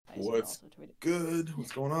What's good?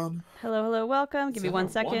 What's going on? Hello, hello, welcome. Give me one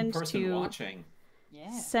One second person to watching.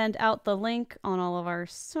 send out the link on all of our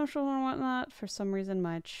social and whatnot. For some reason,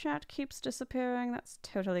 my chat keeps disappearing. That's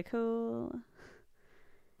totally cool.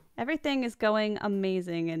 Everything is going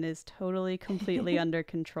amazing and is totally, completely under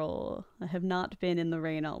control. I have not been in the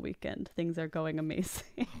rain all weekend. Things are going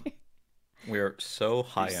amazing. We're so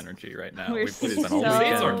high energy right now. We're We've so- spent all You say it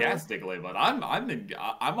weekend. sarcastically, but I'm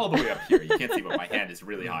all the way up here. You can't see, but my hand is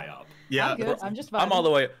really high up. Yeah, I'm good. I'm just vibing. I'm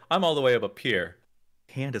all the way up here.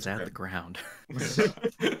 Hand is at the ground.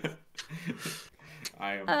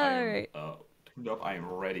 I am. Alright. Nope. I am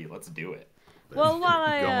ready. Let's do it. Well, while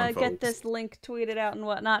I Going, get folks. this link tweeted out and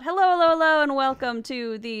whatnot, hello, and welcome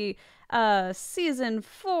to the season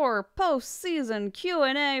 4 post-season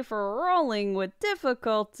Q&A for Rolling with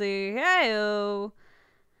Difficulty. Heyo.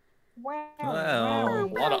 Wow. Wow.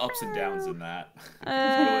 A lot of ups and downs in that.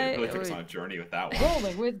 really took us on a journey with that one.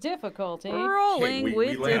 Rolling with difficulty. Rolling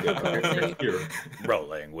we with landed Difficulty. here.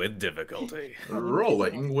 Rolling with difficulty.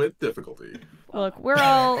 Rolling with difficulty. Look, we're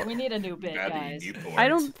all... We need a new bit, Bad guys. Newport. I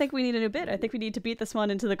don't think we need a new bit. I think we need to beat this one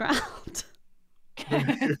into the ground.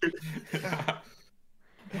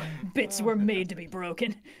 Bits were made to be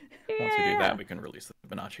broken. Once we do that, we can release the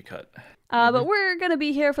Fibonacci cut. But we're going to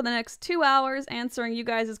be here for the next 2 hours answering you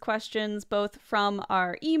guys' questions, both from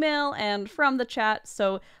our email and from the chat.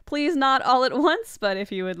 So please not all at once, but if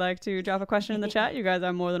you would like to drop a question in the chat, you guys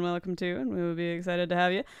are more than welcome to, and we would be excited to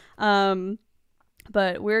have you.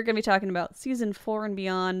 But we're going to be talking about season 4 and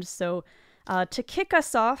beyond. So to kick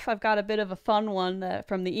us off, I've got a bit of a fun one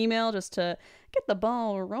from the email just to get the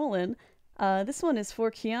ball rolling. This one is for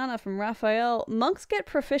Kiana from Raphael. Monks get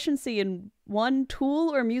proficiency in one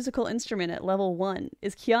tool or musical instrument at level 1.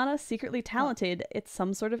 Is Kiana secretly talented at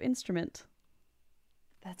some sort of instrument?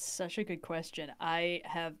 That's such a good question. I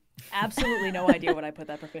have absolutely no idea what I put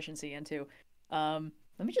that proficiency into.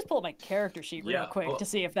 Let me just pull up my character sheet real quick to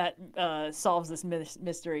see if that solves this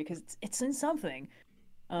mystery, because it's in something.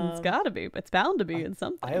 It's gotta be. It's bound to be in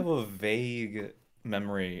something. I have a vague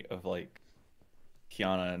memory of like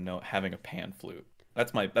Kiana having a pan flute.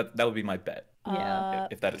 That would be my bet. Yeah.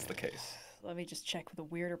 If that is the case. Let me just check the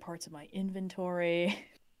weirder parts of my inventory.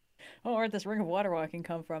 Oh, where'd this Ring of Water walking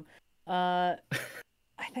come from? I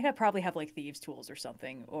think I probably have like thieves' tools or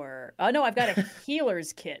something. Or no, I've got a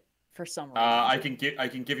healer's kit for some reason. I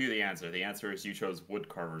can give you the answer. The answer is you chose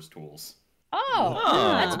woodcarver's tools.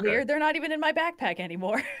 Oh, that's okay. weird. They're not even in my backpack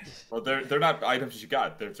anymore. Well, they're not items you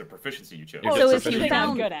got. There's a proficiency you chose. Oh, So just if you proficiency. I'm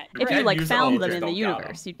found, good at. if you Right. like Use found all, them just in the don't got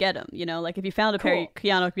universe, 'em. you'd get them. You know, like if you found a pair, Cool.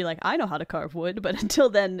 Kiana would be like, I know how to carve wood, but until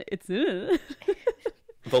then, it's.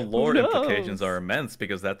 The lore knows? implications are immense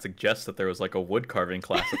because that suggests that there was like a wood carving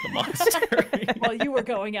class at the monastery. While you were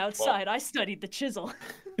going outside, I studied the chisel.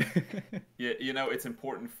 Yeah, it's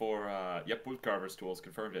important for woodcarver's tools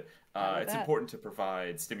confirmed it. How about It's that? important to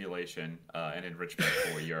provide stimulation and enrichment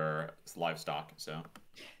for your livestock. So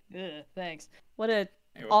Ugh, thanks. What a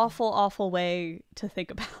Anyway. awful way to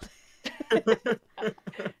think about it.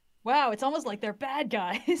 Wow, it's almost like they're bad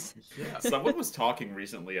guys. Yeah. Someone was talking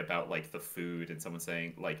recently about like the food, and someone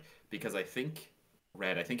saying like, because I think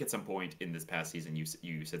at some point in this past season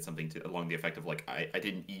you said something along the effect of like I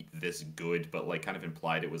didn't eat this good, but like kind of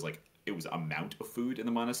implied it was amount of food in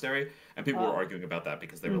the monastery, and people were Oh. arguing about that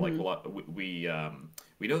because they were like, well, we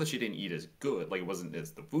know that she didn't eat as good, like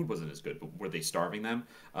the food wasn't as good, but were they starving them?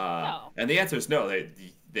 No. And the answer is no.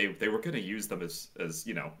 They were going to use them as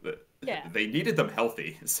Yeah. they needed them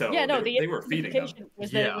healthy, so Yeah, no, they were feeding them. implication was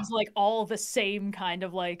that Yeah. it was like all the same kind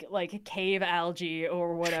of like cave algae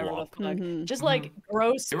or whatever the Schlop. fuck. Mhm. Just like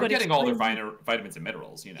gross. They were but getting all their extremely- vitamins and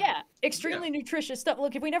minerals, Yeah, extremely nutritious stuff.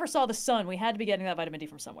 Look, if we never saw the sun, we had to be getting that vitamin D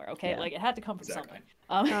from somewhere. Okay, Yeah. like it had to come from Exactly.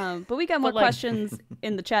 something. But we got more But, like- questions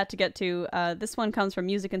in the chat to get to. This one comes from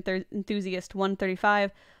Music Enthusiast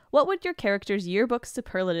 135. What would your character's yearbook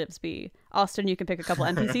superlatives be? Austin, you can pick a couple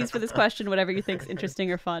NPCs for this question, whatever you think's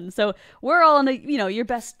interesting or fun. So we're all in your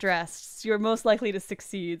best dressed, you're most likely to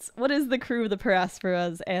succeed. What is the crew of the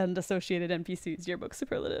Parasperas and associated NPCs yearbook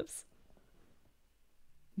superlatives?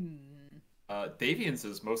 Davians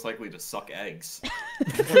is most likely to suck eggs.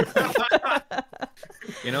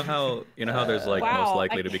 You know how there's like Wow, most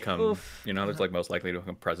likely I- to become Oof. there's like most likely to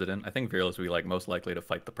become president. I think Virus would be like most likely to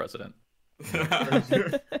fight the president.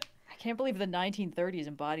 I can't believe the 1930s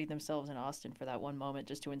embodied themselves in Austin for that one moment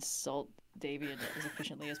just to insult Davian as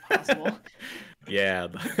efficiently as possible. Yeah,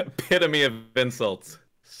 the epitome of insults.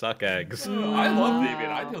 Suck eggs. I love Davian.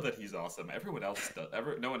 I know that he's awesome. Everyone else does.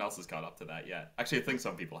 No one else has caught up to that yet. Actually, I think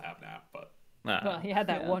some people have now, but Ah, Well, he had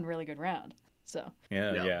that Yeah. one really good round. So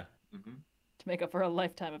yeah. Yeah. mhm. to make up for a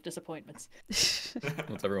lifetime of disappointments.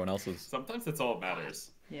 What's everyone else's? Sometimes that's all that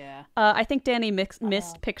matters. Yeah. I think Danny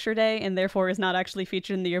missed picture day and therefore is not actually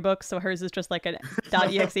featured in the yearbook, so hers is just like an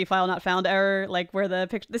 .exe file not found error, like where the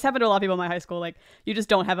picture. This happened to a lot of people in my high school. Like you just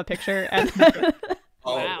don't have a picture. And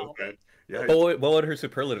Oh, Wow. okay. Yeah. What would her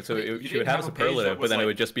superlative? So Wait, you she would didn't have a have a page that superlative, but was, then it like,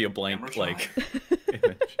 would just be a blank camera like shot?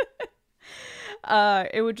 image.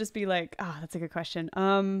 it would just be like, that's a good question.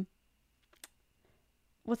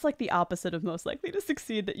 What's like the opposite of most likely to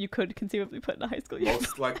succeed that you could conceivably put in a high school yearbook?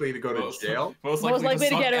 Most likely to go to Most- jail. Most Most likely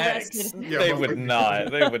to suck get eggs. arrested. Yeah, They most would likely-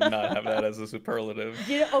 not. They would not have that as a superlative.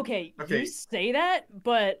 Okay, Okay. you say that,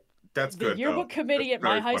 but That's the good. yearbook though. committee That's at my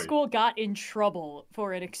very high funny. school got in trouble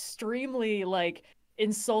for an extremely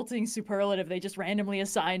insulting superlative they just randomly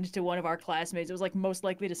assigned to one of our classmates. It was like most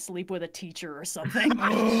likely to sleep with a teacher or something.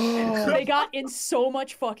 They got in so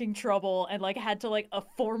much fucking trouble and had to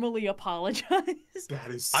formally apologize. That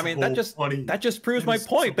is. I mean, so funny. that just proves That my is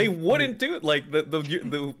point. so They funny. wouldn't do it. Like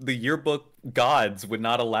the yearbook gods would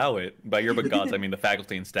not allow it. By yearbook gods, I mean the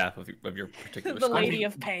faculty and staff of your particular The school. Lady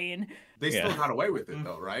of Pain. They still Yeah. got away with it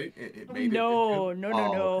though, right? It made No, it. no.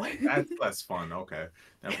 Oh, that's less fun. Okay.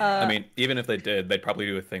 Never I mind. mean, even if they did, they'd probably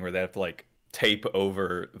do a thing where they have to tape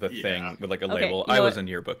over the Yeah. thing with a Okay, label. you I know was what? in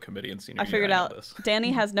yearbook committee in senior I year. figured know out. this.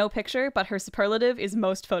 Danny has no picture, but her superlative is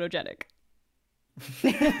most photogenic.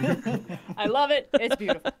 I love it. It's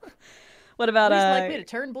beautiful. What about Least likely to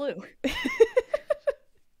turn blue.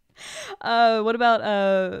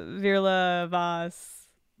 Virla, Voss,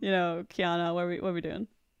 Kiana? What are we doing?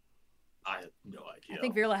 I have no idea. I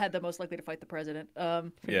think Virla had the most likely to fight the president.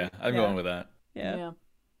 Yeah, I'm going with that. Yeah.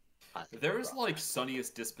 There is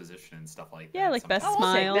sunniest disposition and stuff like that. Yeah, like best sometimes.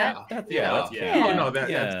 I'll take smile. that. That's Yeah. Oh no,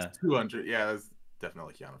 Yeah. that's 200. Yeah, that's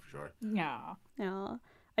definitely Kiana for sure. Yeah. Yeah.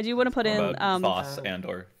 I do want to put What in about Voss and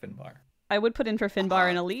or Finbar. I would put in for Finbar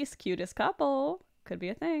and Elise, cutest couple. Could be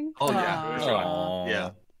a thing. Oh yeah, for sure. Aw. Yeah.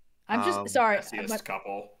 I'm just sorry. Sexiest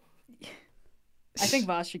couple. I think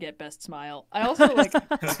Voss should get best smile. I also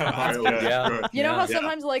Yeah. Good. you know how Yeah.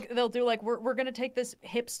 sometimes they'll do we're gonna take this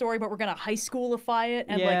hip story but we're gonna high schoolify it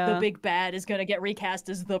and Yeah. the big bad is gonna get recast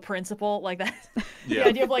as the principal like that. The Yeah.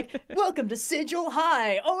 idea of welcome to Sigil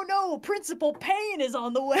High. Oh no, Principal Payne is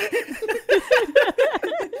on the way.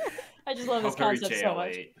 I just love this Very concept so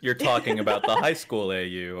much. JLA. You're talking about the high school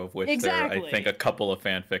AU, of which there are, I Exactly. think, a couple of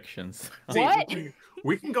fan fictions. What?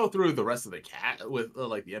 We can go through the rest of the cat with the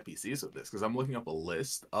NPCs of this because I'm looking up a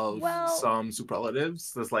list of Well- some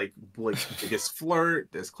superlatives. There's biggest flirt,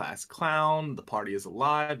 there's class clown, the party is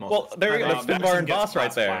alive. most Well, there you go. That's Madison Finbar and gets Voss right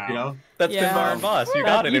class there. clown. You know, That's Yeah. Finbar and Voss. You That-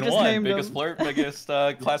 got it you in just one. named Biggest them. flirt, biggest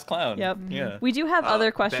class clown. Yep. Yeah. We do have other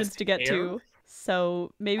best questions to get hair. to,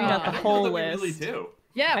 so maybe not the I I whole know that we really list. do.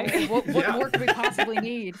 Yeah, what Yeah. more could we possibly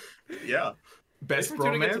need? yeah. Thanks Best for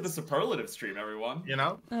tuning into the romance. superlative stream, everyone. You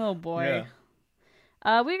know, Oh boy.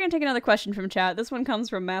 Yeah. We're gonna take another question from chat. This one comes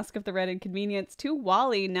from Mask of the Red Inconvenience to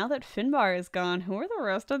Wally. Now that Finbar is gone, who are the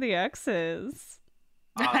rest of the exes?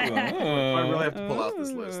 I really have to pull out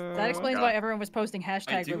this list. Ooh. That explains God. why everyone was posting I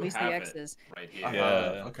hashtag do release the have it X's. right here.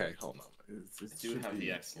 Yeah. Okay, hold on. I do have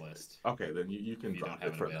the X list. Okay, then you can If you don't drop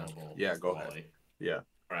have it it for now. available. Yeah, go ahead. Wally. Yeah.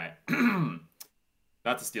 All right.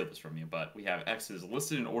 Not to steal this from you, but we have X's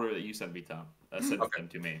listed in order that you sent me, Tom. Sent them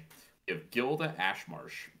to me. We have Gilda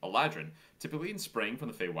Ashmarsh, a Ladrin, typically in spring from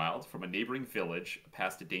the Feywild, from a neighboring village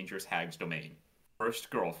past a dangerous hag's domain. First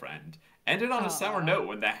girlfriend. Ended on a sour Aw. note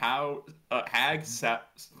when the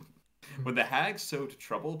hag sowed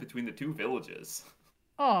trouble between the two villages.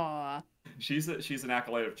 Aw. She's an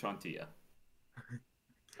acolyte of Chantia.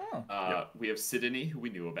 Oh. We have Sidney, who we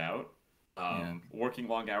knew about. Yeah. Working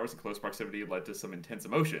long hours in close proximity led to some intense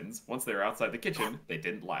emotions. Once they were outside the kitchen, they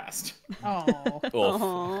didn't last. Oh. Oof.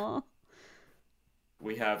 Aw.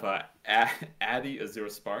 We have Addie Azure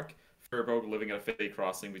Spark, Furbolg living at a Fey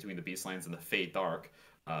crossing between the Beastlands and the Fey Dark.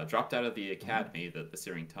 Dropped out of the academy, the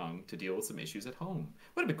Searing Tongue, to deal with some issues at home.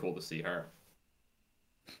 Would have been cool to see her.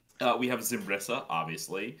 We have Zimrissa,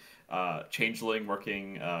 obviously. Changeling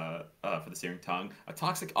working for the Searing Tongue. A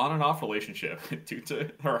toxic on and off relationship due to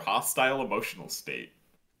her hostile emotional state.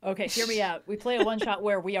 Okay, hear me out. We play a one-shot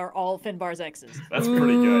where we are all Finbar's exes. That's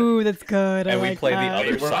pretty good. Ooh, that's good. I And we like play the that.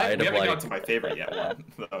 other We're not- side we of haven't got to my favorite yet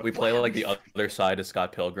one. we play the other side of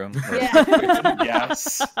Scott Pilgrim. where- Yeah.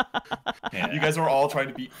 Yes. Yeah. You guys are all trying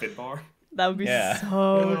to beat Finbar? That would be Yeah.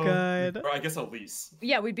 so good. Or I guess Elise.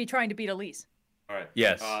 Yeah, we'd be trying to beat Elise. All right.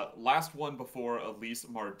 Yes. Last one before Elise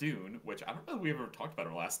Mardoon, which I don't know if we ever talked about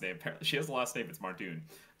her last name. Apparently, she has a last name. It's Mardoon.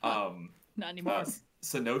 Not anymore.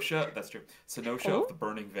 Senosha, that's true. Senosha Oh? of the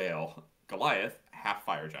Burning Veil. Goliath, half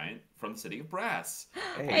fire giant from the city of Brass.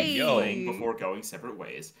 Hey. Playing before going separate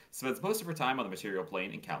ways. Spends most of her time on the material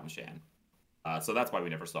plane in Kalmashan. So that's why we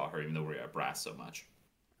never saw her, even though we were at Brass so much.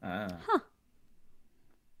 Yep.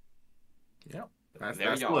 There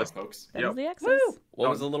That's you the are, list. folks. That Yep. is the access. Woo! What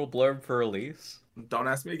was the little blurb for Elise? Don't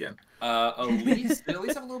ask me again. Elise, did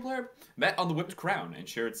Elise have a little blurb? Met on the Whipped Crown and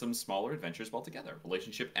shared some smaller adventures while together.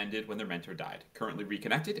 Relationship ended when their mentor died. Currently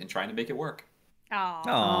reconnected and trying to make it work. Aw.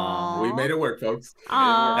 Aww. We made it work, folks.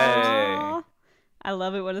 Aww. I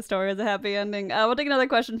love it when a story has a happy ending. We'll take another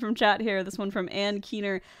question from chat here. This one from Ann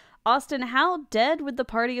Keener. Austin, how dead would the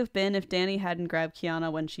party have been if Danny hadn't grabbed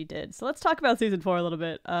Kiana when she did? So let's talk about season 4 a little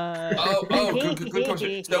bit. Good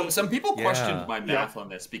question. So some people Yeah. questioned my math on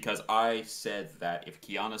this because I said that if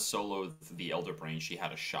Kiana soloed the Elder Brain, she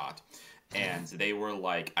had a shot. And they were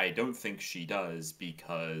like, I don't think she does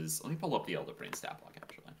because... Let me pull up the Elder Brain stat block,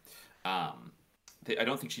 actually. I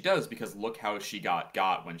don't think she does because look how she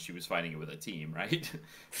got when she was fighting it with a team, right?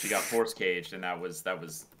 She got force caged, and that was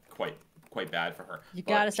quite bad for her. You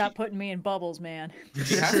But gotta stop putting me in bubbles, man.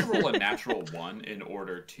 She has to roll a natural 1 in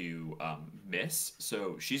order to miss,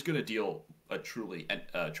 so she's going to deal a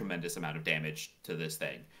tremendous amount of damage to this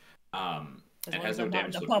thing. And long has as no I'm not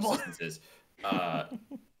damage in to a the bubble. resistances.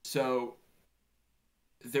 So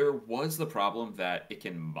there was the problem that it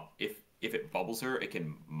can, if it bubbles her, it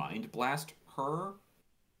can mind blast her,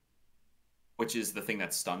 which is the thing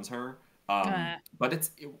that stuns her. But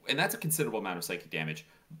and that's a considerable amount of psychic damage.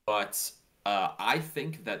 But I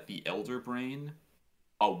think that the Elder Brain,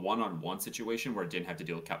 a one-on-one situation where it didn't have to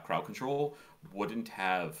deal with crowd control, wouldn't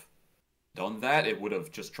have done that. It would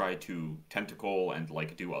have just tried to tentacle and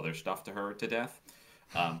like do other stuff to her to death,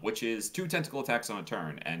 which is 2 tentacle attacks on a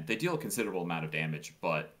turn, and they deal a considerable amount of damage.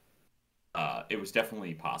 But it was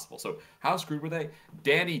definitely possible. So how screwed were they?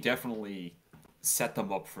 Danny definitely set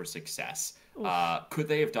them up for success. Could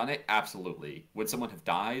they have done it? Absolutely. Would someone have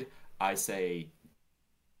died? I say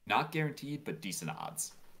not guaranteed, but decent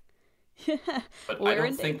odds. But I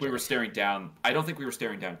don't think we were staring down. I don't think we were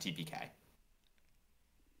staring down TPK,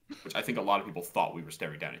 which I think a lot of people thought we were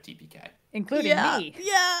staring down at TPK. Including me.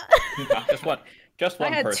 Yeah. Just I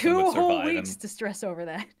one had person 2 would whole survive, weeks and to stress over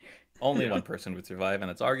that. only one person would survive,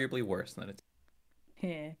 and it's arguably worse than it's.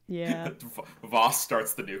 Yeah. Voss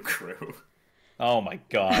starts the new crew. Oh my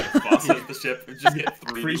god! Voss has the ship. We just get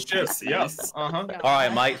 3 Free new ships. PCs. Yep. All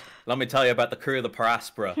right, Mike. Let me tell you about the crew of the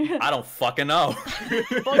Prospera. I don't fucking know.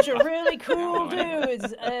 Bunch of really cool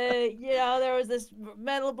dudes. There was this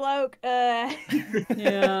metal bloke. Yeah.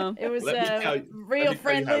 It was Let me tell you- real let me tell you how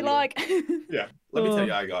friendly you- like. Yeah. Let me tell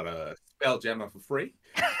you, I got a spell gemma for free.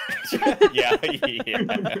 yeah.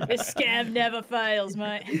 This scam never fails,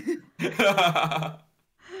 mate.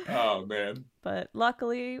 Oh man. But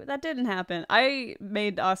luckily, that didn't happen. I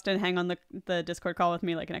made Austin hang on the Discord call with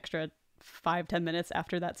me like an extra 5-10 minutes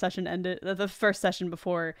after that session ended. The first session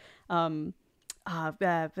before the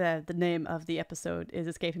name of the episode is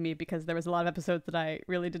escaping me because there was a lot of episodes that I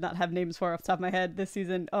really did not have names for off the top of my head this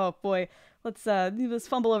season. Oh boy, let's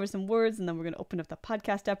fumble over some words and then we're gonna open up the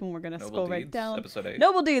podcast app and we're gonna scroll right down. Episode 8.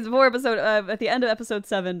 Noble Deeds before at the end of episode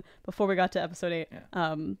 7 before we got to episode 8.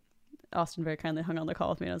 Yeah. Austin very kindly hung on the call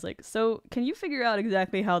with me and I was like, so can you figure out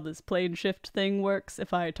exactly how this plane shift thing works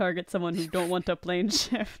if I target someone who don't want to plane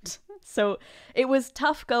shift? So it was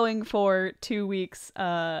tough going for 2 weeks,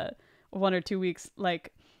 1 or 2 weeks,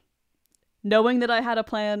 like knowing that I had a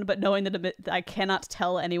plan, but knowing that I cannot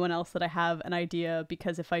tell anyone else that I have an idea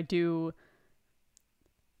because if I do,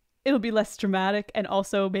 it'll be less dramatic and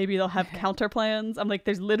also maybe they'll have counter plans. I'm like,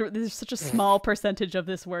 there's such a small percentage of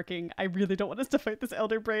this working. I really don't want us to fight this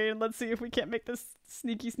Elder Brain. Let's see if we can't make this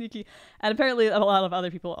sneaky. And apparently a lot of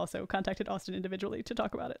other people also contacted Austin individually to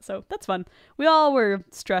talk about it. So that's fun. We all were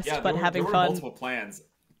stressed, but having there were fun. multiple plans.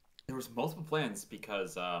 There was multiple plans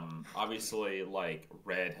because obviously like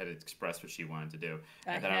Red had expressed what she wanted to do.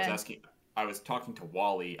 And then I was talking to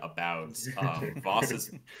Wally about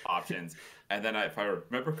Voss's options, and then if I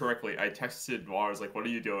remember correctly, I texted Noir. I was like, "What are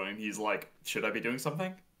you doing?" He's like, "Should I be doing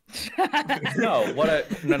something?" No.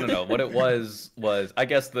 What it was I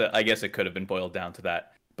guess it could have been boiled down to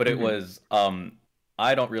that, but it was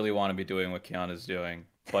I don't really want to be doing what Kiana's doing,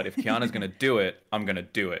 but if Kiana's gonna do it, I'm gonna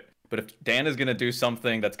do it. But if Dan is gonna do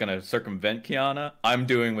something that's gonna circumvent Kiana, I'm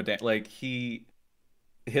doing what Dan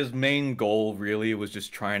his main goal really was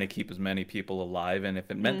just trying to keep as many people alive, and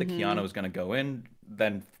if it meant that Kiana was going to go in,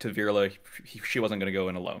 then to Virla, she wasn't going to go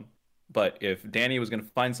in alone. But if Danny was going to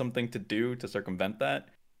find something to do to circumvent that,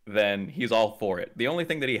 then he's all for it. The only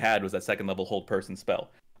thing that he had was that 2nd level hold person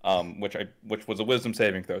spell, which was a wisdom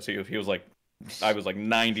saving throw. So he was like I was like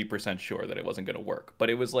 90% sure that it wasn't going to work. But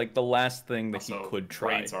it was like the last thing that Also, he could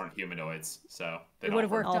try. brains aren't humanoids, so they It don't would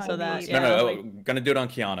have worked Also on that, me. yeah. No, gonna do it on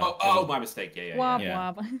Kiana. Oh, my mistake. Yeah. Womp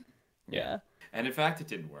Yeah. womp. Yeah. And in fact, it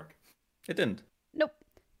didn't work. It didn't. Nope.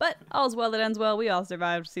 But all's well that ends well. We all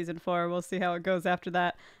survived season 4. We'll see how it goes after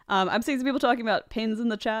that. I'm seeing some people talking about pins in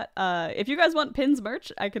the chat. If you guys want pins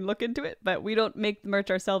merch, I can look into it. But we don't make the merch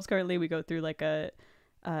ourselves currently. We go through like a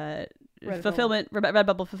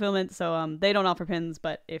Redbubble fulfillment. So they don't offer pins.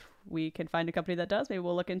 But if we can find a company that does, maybe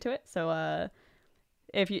we'll look into it. So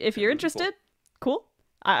if you're interested, cool.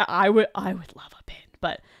 I would love a pin.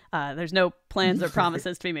 But there's no plans or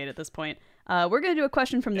promises to be made at this point. We're going to do a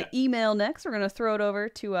question from the email next. We're going to throw it over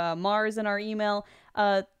to Mars in our email.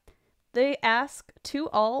 They ask, to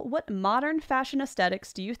all, what modern fashion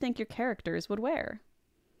aesthetics do you think your characters would wear?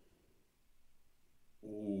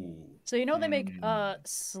 Ooh. So you know they make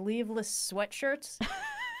sleeveless sweatshirts?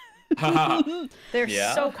 They're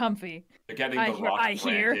Yeah. so comfy. They're getting I the hear- Rock I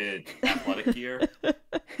hear. branded athletic gear.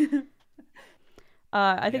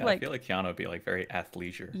 I think I feel like Kiana would be like very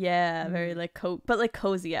athleisure. yeah, very like but like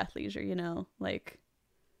cozy athleisure, you know, like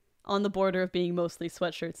on the border of being mostly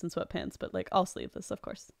sweatshirts and sweatpants, but like all sleeveless, of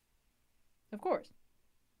course. Of course.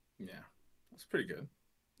 Yeah, that's pretty good.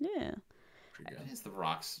 Yeah. Pretty What good. is the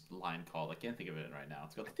Rock's line called? I can't think of it right now.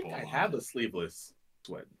 It's got I the think bow I on have it. a sleeveless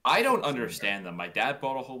sweat. I don't understand them. My dad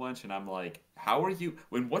bought a whole bunch, and I'm like, how are you?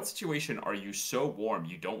 In what situation are you so warm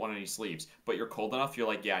you don't want any sleeves, but you're cold enough? You're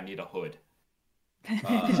like, yeah, I need a hood.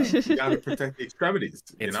 You gotta protect the extremities.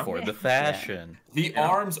 It's you know? for the fashion. The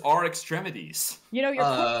arms are extremities. You know, your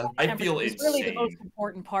core I temperature feel is really the insane. most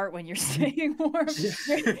important part when you're staying warm.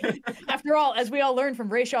 After all, as we all learned from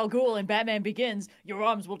Ra's al Ghul in Batman Begins, your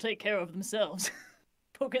arms will take care of themselves.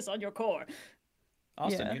 Focus on your core.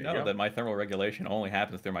 Austin, Yeah. you There know you go. that my thermal regulation only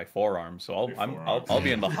happens through my forearms, so Your I'll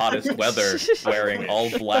be in the hottest weather wearing all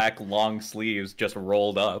black long sleeves just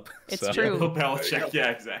rolled up. It's so. true. Bill Belichick, yeah,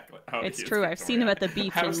 exactly. Oh, It's he is true. I've seen him at the Victorian.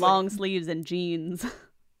 beach I in was long like, sleeves and jeans.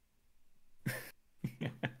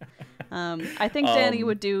 I think Danny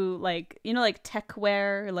would do like, you know, like tech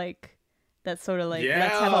wear, like that sort of like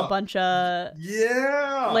let's have a Yeah. bunch of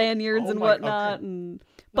Yeah. lanyards Oh and my- whatnot, okay. and Oh,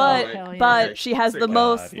 but hell yeah. but she has the God,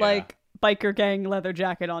 most yeah. like biker gang leather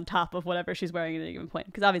jacket on top of whatever she's wearing at any given point,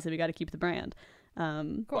 because obviously we got to keep the brand.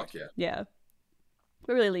 Fuck yeah. Yeah,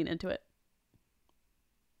 we really lean into it.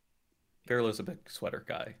 Pirlo's a big sweater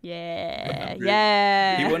guy. Yeah, Big-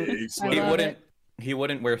 yeah. He wouldn't. Big He sweater. love wouldn't. He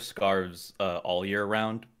wouldn't wear scarves all year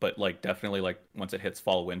round, but like definitely like once it hits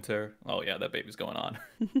fall winter, oh yeah, that baby's going on.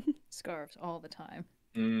 Scarves all the time.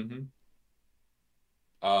 Mm-hmm.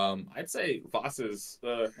 I'd say Voss's.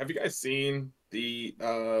 Have you guys seen the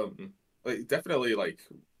like definitely like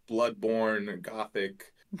Bloodborne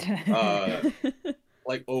Gothic,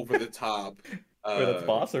 like over the top. Wait, that's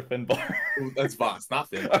Voss or Finbar? That's Voss, not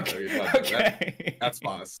Finn. Okay. That's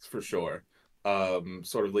Voss for sure.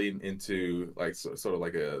 Sort of lean into like sort of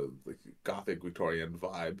like a Gothic Victorian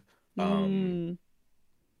vibe. Mm.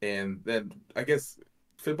 And then I guess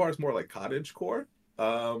Finbar is more like cottage core.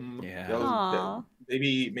 Yeah. Aw.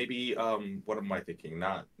 Maybe what am I thinking?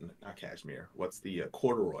 Not cashmere. What's the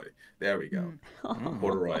corduroy? There we go. Mm.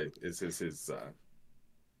 Corduroy is his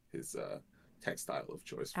textile of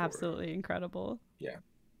choice. Absolutely incredible. Yeah.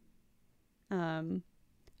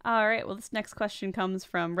 All right. Well, this next question comes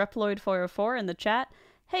from Reploid404 in the chat.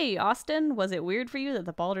 Hey, Austin, was it weird for you that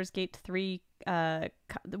the Baldur's Gate 3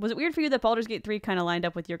 was it weird for you that Baldur's Gate 3 kind of lined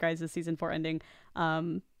up with your guys' season 4 ending?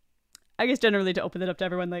 I guess generally to open it up to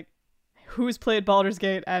everyone, like who's played Baldur's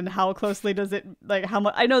Gate and how closely does it, like how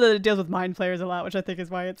much, I know that it deals with mind players a lot, which I think is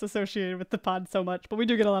why it's associated with the pod so much, but we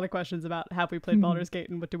do get a lot of questions about have we played Baldur's Gate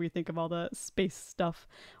and what do we think of all the space stuff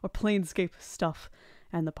or Planescape stuff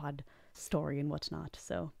and the pod story and whatnot.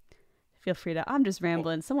 So feel free to, I'm just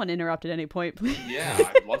rambling. Someone interrupt at any point, please. Yeah,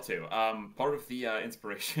 I'd love to. Part of the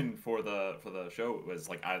inspiration for the show was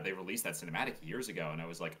like they released that cinematic years ago, and I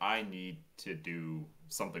was like, I need to do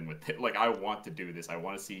something with it. Like, I want to do this. I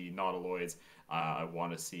want to see Nautiloids. I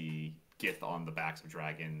want to see Gith on the backs of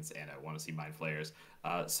dragons, and I want to see Mind Flayers.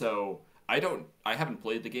 So I haven't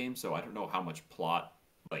played the game, so I don't know how much plot,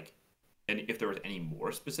 like, and if there was any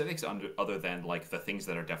more specifics other than like the things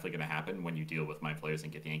that are definitely going to happen when you deal with Mind Flayers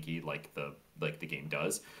and Githyanki, like the game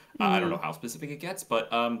does. I don't know how specific it gets, but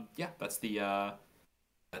yeah, that's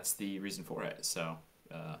the reason for it. So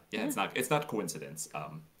yeah, it's not coincidence.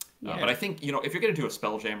 But I think, you know, if you're going to do a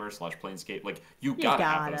Spelljammer / Planescape, like you gotta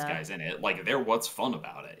have those guys in it. Like they're what's fun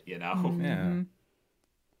about it, you know? Yeah.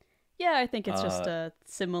 Yeah, I think it's just a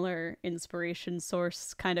similar inspiration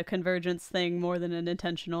source kind of convergence thing more than an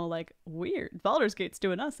intentional, like, weird. Baldur's Gate's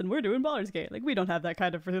doing us and we're doing Baldur's Gate. Like, we don't have that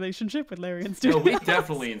kind of relationship with Larian Studios. No, we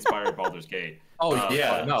definitely inspired Baldur's Gate. Oh,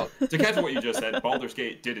 yeah, no. To catch what you just said, Baldur's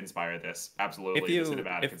Gate did inspire this. Absolutely. If The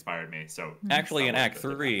cinematic inspired me. So Actually, in Act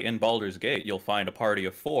 3 in Baldur's Gate, you'll find a party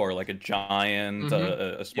of 4, like a giant,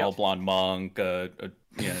 a small blonde monk, a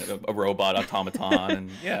robot automaton,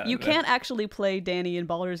 and yeah. You can't actually play Danny in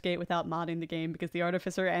Baldur's Gate without modding the game because the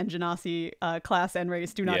Artificer and Genasi class and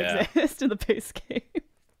race do not exist in the base game.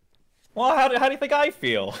 Well, how do you think I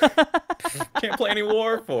feel? Can't play any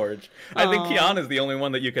Warforged. I think Kiana's the only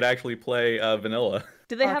one that you could actually play vanilla.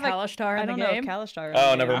 Do they Or have Kalashtar in I the don't game? know if Kalashtar.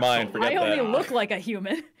 Oh, never mind. Forget I that. only look like a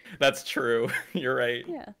human. That's true. You're right.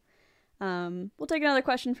 Yeah. We'll take another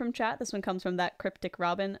question from chat. This one comes from that cryptic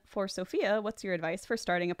Robin. For Sophia, what's your advice for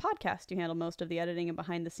starting a podcast? You handle most of the editing and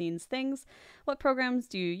behind the scenes things. What programs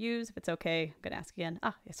do you use? If it's okay, I'm gonna ask again.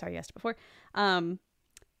 Sorry, I asked before.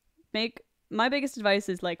 My biggest advice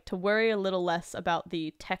is like to worry a little less about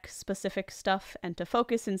the tech specific stuff and to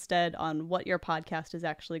focus instead on what your podcast is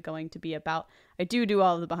actually going to be about. I do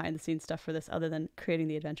all of the behind the scenes stuff for this other than creating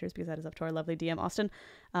the adventures because that is up to our lovely DM Austin.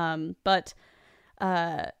 But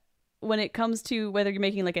when it comes to whether you're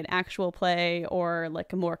making like an actual play or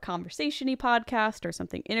like a more conversation-y podcast or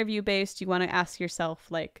something interview based, you want to ask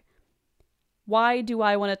yourself like, why do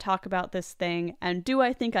I want to talk about this thing? And do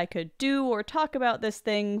I think I could do or talk about this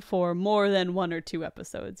thing for more than 1 or 2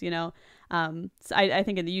 episodes, you know? So I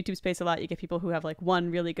think in the YouTube space a lot, you get people who have like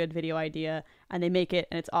one really good video idea and they make it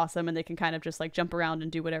and it's awesome and they can kind of just like jump around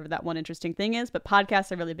and do whatever that one interesting thing is. But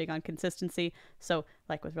podcasts are really big on consistency. So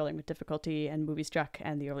like with Rolling with Difficulty and Movie Struck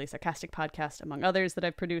and the Overly Sarcastic podcast, among others that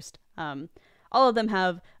I've produced, all of them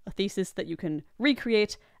have a thesis that you can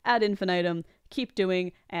recreate ad infinitum, keep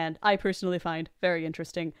doing, and I personally find very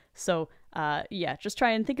interesting. So just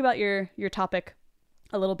try and think about your topic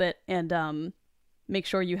a little bit and make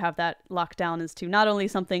sure you have that locked down as to not only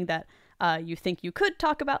something that you think you could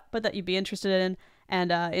talk about, but that you'd be interested in.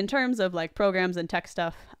 And in terms of like programs and tech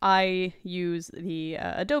stuff, I use the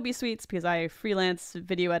Adobe suites because I freelance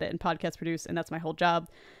video edit and podcast produce, and that's my whole job.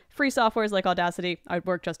 Free softwares like Audacity, I'd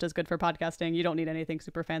work just as good for podcasting. You don't need anything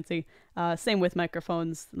super fancy. Same with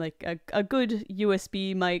microphones, like a good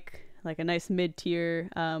USB mic, like a nice mid-tier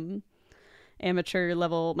amateur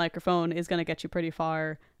level microphone is going to get you pretty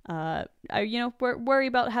far. Worry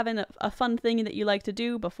about having a fun thing that you like to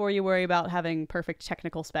do before you worry about having perfect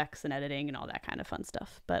technical specs and editing and all that kind of fun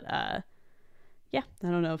stuff. But I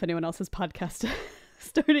don't know if anyone else has podcast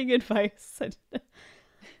starting advice.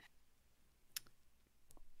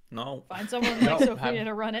 No. Find someone like Sophia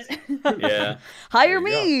to run it. Yeah. Hire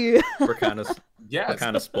me. We're kind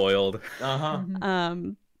of spoiled.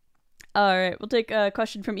 All right, we'll take a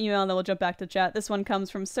question from email and then we'll jump back to chat. This one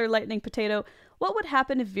comes from Sir Lightning Potato. What would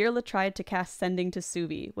happen if Virla tried to cast Sending to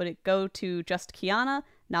Suvi? Would it go to just Kiana,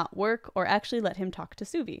 not work, or actually let him talk to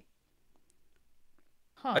Suvi?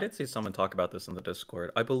 I did see someone talk about this in the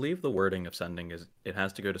Discord. I believe the wording of Sending is it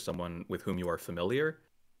has to go to someone with whom you are familiar.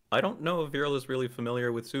 I don't know if Virla is really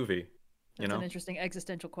familiar with Suvi. That's an interesting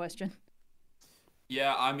existential question.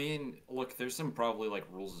 Yeah, I mean, look, there's some probably like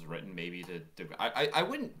rules written maybe to I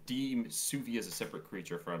wouldn't deem Suvi as a separate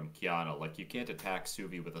creature from Kiana. Like you can't attack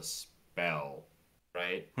Suvi with a spell,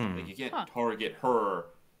 right? Like you can't target her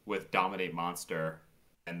with Dominate Monster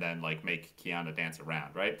and then like make Kiana dance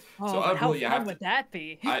around, right? Oh, so how fun would that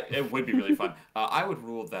be? It would be really fun. I would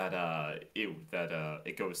rule that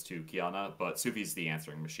it goes to Kiana, but Suvi's the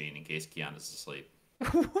answering machine in case Kiana's asleep.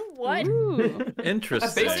 What?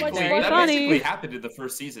 Interesting. That basically happened in the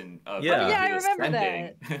first season. I remember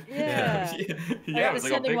that. Yeah. Yeah. I was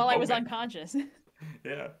sending while I was unconscious.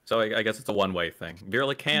 Yeah. So I guess it's a one-way thing.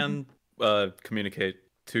 Virla can communicate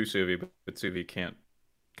to Suvi, but Suvi can't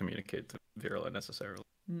communicate to Virla necessarily.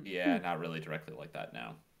 Yeah, not really directly like that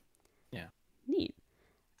now. Yeah. Neat.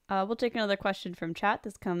 We'll take another question from chat.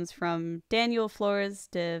 This comes from Daniel Flores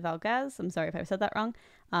de Valgaz. I'm sorry if I said that wrong.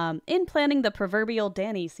 In planning the proverbial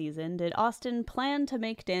Danny season, did Austin plan to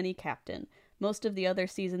make Danny captain? Most of the other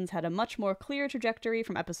seasons had a much more clear trajectory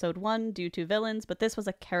from episode 1 due to villains, but this was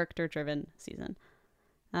a character-driven season.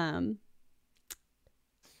 I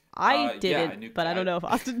didn't, but I don't know if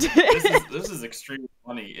Austin did. This is extremely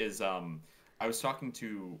funny. I was talking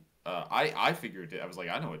to I figured I was like,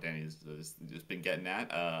 I know what Danny's just been getting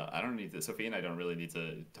at. I don't need to, Sophie and I don't really need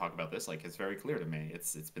to talk about this. Like it's very clear to me.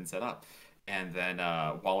 It's been set up. And then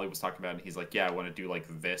Wally was talking about it, and he's like, yeah, I want to do like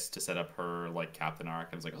this to set up her like captain arc.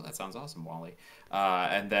 I was like, oh, that sounds awesome, Wally.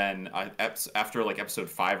 And then after like episode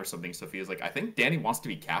 5 or something, Sophia's like, I think Danny wants to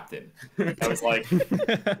be captain. I was like,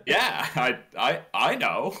 yeah, I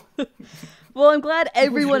know. Well, I'm glad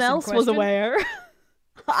everyone else was aware.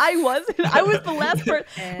 I wasn't. I was the last person.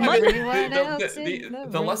 Everyone else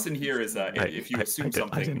The lesson here is that if you assume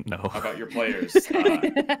something know about your players,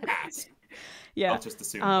 ask. Yeah, I'll just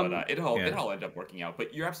assume, but it all ended up working out.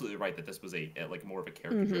 But you're absolutely right that this was a like more of a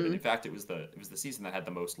character driven. In fact, it was the season that had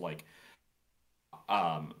the most like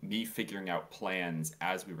me figuring out plans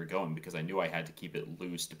as we were going, because I knew I had to keep it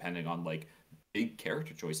loose depending on like big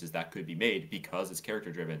character choices that could be made because it's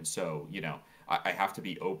character driven. So I have to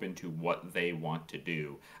be open to what they want to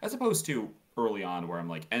do, as opposed to early on where I'm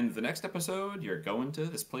like, and the next episode you're going to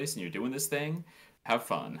this place and you're doing this thing, have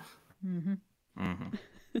fun.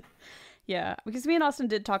 Yeah, because me and Austin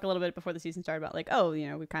did talk a little bit before the season started about like, oh,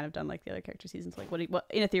 we've kind of done like the other character seasons. Like, what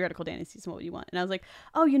in a theoretical Danny season, what would you want? And I was like,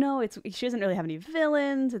 oh, she doesn't really have any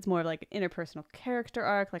villains. It's more of like an interpersonal character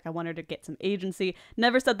arc. Like, I want her to get some agency.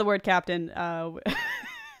 Never said the word captain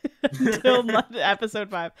until episode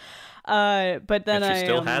 5. But then and she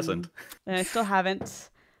still hasn't. And I still haven't.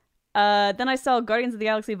 Then I saw Guardians of the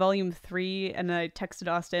Galaxy Volume 3, and I texted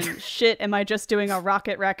Austin, shit, am I just doing a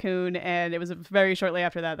Rocket Raccoon? And it was very shortly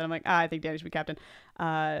after that I'm like, I think Danny should be captain.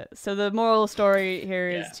 So the moral story here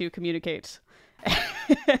is to communicate.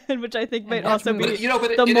 Which I think might also be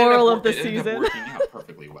the moral of the season. It ended up working out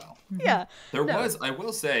perfectly well. Yeah. I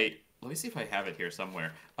will say, let me see if I have it here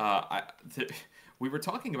somewhere. We were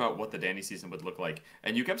talking about what the Danny season would look like,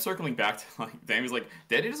 and you kept circling back to like, Danny was like,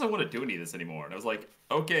 Danny doesn't want to do any of this anymore. And I was like,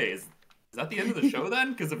 okay, is that the end of the show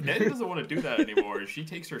then? Because if Danny doesn't want to do that anymore, she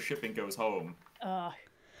takes her ship and goes home.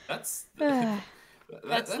 That's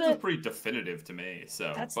pretty definitive to me.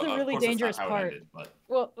 So that's the really dangerous part. Ended, but...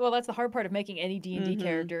 Well, that's the hard part of making any D&D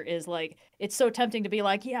character is like, it's so tempting to be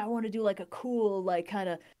like, yeah, I want to do like a cool, like kind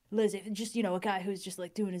of just a guy who's just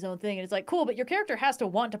like doing his own thing, and it's like, cool, but your character has to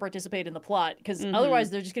want to participate in the plot, because otherwise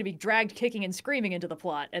they're just going to be dragged kicking and screaming into the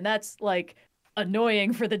plot, and that's like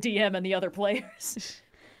annoying for the DM and the other players.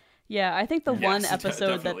 Yeah, I think the one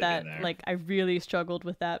episode that like I really struggled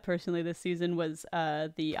with that personally this season was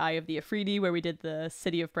the Eye of the Afridi, where we did the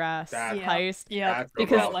City of Brass heist. Yeah,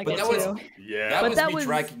 because like that was me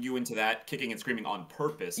dragging you into that, kicking and screaming on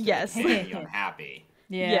purpose to make me unhappy.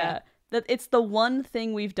 Yeah. That it's the one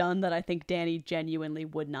thing we've done that I think Danny genuinely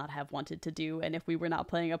would not have wanted to do, and if we were not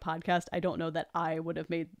playing a podcast, I don't know that I would have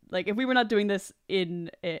made, like, if we were not doing this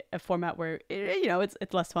in a format where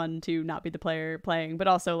it's less fun to not be the player playing, but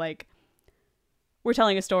also like we're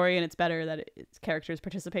telling a story and it's better that its characters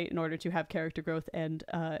participate in order to have character growth and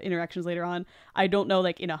interactions later on. I don't know,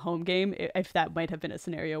 like in a home game, if that might have been a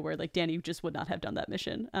scenario where like Danny just would not have done that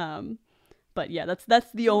mission. But yeah,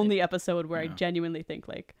 that's the only episode where I genuinely think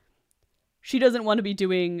like she doesn't want to be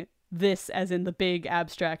doing this as in the big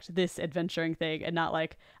abstract, this adventuring thing, and not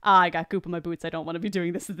like, I got goop on my boots, I don't want to be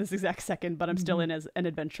doing this at this exact second, but I'm still in as an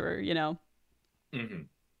adventurer,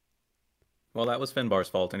 Well, that was Finbar's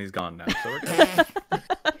fault, and he's gone now, so we're good.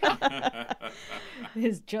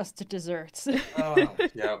 His just desserts.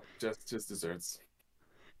 Yeah, just desserts.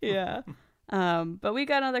 Yeah. But we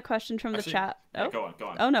got another question from the chat. Oh, go on.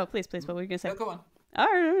 Oh no, please, what were you gonna say? No, go on. All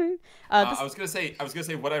right. I was gonna say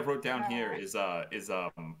what I wrote down here is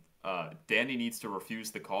Danny needs to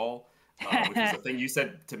refuse the call, which is the thing you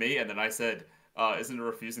said to me, and then I said, isn't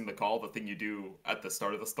refusing the call the thing you do at the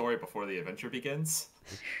start of the story before the adventure begins?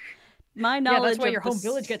 My knowledge. That's why your home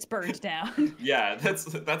village gets burned down. Yeah,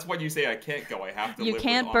 that's when you say I can't go. I have to. You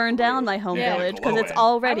can't burn down my home village because it's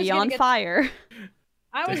already on fire.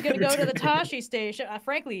 I was going to go to the Tashi station.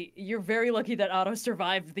 Frankly, you're very lucky that Otto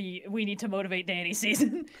survived the "we need to motivate Danny"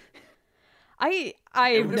 season. It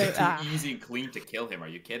would have been too easy and clean to kill him. Are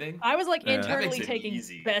you kidding? I was like internally taking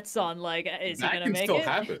bets on like, is he gonna make it?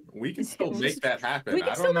 That can still happen. We can still make that happen. We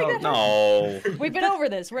can still make that happen. No. We've been over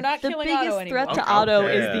this. We're not killing Otto anymore. The biggest threat to Otto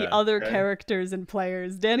is the other characters and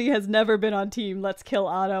players. Danny has never been on team let's kill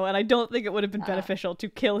Otto, and I don't think it would have been beneficial to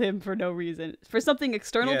kill him for no reason. For something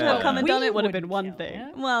external to have come and done it would have been one thing.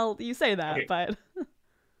 Him. Well, you say that, but...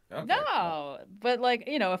 Okay. No, but like,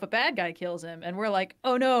 if a bad guy kills him and we're like,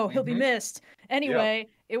 oh no, he'll be missed. Anyway,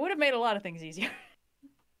 it would have made a lot of things easier.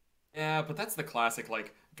 Yeah, but that's the classic,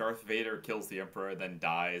 like, Darth Vader kills the Emperor, then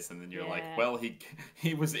dies, and then you're like, well,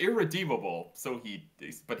 he was irredeemable,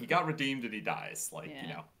 but he got redeemed and he dies. Like,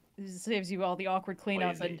 It saves you all the awkward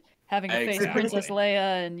cleanup and having to face Princess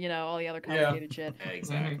Leia and, all the other complicated shit.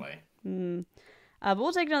 Exactly. But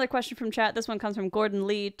we'll take another question from chat. This one comes from Gordon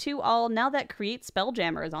Lee. To all, now that Create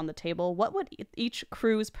Spelljammer is on the table, what would each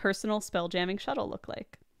crew's personal spelljamming shuttle look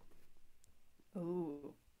like?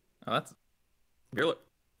 Ooh. Oh, that's Virla.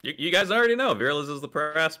 You guys already know Virla's is the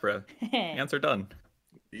Paraspora. Answer done.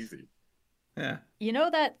 Easy. Yeah. You know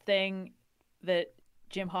that thing that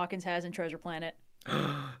Jim Hawkins has in Treasure Planet?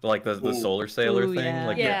 Like the solar sailor Ooh, thing? yeah.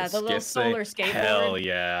 Like Yeah, the little skiff thing? solar skateboard. Hell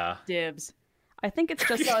yeah. Dibs. I think it's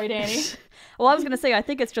just... Sorry, Danny. Well, I was going to say, I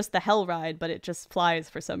think it's just the Hell Ride, but it just flies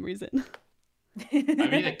for some reason. I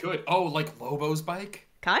mean, it could. Oh, like Lobo's bike?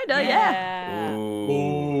 Kinda, yeah.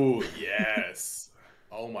 Ooh, yes.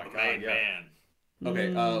 Oh my god, Man, yeah. man.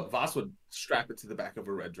 Okay, Voss would strap it to the back of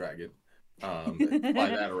a red dragon, fly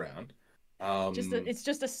that around. It's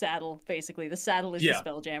just a saddle, basically. The saddle is Yeah. the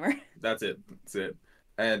Spelljammer. That's it. That's it.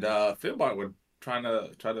 And Finbar would try to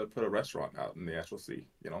put a restaurant out in the Astral Sea.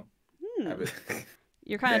 You know, have it.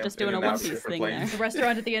 You're kind of just doing a in and One out Piece different thing there. planes. The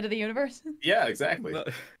restaurant at the end of the universe. Yeah, exactly. I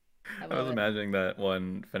I love was it. imagining that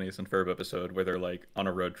one Phineas and Ferb episode where they're like on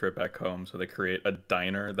a road trip back home, so they create a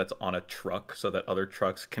diner that's on a truck so that other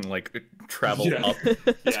trucks can like travel Yeah. up to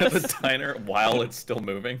the Yes. diner while it's still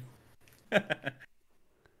moving.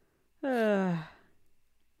 Oh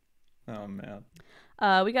man.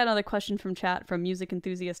 We got another question from chat from Music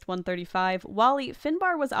Enthusiast 135. Wally,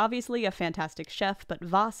 Finbar was obviously a fantastic chef, but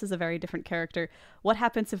Voss is a very different character. What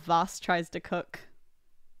happens if Voss tries to cook?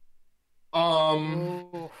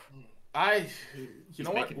 Ooh. You He's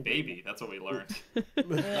know what? making baby. That's what we learned.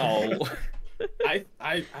 Oh.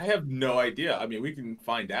 I have no idea. I mean, we can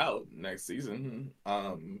find out next season.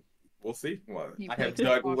 We'll see. Well, You I played have too no,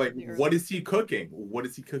 like, awkwardly what early. is he cooking? What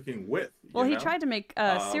is he cooking with? Well, he know? tried to make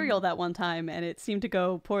cereal that one time, and it seemed to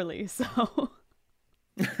go poorly, so...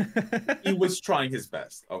 He was trying his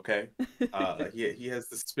best. Okay, he has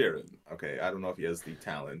the spirit. Okay, I don't know if he has the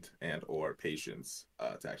talent and or patience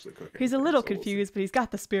to actually cook. He's a anything, little so we'll see. confused, but he's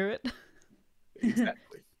got the spirit.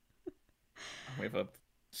 Exactly. We have a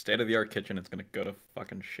state-of-the-art kitchen. It's gonna go to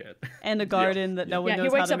fucking shit. And a garden that no one Yeah, he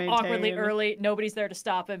knows wakes how up to awkwardly maintain. early. Nobody's there to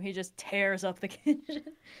stop him. He just tears up the kitchen.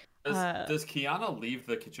 Does Kiana leave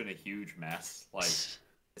the kitchen a huge mess? Like,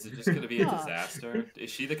 is it just gonna be a Huh. disaster? Is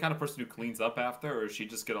she the kind of person who cleans up after, or is she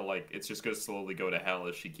just gonna like it's just gonna slowly go to hell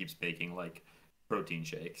as she keeps baking like protein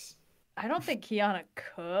shakes? I don't think Kiana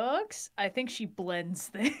cooks. I think she blends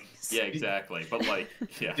things. Yeah, exactly. But like,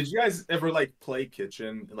 yeah. Did you guys ever like play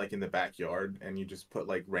kitchen like in the backyard and you just put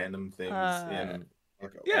like random things in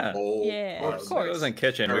like Yeah. a bowl? Yeah. or, Of So I was in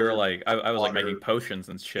kitchen. We were like, I was like making water, potions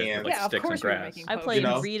and shit and- with like Yeah, of sticks and course we were grass. making I played You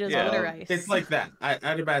know? Rita's Yeah. Water Ice. It's like that.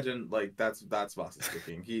 I'd imagine like that's Voss's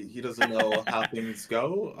cooking. He doesn't know how things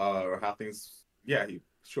go or how things. Yeah, he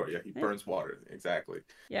burns water exactly.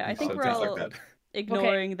 Yeah, I think So we're things all like that.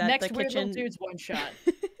 ignoring that next the Weird kitchen... Little Dudes one shot.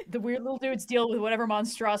 The Weird Little Dudes deal with whatever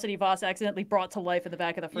monstrosity Voss accidentally brought to life in the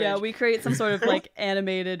back of the fridge. Yeah, we create some sort of like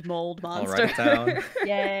animated mold I'll monster. write it down.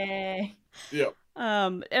 Yay. Yep.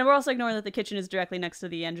 And we're also ignoring that the kitchen is directly next to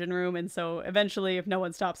the engine room, and so eventually, if no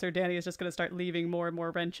one stops her, Danny is just going to start leaving more and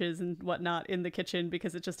more wrenches and whatnot in the kitchen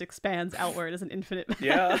because it just expands outward as an infinite mess.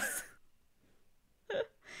 Yeah.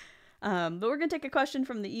 But we're going to take a question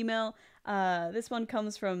from the email. This one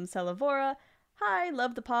comes from Salavora. Hi,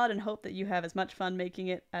 love the pod and hope that you have as much fun making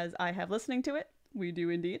it as I have listening to it. We do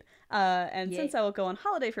indeed. And Yay. since I will go on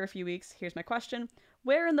holiday for a few weeks, here's my question.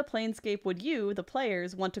 Where in the Planescape would you, the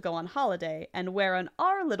players, want to go on holiday? And where on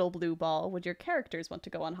our little blue ball would your characters want to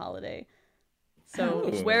go on holiday? So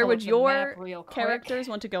Ooh. where Pull would up the your map real quick. characters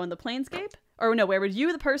want to go in the Planescape? Or no, where would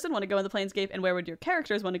you, the person, want to go in the Planescape? And where would your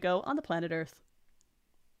characters want to go on the planet Earth?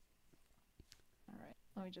 All right.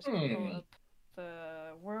 Let me just pull up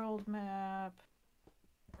the world map.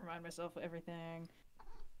 Remind myself of everything.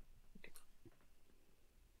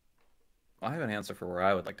 I have an answer for where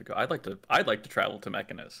I would like to go. I'd like to travel to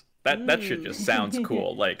Mechanus. That shit just sounds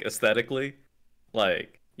cool, like aesthetically,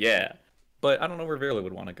 like yeah. But I don't know where Virla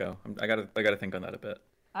would want to go. I gotta think on that a bit.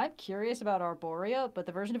 I'm curious about Arborea, but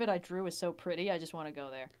the version of it I drew is so pretty, I just want to go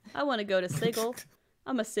there. I want to go to Sigil.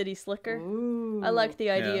 I'm a city slicker. Ooh. I like the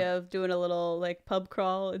idea Yeah. of doing a little like pub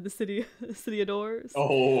crawl in the city of doors.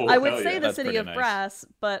 Oh, I would hell say yeah. the That's city pretty of nice. brass,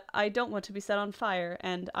 but I don't want to be set on fire,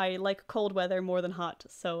 and I like cold weather more than hot.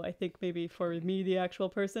 So I think maybe for me, the actual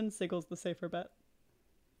person, Sigil's the safer bet.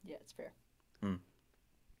 Yeah, it's fair.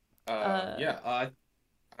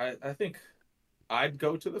 I think I'd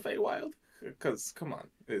go to the Feywild because come on,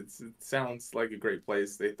 it sounds like a great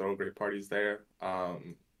place. They throw great parties there.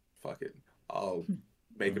 Fuck it, I'll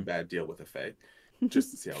make a bad deal with a Fey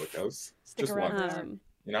just to see how it goes. Stick Just around one, there.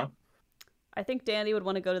 you know. I think Danny would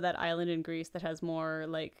want to go to that island in Greece that has more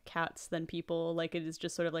like cats than people. Like it is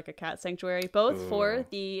just sort of like a cat sanctuary, both for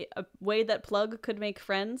the way that Plug could make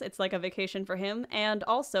friends. It's like a vacation for him, and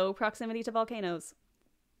also proximity to volcanoes.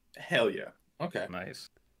 Hell yeah. Okay. Nice.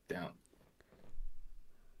 Down.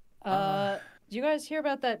 Do you guys hear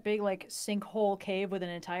about that big like sinkhole cave with an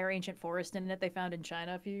entire ancient forest in it they found in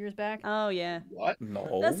China a few years back? Oh yeah, What?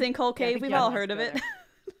 No. that sinkhole Yeah, I cave. think We've Jan all wants heard to of go it. there.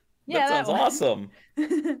 That sounds one. awesome.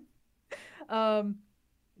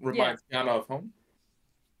 Reminds me of home.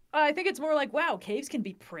 I think it's more like, wow, caves can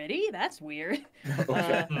be pretty. That's weird.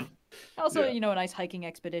 Okay. Also, Yeah. a nice hiking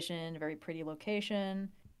expedition, very pretty location.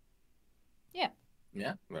 Yeah.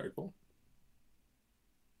 Yeah, very cool.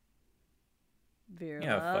 Virla.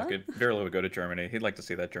 Yeah, fuck it. Virla would go to Germany. He'd like to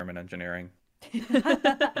see that German engineering.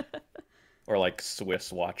 Or like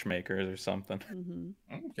Swiss watchmakers or something.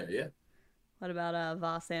 Okay, yeah. What about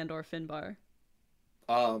Voss and or Finbar?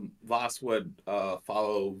 Voss would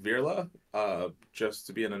follow Virla just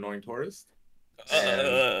to be an annoying tourist.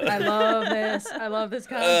 I love this. I love this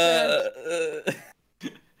concept.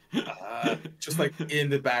 Just like in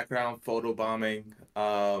the background, photo bombing.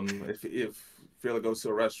 If Virla goes to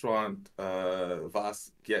a restaurant,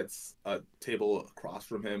 Voss gets a table across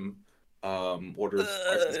from him, orders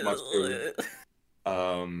twice as much food.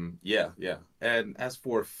 Yeah. And as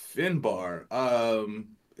for Finbar,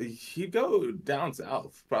 he'd go down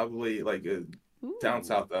south, probably like down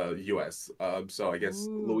south U.S. So I guess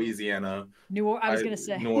Ooh. Louisiana. I was gonna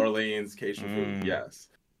say New Orleans, Cajun food. Yes,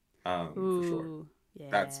 for sure. Ooh, yeah.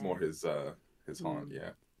 That's more his haunt. Yeah.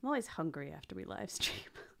 I'm always hungry after we live stream.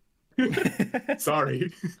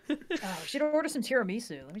 Sorry. Oh, we should order some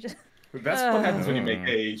tiramisu. Let me just. That's what happens when you make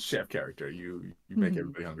a chef character. You make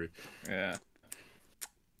everybody hungry. Yeah.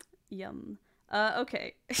 Yum.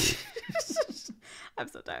 Okay. I'm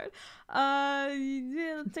so tired.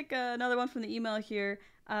 Yeah, let's take another one from the email here.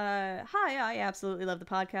 Hi, I absolutely love the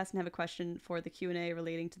podcast and have a question for the Q&A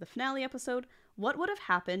relating to the finale episode. What would have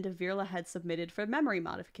happened if Virla had submitted for memory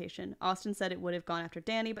modification? Austin said it would have gone after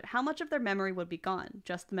Danny, but how much of their memory would be gone?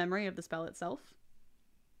 Just the memory of the spell itself?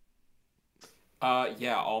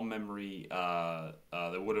 Yeah, all memory that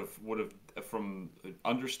would have from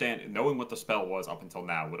knowing what the spell was up until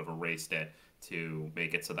now would have erased it to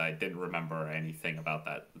make it so that I didn't remember anything about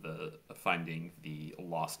the finding the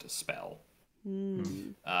lost spell.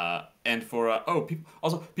 And for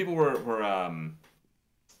people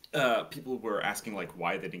were asking like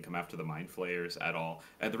why they didn't come after the Mind Flayers at all,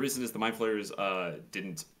 and the reason is the Mind Flayers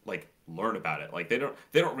didn't like learn about it. Like they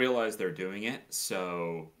don't realize they're doing it,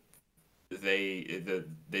 so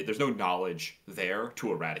there's no knowledge there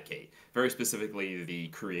to eradicate. Very specifically, the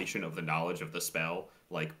creation of the knowledge of the spell,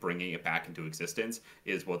 like bringing it back into existence,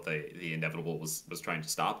 is what the Inevitable was trying to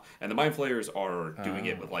stop. And the Mind Flayers are doing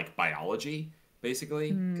it with like biology,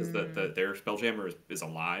 basically, because their Spelljammer is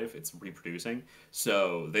alive, it's reproducing,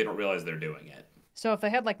 so they don't realize they're doing it. So if they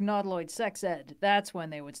had like Nautiloid sex ed, that's when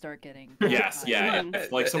they would start getting. Yes, yeah.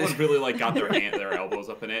 Like someone really like got their elbows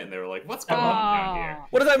up in it, and they were like, "What's going on down here?"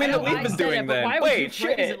 What does that mean that I we've been said doing it, but then? why would you Wait,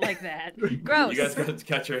 phrase shit. it like that? Gross. You guys got to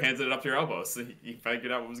catch your hands in it up to your elbows, so you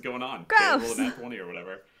figured out what was going on. Gross. Roll a nat 20 or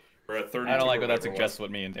whatever, or a 30. I don't like when that suggests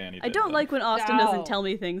what me and Danny did. I don't but- like when Austin No. doesn't tell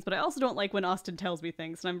me things, but I also don't like when Austin tells me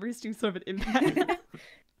things, and I'm reaching sort of an impact.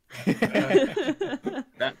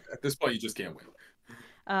 At this point, you just can't win.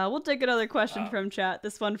 We'll take another question from chat.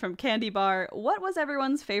 This one from Candy Bar. What was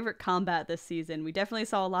everyone's favorite combat this season? We definitely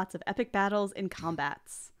saw lots of epic battles and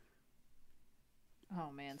combats.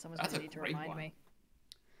 Oh man, someone's That's gonna a need to great remind one. me.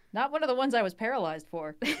 Not one of the ones I was paralyzed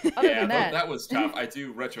for. Other Yeah, than that, that was tough. I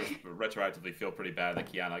do retroactively feel pretty bad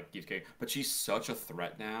that Kiana keeps getting, but she's such a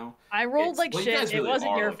threat now. I rolled like You shit. guys It really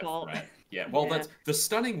wasn't are your like a fault. threat. Yeah, well, Yeah. that's the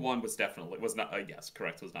stunning one was not. Yes,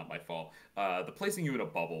 correct, was not my fault. The placing you in a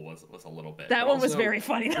bubble was a little bit. That but one was also, very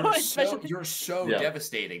funny though. Especially. You're so Yeah.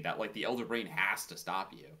 devastating that like the Elder Brain has to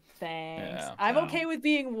stop you. Thanks. Yeah. I'm okay with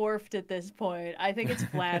being warped at this point. I think it's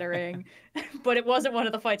flattering, but it wasn't one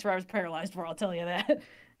of the fights where I was paralyzed for. I'll tell you that.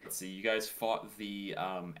 Let's see, you guys fought the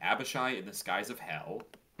Abishai in the Skies of Hell.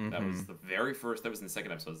 That was the very first. That was in the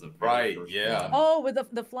second episode. The very Right, first yeah. one. Oh, with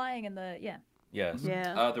the flying and the yeah. Yes.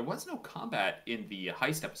 Yeah. There was no combat in the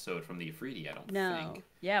heist episode from the Afridi, I don't No. think.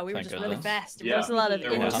 Yeah, we were Thank just really goodness. fast. Yeah. There's a lot of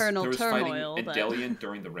There was, internal there was turmoil, fighting but Endelion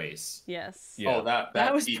during the race. yes. Yeah. Oh, that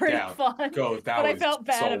That was beat pretty down. fun. Go, that but I was felt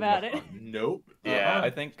bad so about much it. fun. Nope. Yeah. I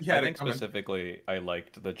think You had I it think coming. specifically I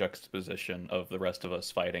liked the juxtaposition of the rest of us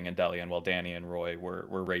fighting in Delian while Danny and Roy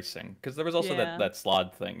were racing, because there was also Yeah. that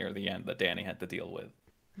slod thing near the end that Danny had to deal with.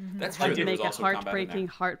 That's Had true. to there was make a also combat in there.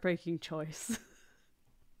 heartbreaking choice.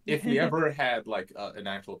 if we ever had like an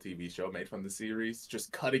actual TV show made from the series,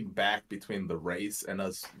 just cutting back between the race and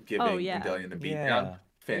us giving yeah. Endelion a beatdown, Yeah.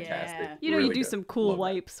 fantastic. Yeah. You know, Really you do good. some cool Love that.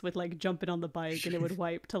 wipes with like jumping on the bike, and it would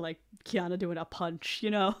wipe to like Kiana doing a punch. You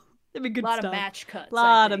know, it'd be good A lot stuff. of match cuts. I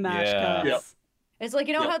Lot of think. match Yeah. cuts. Yep. It's like,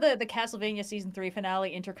 you know Yep. how the Castlevania season 3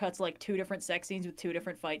 finale intercuts like 2 different sex scenes with 2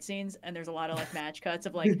 different fight scenes, and there's a lot of like match cuts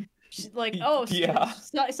of like Yeah.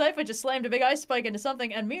 Sypha just slammed a big ice spike into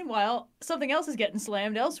something, and meanwhile something else is getting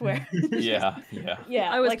slammed elsewhere. Yeah.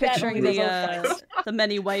 Yeah, I was like that picturing only the does those fights. the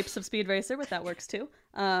many wipes of Speed Racer, but that works too.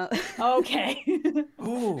 Okay.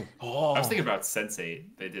 Ooh. Oh. I was thinking about Sense8.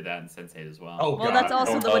 They did that in Sense8 as well. Oh, Well, God. that's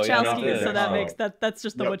also the Oh, yeah, Wachowskis, no, so that oh. makes that's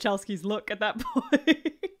just the Yep. Wachowskis look at that point.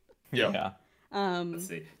 Yeah. Let's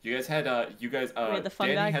see. You guys had had the Fun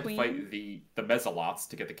Danny Guy had Queen? to fight the Mezzalots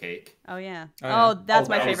to get the cake. Oh yeah. Oh, yeah. Oh, that's Oh,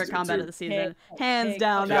 my that was favorite good, combat too. of the season. Cake, Hands cake.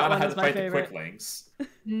 down, that Kiana one had was to my fight the favorite. Quicklings.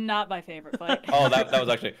 Not my favorite fight. Oh,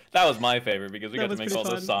 that was my favorite because we That got to was make pretty all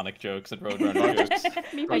those fun. Sonic jokes and Roadrunner jokes.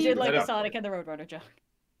 I did like the Yeah. Sonic and the Roadrunner joke.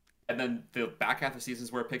 And then the back half of the season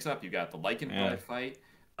is where it picks up. You got the Lycanroid fight.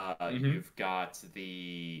 You've got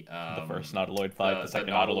the first Nautiloid fight, the second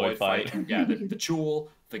Nautiloid fight. Yeah, the Chul,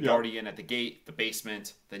 the Yeah. Guardian at the gate, the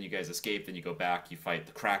basement. Then you guys escape. Then you go back. You fight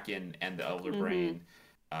the Kraken and the Elder Brain.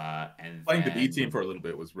 And Playing the then- B team for a little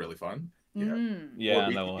bit was really fun. Yeah. Yeah,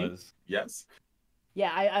 Or that we- was. Yes.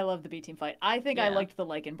 Yeah, I love the B team fight. I think I Yeah. liked the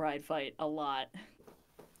Lycan Bride fight a lot.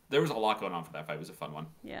 There was a lot going on for that fight. It was a fun one.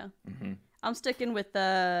 Yeah. Mhm. I'm sticking with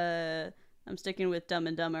Dumb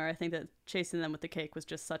and Dumber. I think that chasing them with the cake was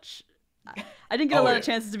just such. I didn't get a Oh, lot yeah. of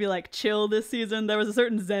chances to be like chill this season. There was a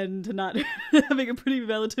certain zen to not having a pretty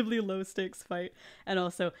relatively low stakes fight, and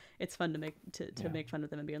also it's fun to make make fun of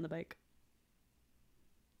them and be on the bike.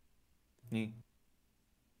 Neat.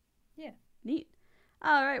 Neat.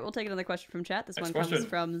 All right, we'll take another question from chat. This Next one comes question.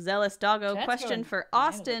 from Zealous Doggo. Chat's Question going for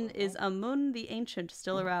bananas Austin: over Is that. Amun the Ancient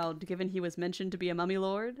still around? Given he was mentioned to be a mummy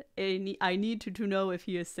lord, I need to know if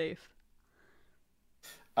he is safe.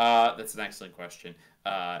 That's an excellent question.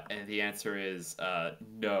 And the answer is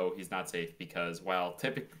no, he's not safe because while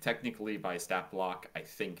technically by stat block, I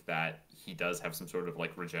think that he does have some sort of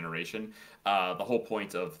like regeneration. The whole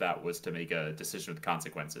point of that was to make a decision with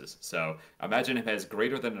consequences. So imagine him as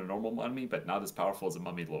greater than a normal mummy, but not as powerful as a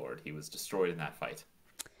mummy lord. He was destroyed in that fight.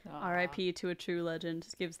 R.I.P. to a true legend.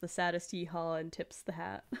 Just gives the saddest hee-haw and tips the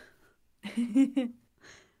hat.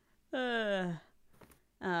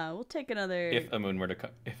 We'll take another. If Amun were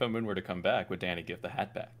to come back, would Danny give the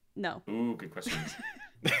hat back? No. Ooh, good question.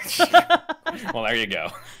 Well, there you go.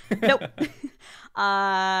 Nope.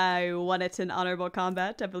 I won it in honorable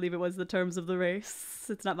combat. I believe it was the terms of the race.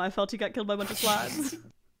 It's not my fault he got killed by a bunch of slimes.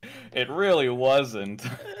 It really wasn't.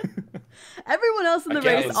 Everyone else in the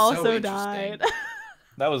Again, race it's so also interesting. died.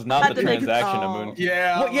 That was not Had the to make a transaction, call. Amun.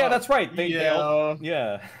 Yeah. Well, yeah, that's right. They all,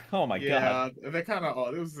 Yeah. yeah. Oh my god. Yeah, they kind of.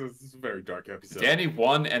 Oh, this is a very dark episode. Danny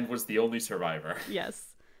won and was the only survivor. Yes.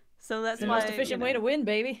 So that's The why. most efficient way to win,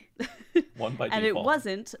 baby. One by And it default.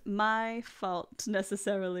 wasn't my fault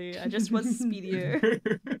necessarily. I just was speedier.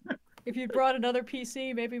 If you'd brought another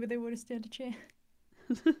PC, maybe they would have stood a chance.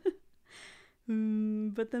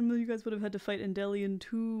 But then you guys would have had to fight Endelion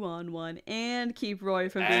 2-on-1 and keep Roy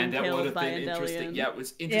from being And that would killed have by been interesting. Endelion. Yeah, it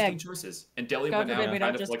was interesting Yeah. choices. And Deli God went out forbid we kind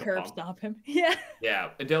don't of just like a curb punk. stop him. Yeah. Yeah,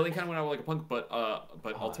 and Deli kind of went out like a punk, but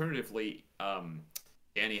alternatively,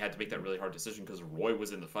 Danny had to make that really hard decision because Roy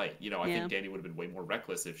was in the fight. You know, I Yeah. think Danny would have been way more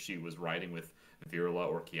reckless if she was riding with Virla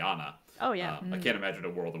or Kiana. Oh yeah. I can't imagine a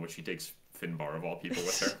world in which she takes Finbar of all people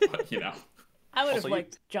with her, but you know. I would have Also, you-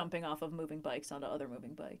 liked jumping off of moving bikes onto other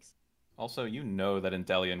moving bikes. Also, you know that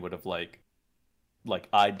Endelion would have like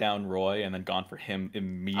eyed down Roy and then gone for him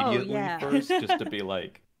immediately yeah. first, just to be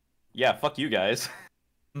like, yeah, fuck you guys.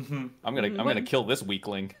 Mm-hmm. I'm gonna kill this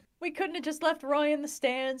weakling. We couldn't have just left Roy in the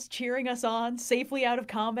stands cheering us on, safely out of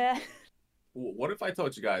combat. What if I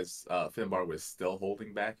told you guys Finbar was still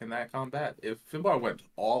holding back in that combat? If Finbar went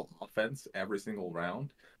all offense every single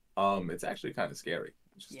round, it's actually kind of scary.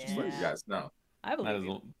 Just let you Yeah. guys know. I That believe is,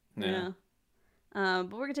 you. yeah. But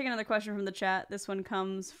we're gonna take another question from the chat. This one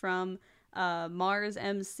comes from Mars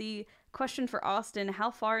MC. Question for Austin: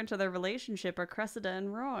 How far into their relationship are Cressida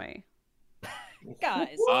and Roy?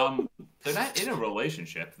 Guys. They're not in a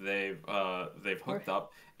relationship. They've hooked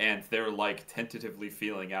up and they're like tentatively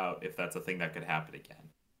feeling out if that's a thing that could happen again.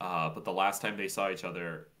 But the last time they saw each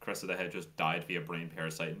other, Cressida had just died via brain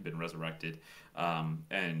parasite and been resurrected.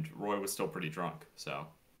 And Roy was still pretty drunk. So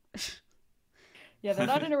Yeah, they're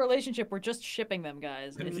not in a relationship. We're just shipping them,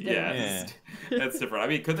 guys. It's different. yeah, that's different. I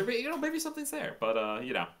mean, could there be? Maybe something's there, but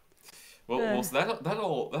you know. Well, so that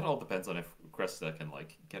all depends on if Cressida can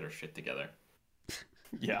like get her shit together.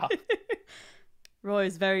 Yeah.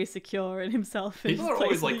 Roy's very secure in himself. People are his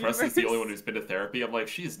always place in like, Cressida's the only one universe. who's been to therapy. I'm like,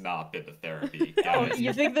 she's not been to therapy. Oh, guys.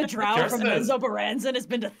 you think the drow from Cressida's- Enzo Baranzan has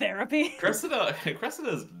been to therapy?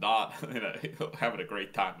 Cressida's not having a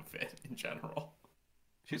great time of it in general.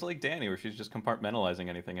 She's like Danny, where she's just compartmentalizing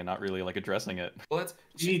anything and not really like addressing it. Well, that's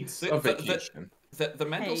She needs a vacation. The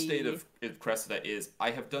mental state Hey. of Cressida is,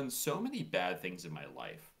 I have done so many bad things in my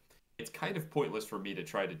life. It's kind of pointless for me to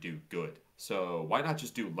try to do good. So why not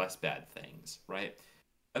just do less bad things, right?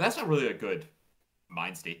 And that's not really a good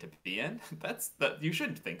mind state to be in. That you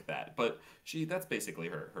shouldn't think that, but that's basically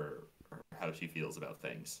her how she feels about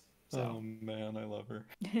things. So Oh man, I love her.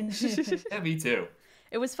 yeah, me too.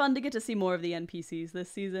 It was fun to get to see more of the NPCs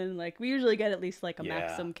this season. Like, we usually get at least like a Yeah.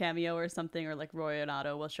 Maxim cameo or something, or like Roy and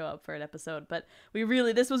Otto will show up for an episode. But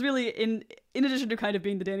this was really in addition to kind of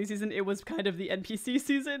being the Danny season, it was kind of the NPC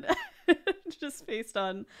season, just based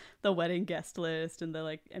on the wedding guest list and the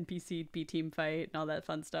like NPC B team fight and all that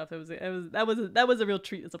fun stuff. That was a real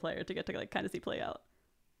treat as a player to get to like kind of see play out.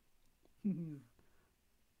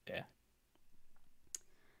 Yeah.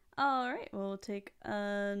 All right, we'll take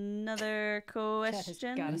another Chat has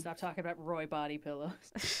question. gotta stop talking about Roy body pillows.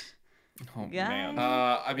 Oh Guys. man.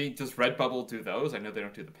 I mean, does Redbubble do those? I know they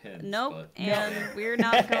don't do the pins. Nope, But... and we're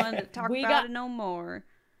not going to talk We about got- it no more.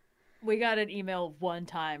 We got an email one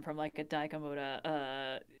time from like a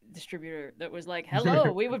Daikamoda distributor that was like,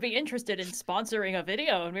 "Hello, we would be interested in sponsoring a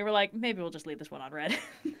video," and we were like, "Maybe we'll just leave this one on red."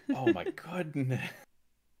 Oh my goodness.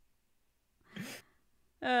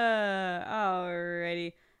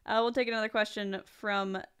 Alrighty. We'll take another question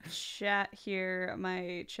from chat here.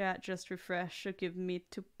 My chat just refreshed. Should give me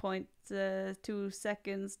 2.2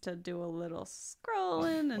 seconds to do a little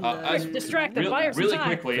scrolling and distract them, buy her some really time.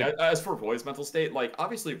 quickly. As for Roy's mental state, like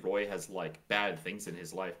obviously Roy has like bad things in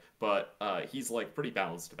his life, but he's like pretty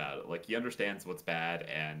balanced about it. Like he understands what's bad,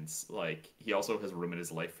 and like he also has room in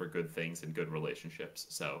his life for good things and good relationships.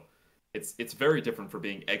 So it's very different for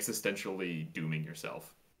being existentially dooming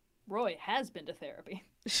yourself. Roy has been to therapy.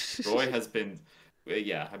 Roy has been,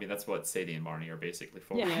 yeah. I mean that's what Sadie and Marnie are basically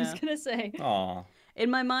for. Yeah, I was Yeah. gonna say. Aw. In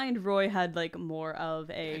my mind, Roy had like more of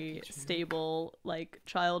a stable like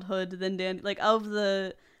childhood than Danny. Like of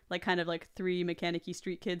the like kind of like three mechanic-y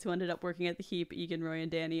street kids who ended up working at the Heap, Egan, Roy,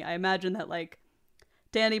 and Danny. I imagine that like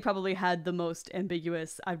Danny probably had the most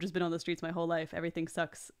ambiguous, I've just been on the streets my whole life, everything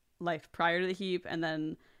sucks life prior to the Heap, and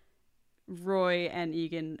then Roy and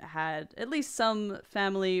Egan had at least some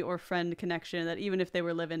family or friend connection that even if they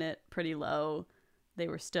were living it pretty low, they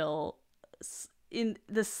were still in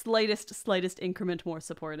the slightest increment more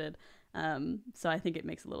supported. So I think it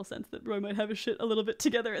makes a little sense that Roy might have his shit a little bit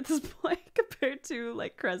together at this point compared to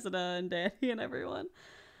like Cressida and Danny and everyone.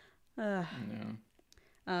 Yeah.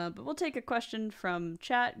 But we'll take a question from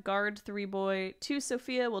chat. Guard3boy to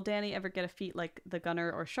Sophia. Will Danny ever get a feat like the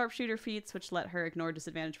gunner or sharpshooter feats, which let her ignore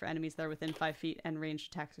disadvantage for enemies that are within 5 feet and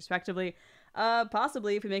ranged attacks respectively?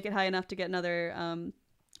 Possibly, if we make it high enough to get another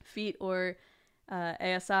feat or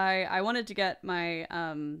ASI. I wanted to get my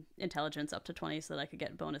intelligence up to 20 so that I could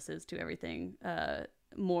get bonuses to everything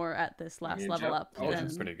more at this last level up. Oh, than-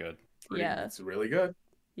 it's pretty good. Yeah. It's really good.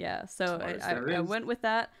 Yeah, so Smartest I there is. went with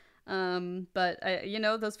that. But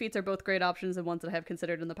those feats are both great options and ones that I have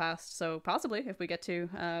considered in the past. So possibly if we get to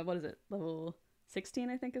what is it, level 16,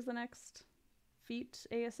 I think is the next feat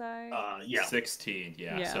ASI. Yeah. 16,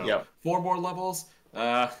 yeah. Yeah. So Yep. 4 more levels.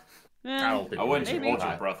 Eh, I don't think I wouldn't Maybe. hold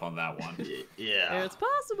your breath on that one. Yeah. it's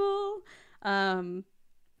possible.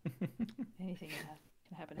 Anything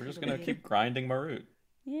can happen. We're if just you gonna believe. keep grinding Marut.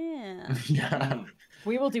 Yeah. Yeah.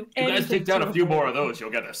 We will do You anything. guys take down to a few avoid- more of those,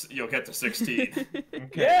 you'll get to 16.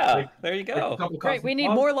 Yeah, there you go. Great. We need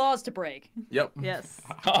more laws to break. Yep. Yes.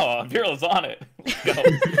 Oh, Virla's on it. Let's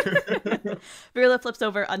go. Virla flips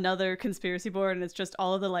over another conspiracy board, and it's just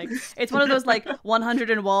all of the like. It's one of those like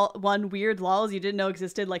 101 weird laws you didn't know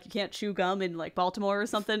existed, like you can't chew gum in like Baltimore or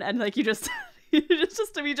something, and like you just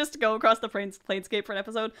we just go across the planescape for an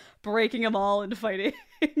episode, breaking them all and fighting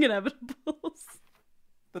inevitables.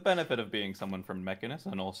 The benefit of being someone from Mechanus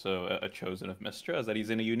and also a chosen of Mystra is that he's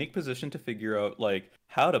in a unique position to figure out like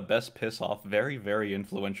how to best piss off very, very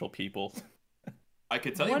influential people. I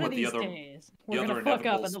could tell you One what of the these other days, we're other gonna fuck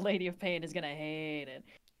up, and inevitables- the Lady of Pain is gonna hate it.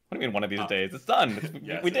 What do you mean one of these days? It's done.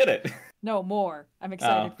 yes, We did it. No more. I'm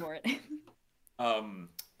excited Oh. for it.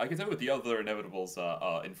 I can tell you what the other inevitables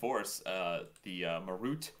enforce. The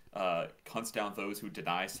Marut hunts down those who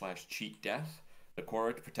deny/cheat death. The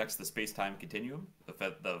Korrit protects the space-time continuum. The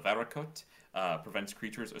Varakut prevents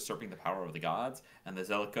creatures usurping the power of the gods, and the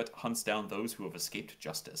Zelikut hunts down those who have escaped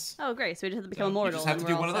justice. Oh, great! So we just have to become So immortal. you just have to and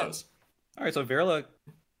do we're one all of set. those. All right, so Virla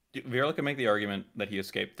Virla can make the argument that he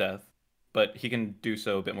escaped death, but he can do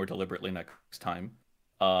so a bit more deliberately next time.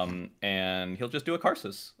 And he'll just do a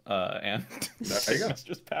Karsus, and There you go. it's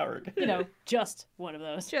just powered. You know, just one of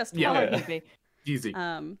those. Just Yeah. How hard one. would it be? Easy.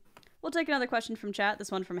 We'll take another question from chat. This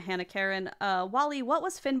one from Hannah Karen. Wally, what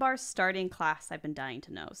was Finbar's starting class? I've been dying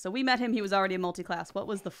to know. So we met him. He was already a multi-class. What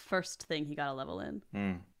was the first thing he got a level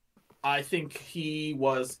in? I think he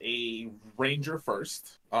was a ranger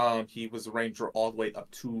first. He was a ranger all the way up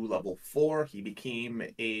to level 4. He became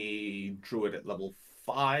a druid at level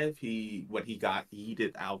 5. When he got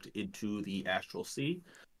yeeted out into the astral sea,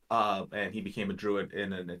 and he became a druid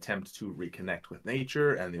in an attempt to reconnect with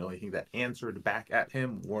nature. And the only thing that answered back at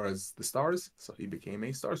him was the stars, so he became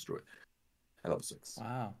a stars druid at level 6.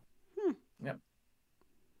 Wow. Yep.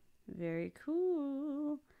 Very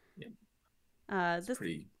cool. It's This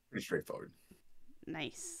pretty straightforward.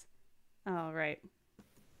 Nice. All right.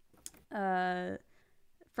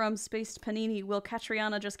 From Spaced Panini, will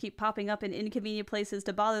Catriona just keep popping up in inconvenient places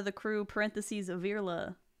to bother the crew? Parentheses,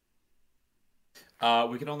 Virla.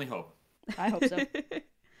 We can only hope. I hope so.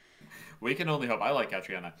 We can only hope. I like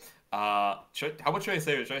Catriona. How much should I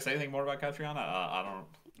say? Should I say anything more about Catriona? I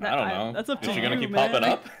don't. I don't know. That's up to Is she you, gonna keep man. popping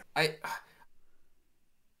up?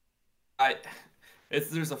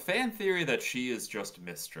 There's a fan theory that she is just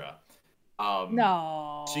Mistra.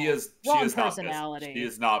 No. She is Wrong not personality. She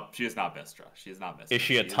is not Mistra. She is not Mistra. Is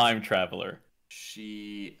she a time traveler?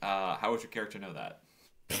 She how would your character know that?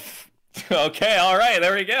 Okay, all right,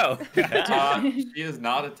 there we go. She is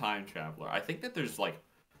not a time traveler. I think that there's like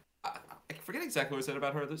I forget exactly what I said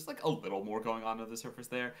about her. There's like a little more going on under the surface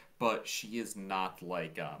there, but she is not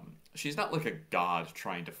like she's not like a god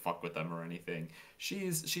trying to fuck with them or anything.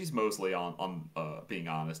 She's mostly on being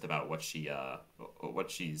honest about what she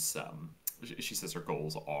says her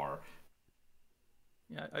goals are.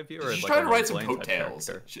 Yeah, I view her as She's like trying a to write some Blaine type coattails.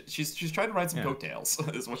 character. She's trying to write some Yeah. coattails.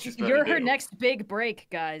 Is what she's trying You're to do. her next big break,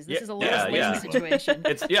 guys. This Yeah, is a yeah, Lois Lane yeah. situation.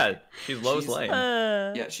 She's Lois She's- Lane.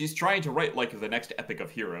 Yeah, she's trying to write like the next epic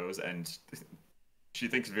of heroes, and she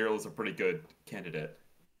thinks Viral is a pretty good candidate.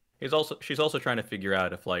 She's also trying to figure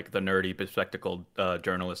out if like the nerdy bespectacled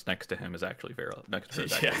journalist next to him is actually Vera. Next to her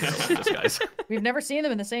is actually Yeah. Vera in disguise. We've never seen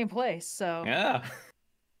them in the same place, so Yeah.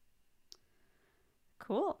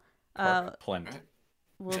 Cool. Plent. Right.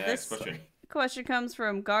 Well, Next this question. question comes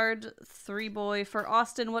from Guard 3Boy. For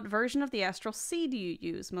Austin, what version of the Astral Sea do you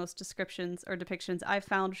use? Most descriptions or depictions I've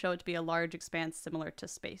found show it to be a large expanse similar to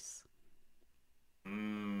space.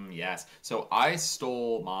 Yes. So I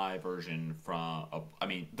stole my version from.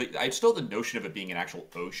 I stole the notion of it being an actual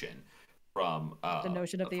ocean from. the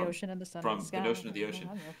notion of the ocean and the sun. from and the the sky. notion of the ocean. I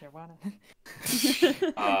don't know if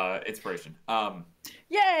you wanna- Inspiration.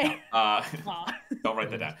 Yay! Aw. Don't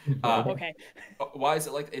write that down. Okay. Why is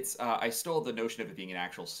it like it's? I stole the notion of it being an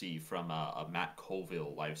actual sea from a Matt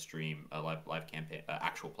Colville live stream, live campaign,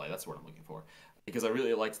 actual play. That's what I'm looking for, because I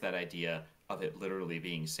really liked that idea of it literally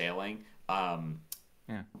being sailing.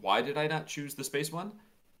 Yeah. Why did I not choose the space one?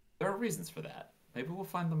 There are reasons for that. Maybe we'll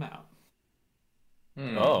find them out.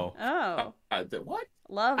 Oh. Oh, What?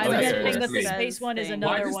 love. I'm Okay, guessing yeah, that the yeah. space one is thing.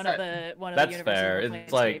 Why another does one that- of the That's universes fair. of the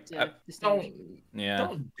It's like, Planescape to distinguish. Don't Yeah.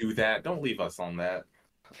 don't do that. Don't leave us on that.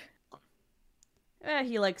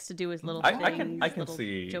 He likes to do his little I things. can little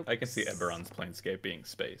see jokes. Eberron's planescape being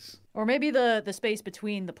space. Or maybe the space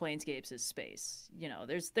between the planescapes is space. You know,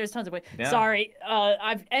 there's tons of ways. Yeah. Sorry,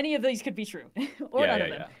 any of these could be true, or none of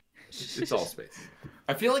them. It's all space.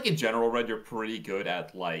 I feel like in general, Red, you're pretty good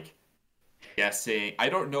at like guessing. I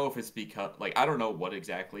don't know if it's because like I don't know what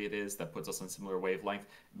exactly it is that puts us on similar wavelength.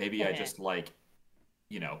 Maybe I Okay. just like,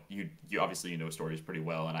 you obviously know stories pretty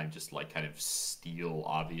well, and I just like kind of steal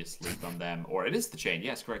obviously from them. Or it is the chain.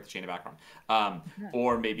 Yes, correct, the chain of Akron.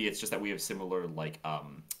 Or maybe it's just that we have similar like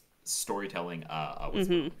storytelling what's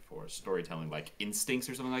the word for storytelling like instincts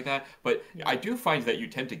or something like that. But I do find that you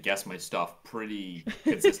tend to guess my stuff pretty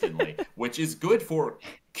consistently, which is good for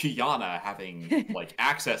Kiana having like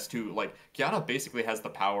access to like Kiana basically has the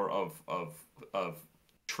power of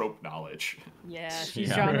trope knowledge. Yeah, she's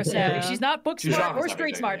Yeah. genre savvy. Yeah. She's not book She's smart genre or savvy,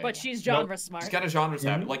 street yeah, smart, yeah, but yeah. she's No, genre smart. She's got a genre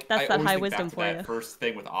savvy. Like That's I that always high think wisdom back to for that you. first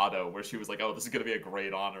thing with Otto, where she was like, "Oh, this is gonna be a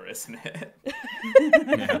great honor, isn't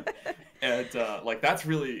it?" And like that's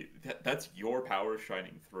really that's your power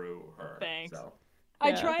shining through her. Thanks. So. I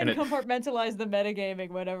Yeah. try and And it- compartmentalize the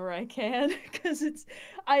metagaming whenever I can, because it's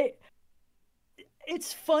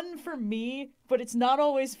fun for me, but it's not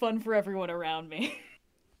always fun for everyone around me.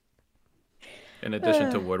 In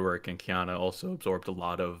addition to woodworking, Kiana also absorbed a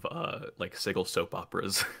lot of like Sigil soap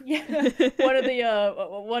operas. Yeah, one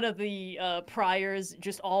of the priors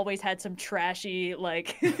just always had some trashy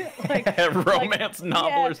like romance novel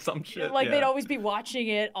yeah, or some shit. Like yeah. they'd always be watching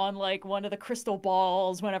it on like one of the crystal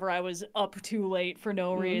balls whenever I was up too late for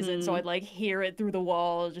no reason. So I'd like hear it through the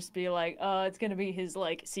wall, just be like, it's gonna be his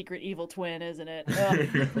like secret evil twin, isn't it?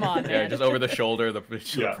 Come on, man. Yeah, just over the shoulder, the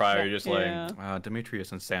prior just Yeah. like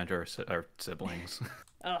Demetrius and Sandra are siblings.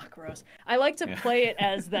 Oh, gross. I like to play it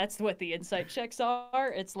as that's what the insight checks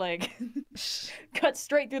are. It's like cut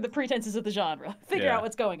straight through the pretenses of the genre. Figure out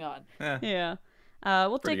what's going on. Yeah.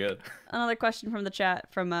 We'll take Pretty good. another question from the chat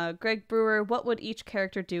from Greg Brewer. What would each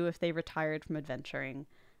character do if they retired from adventuring?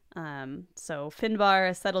 So Finbar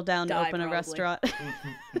has settled down to open a probably. restaurant.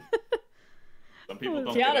 Some people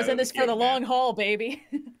don't get out Tiana's of in this the for the gig, long man. haul, baby.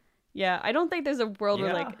 Yeah, I don't think there's a world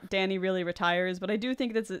where Yeah. like Danny really retires, but I do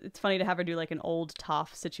think it's funny to have her do like an old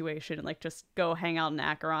Toph situation and like just go hang out in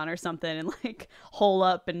Acheron or something and like hole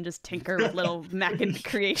up and just tinker with little mechan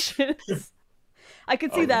creations. I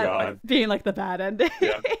could see Oh, that God. being like the bad ending.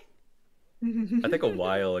 Yeah. I think a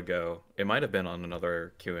while ago, it might have been on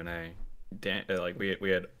another Q&A. Like we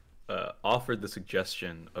had offered the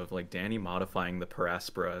suggestion of like Danny modifying the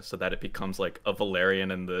Paraspora so that it becomes like a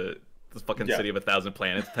Valerian and the fucking Yeah. City of a Thousand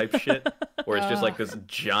Planets type shit, where it's just like this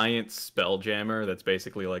giant spelljammer that's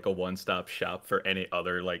basically like a one-stop shop for any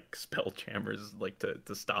other like spelljammers like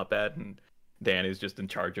to stop at, and Danny's just in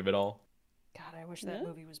charge of it all. God, I wish that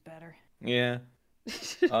movie was better. Yeah.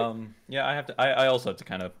 Yeah, I also have to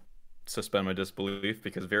kind of suspend my disbelief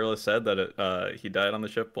because Virla said that he died on the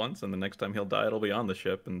ship once, and the next time he'll die, it'll be on the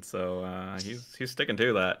ship, and so he's sticking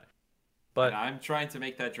to that. But And I'm trying to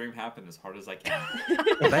make that dream happen as hard as I can.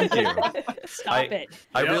 thank you. Stop it.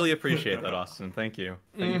 I Yep. really appreciate that, Austin. Thank you.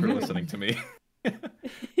 Thank you for listening to me.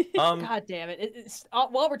 God damn it. It's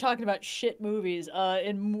while we're talking about shit movies,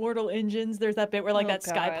 in Mortal Engines, there's that bit where like Oh, that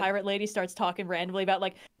sky God. pirate lady starts talking randomly about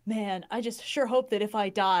like, man, I just sure hope that if I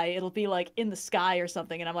die, it'll be like in the sky or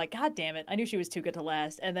something. And I'm like, God damn it. I knew she was too good to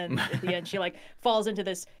last. And then at the end, she like falls into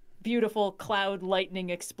this beautiful cloud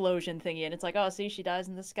lightning explosion thingy, and it's like, oh, see, she dies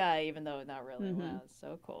in the sky, even though not really. Wow, it's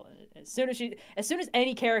so cool. And as soon as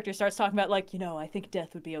any character starts talking about like, I think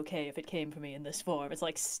death would be okay if it came for me in this form, it's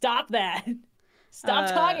like, stop that. Stop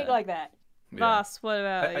talking like that. Yeah. Boss, what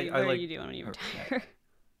about you? I What are like- you doing when you retire?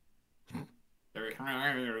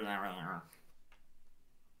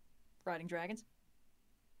 Riding dragons.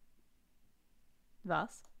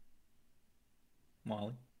 Voss?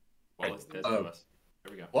 Molly. Well, it's dead to us.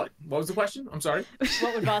 There we go. What was the question? I'm sorry.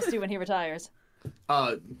 What would Voss do when he retires?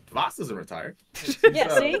 Voss doesn't retire. Yeah,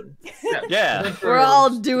 So, see? Yeah. We're all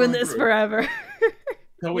doing this forever.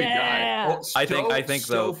 Till we die. Yeah. Well, I think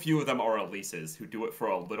so though- few of them are Elises who do it for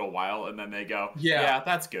a little while and then they go, Yeah. yeah,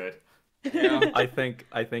 that's good. Yeah. I think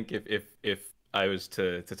if I was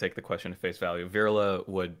to take the question at face value, Virla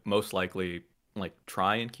would most likely like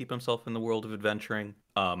try and keep himself in the world of adventuring,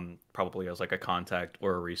 probably as like a contact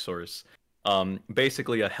or a resource,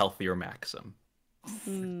 basically a healthier Maxim.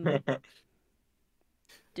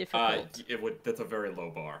 Difficult. That's a very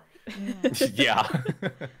low bar. Yeah.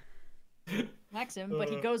 Maxim, but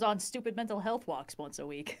he goes on stupid mental health walks once a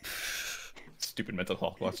week. Stupid mental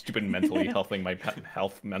health. Well, stupid mentally healthing my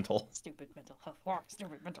health mental. Stupid mental health walk.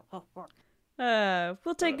 Stupid mental health walk.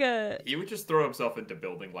 We'll take a. He would just throw himself into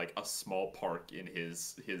building like a small park in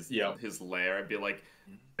his lair and be like,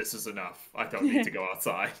 "This is enough. I don't need to go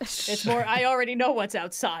outside." It's more, I already know what's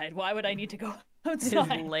outside. Why would I need to go His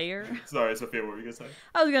outside? lair. Sorry, Sophia, what were you gonna say?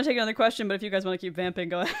 I was gonna take another question, but if you guys want to keep vamping,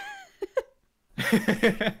 go ahead.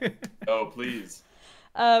 Oh, please.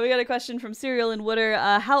 We got a question from Serial and Wooder.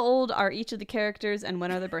 How old are each of the characters, and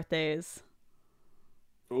when are their birthdays?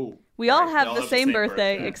 Ooh. We all Right, have they all the have the same same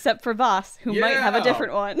birthday, birthday. except for Voss, who might have a Yeah.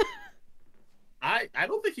 different one. I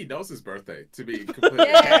don't think he knows his birthday, to be completely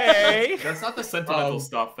Hey. That's not the sentimental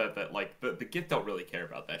stuff that like the gift don't really care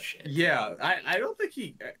about that shit. Yeah, I don't think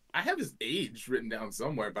I have his age written down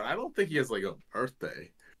somewhere, but I don't think he has like a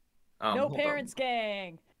birthday. No Hold on. parents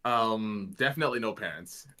gang. Definitely no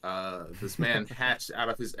parents. This man hatched out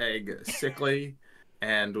of his egg sickly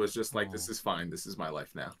and was just like, this is fine. This is my life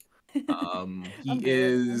now. He I'm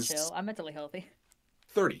good. I'm is chill. I'm mentally healthy.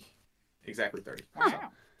 30. Exactly 30. Wow.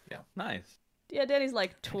 Nice. Yeah, Danny's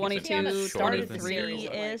like I 22, Tiana started the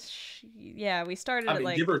 23-ish. Yeah, we started I at mean,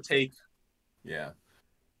 like... give or take. Yeah.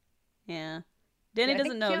 Yeah. Danny Yeah, I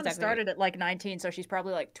doesn't think know Kiana exactly. started at like 19, so she's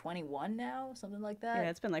probably like 21 now, something like that. Yeah,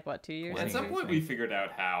 it's been like, what, 2 years? At some point, we figured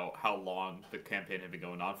out how long the campaign had been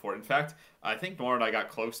going on for. In fact, I think Nora and I got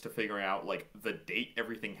close to figuring out like the date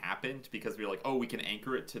everything happened because we were like, oh, we can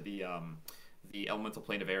anchor it to the Elemental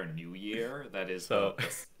Plane of Air New Year. That is So-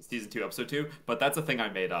 season 2, episode 2. But that's a thing I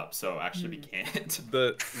made up, so actually we can't.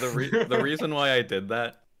 The reason why I did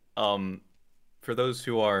that, for those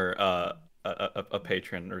who are a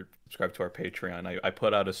patron or subscribe to our Patreon, I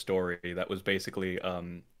put out a story that was basically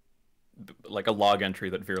like a log entry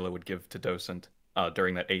that Virla would give to Docent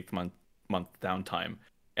during that 8th month downtime.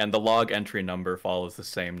 And the log entry number follows the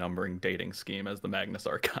same numbering dating scheme as the Magnus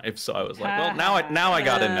Archive. So I was like, well, now I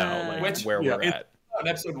gotta know like, Which- where we're it's at. On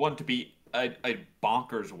episode 1 to be a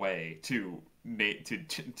bonkers way to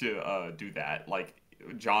do that. Like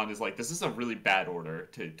John is like, this is a really bad order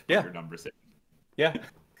to put Yeah. your numbers in. Yeah.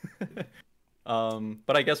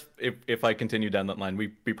 But I guess if I continue down that line, we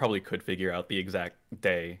probably could figure out the exact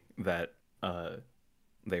day that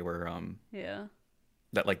they were Yeah.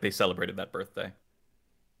 that like they celebrated that birthday.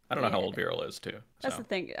 I don't know how Yeah. old Viral is too. That's So. the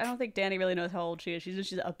thing. I don't think Danny really knows how old she is.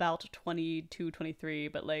 She's about 22, 23,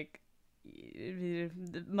 but like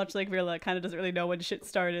much like Virla, kind of doesn't really know when shit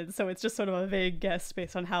started, so it's just sort of a vague guess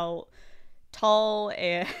based on how tall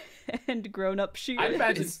and grown up she I is.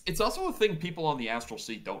 imagine it's also a thing people on the Astral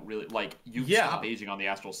Sea don't really like. You Yeah. stop aging on the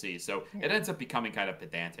Astral Sea, so it ends up becoming kind of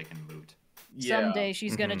pedantic and moot. Someday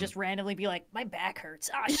she's gonna Mhm. just randomly be like, my back hurts.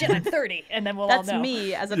 Ah, shit, I'm 30, and then we'll That's all know.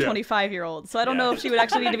 me as a Yeah. 25-year-old, so I don't Yeah. know if she would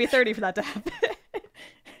actually need to be 30 for that to happen.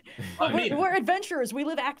 I mean, We're adventurers. We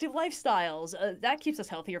live active lifestyles. That keeps us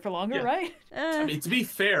healthier for longer, Yeah. right? I mean, to be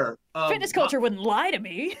fair, Fitness culture wouldn't lie to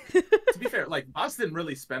me. To be fair, like Voss didn't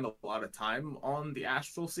really spend a lot of time on the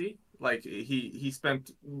Astral Sea. Like he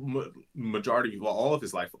spent majority, well, all of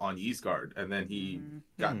his life on Ysgard, and then he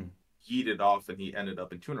got yeeted off, and he ended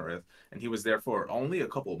up in Tunarith, and he was there for only a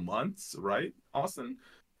couple months, right, Austin?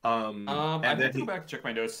 I And have then to go back and check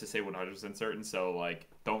my notes to say 100% certain. So like,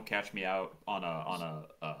 don't catch me out on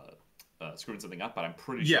screwing something up. But I'm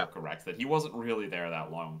pretty Yeah. sure correct that he wasn't really there that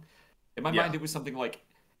long. In my Yeah. mind, it was something like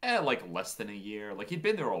less than a year. Like he'd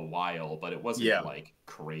been there a while, but it wasn't Yeah. like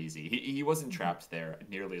crazy. He wasn't trapped there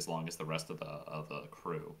nearly as long as the rest of the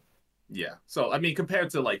crew. Yeah. So I mean, compared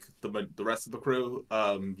to like the rest of the crew,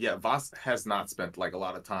 yeah, Voss has not spent like a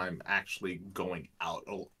lot of time actually going out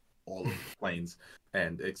all of the planes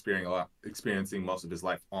and experiencing most of his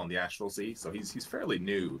life on the Astral Sea. So he's fairly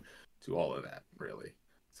new to all of that, really.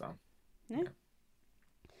 So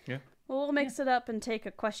Well, we'll mix it up and take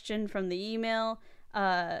a question from the email.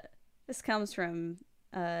 This comes from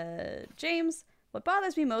James. What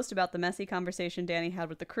bothers me most about the messy conversation Danny had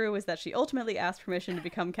with the crew is that she ultimately asked permission to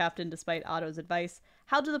become captain despite Otto's advice.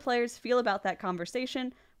 How do the players feel about that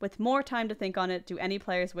conversation? With more time to think on it, do any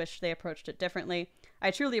players wish they approached it differently?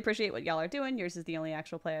 I truly appreciate what y'all are doing. Yours is the only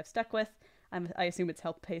actual play I've stuck with. I assume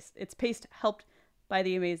it's paced helped by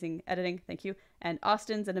the amazing editing. Thank you. And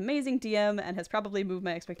Austin's an amazing DM and has probably moved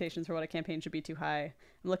my expectations for what a campaign should be too high.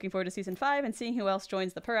 I'm looking forward to season 5 and seeing who else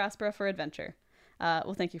joins the Per Aspera for adventure.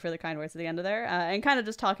 Well, thank you for the kind words at the end of there. And kind of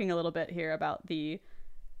just talking a little bit here about the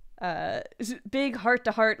big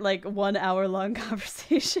heart-to-heart, like 1 hour long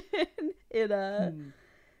conversation in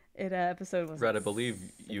episode was Red, I believe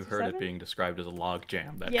 6 you or heard it 7? being described as a log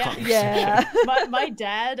jam. That Yeah. conversation. Yeah. my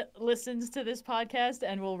dad listens to this podcast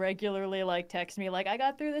and will regularly like text me like, I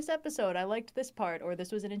got through this episode, I liked this part, or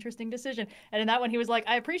this was an interesting decision. And in that one he was like,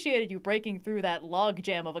 I appreciated you breaking through that log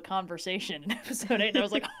jam of a conversation in episode 8. And I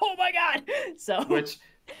was like, oh my god. So Which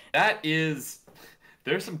that is,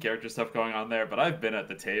 there's some character stuff going on there, but I've been at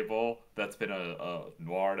the table that's been a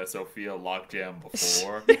Noir and a Sophia logjam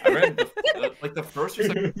before. I read the first or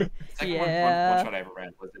second Yeah. one shot I ever ran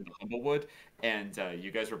was in the Humblewood, and you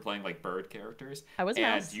guys were playing like bird characters. I was and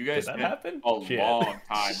mouse. you guys Did that spent happen? a Shit. long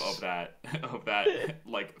time of that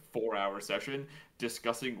like 4-hour session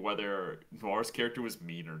discussing whether Noir's character was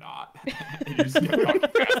mean or not. And you just kept talking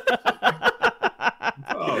fast.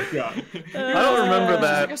 oh god. I don't remember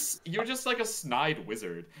that. You're just like a snide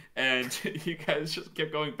wizard, and you guys just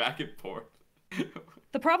kept going back and forth.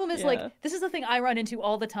 the problem is Yeah. like, this is the thing I run into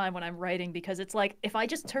all the time when I'm writing, because it's like, if I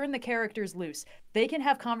just turn the characters loose, they can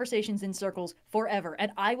have conversations in circles forever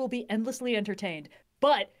and I will be endlessly entertained.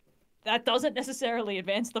 But that doesn't necessarily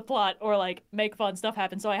advance the plot or like make fun stuff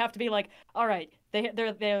happen. So I have to be like, all right,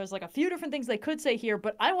 there's like a few different things they could say here,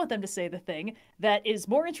 but I want them to say the thing that is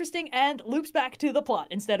more interesting and loops back to the plot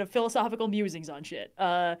instead of philosophical musings on shit.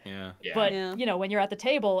 Yeah. Yeah. But Yeah. you know, when you're at the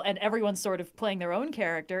table and everyone's sort of playing their own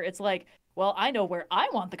character, it's like, well, I know where I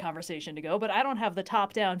want the conversation to go, but I don't have the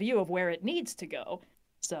top-down view of where it needs to go.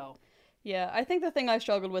 So, Yeah, I think the thing I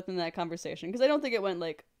struggled with in that conversation, because I don't think it went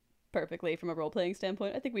like perfectly from a role-playing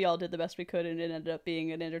standpoint. I think we all did the best we could, and it ended up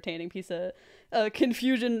being an entertaining piece of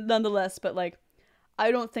confusion nonetheless. But like,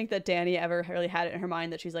 I don't think that Dany ever really had it in her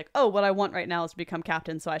mind that she's like, oh, what I want right now is to become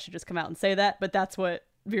captain, so I should just come out and say that. But that's what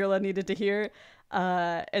Virla needed to hear.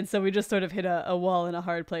 And so we just sort of hit a wall in a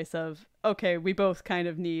hard place of, okay, we both kind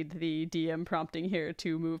of need the DM prompting here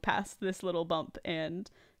to move past this little bump and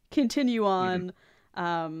continue on.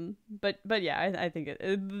 But yeah, I think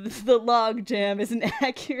the log jam is an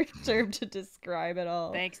accurate term to describe it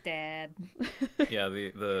all. Thanks, Dad. Yeah,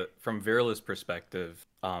 the from Virla's perspective,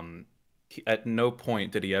 at no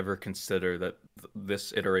point did he ever consider that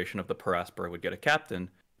this iteration of the Paraspora would get a captain,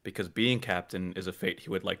 because being captain is a fate he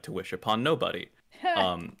would like to wish upon nobody.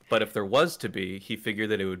 But if there was to be, he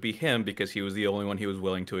figured that it would be him because he was the only one he was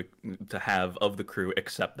willing to have of the crew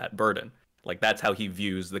accept that burden. Like, that's how he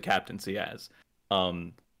views the captaincy as.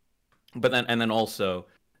 But then also,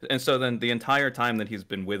 and so then the entire time that he's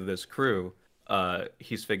been with this crew,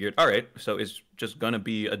 he's figured, all right, so it's just going to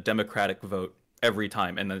be a democratic vote every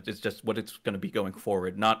time, and it's just what it's going to be going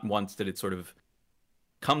forward. Not once did it sort of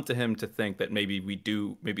come to him to think that maybe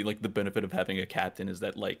like the benefit of having a captain is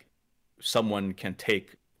that like someone can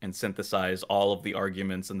take and synthesize all of the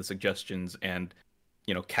arguments and the suggestions and,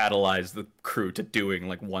 you know, catalyze the crew to doing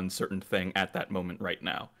like one certain thing at that moment right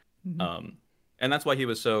now. And that's why he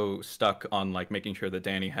was so stuck on like making sure that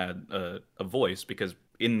Dany had a voice, because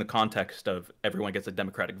in the context of everyone gets a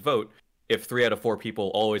democratic vote, if 3 out of 4 people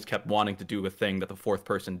always kept wanting to do a thing that the 4th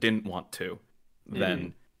person didn't want to,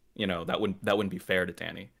 then you know that wouldn't be fair to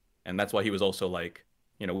Dany. And that's why he was also like,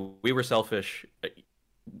 you know, we were selfish.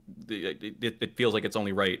 It feels like it's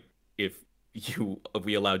only right if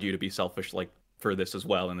we allowed you to be selfish like for this as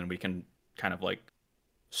well, and then we can kind of like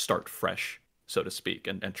start fresh, so to speak,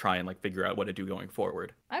 and try and like figure out what to do going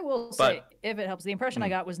forward. I will say, if it helps, the impression I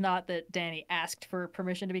got was not that Dany asked for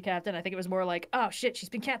permission to be captain. I think it was more like, oh shit, she's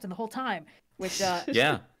been captain the whole time, which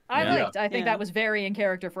yeah. I liked. I think that was very in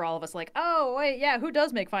character for all of us. Like, oh wait, yeah, who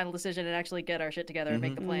does make final decision and actually get our shit together and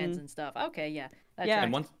make the plans and stuff? Okay, yeah, that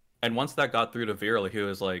tracks. And once that got through to Virla, he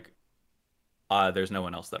was like, there's no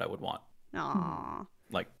one else that I would want. Aww.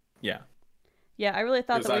 Like, yeah. Yeah, I really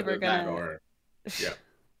thought that we were gonna. Yeah.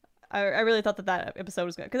 I really thought that episode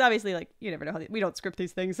was good, because obviously, like, you never know we don't script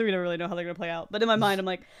these things, so we never really know how they're gonna play out. But in my mind, I'm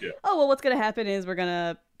like, oh well, what's gonna happen is we're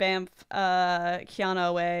gonna bamf Kiana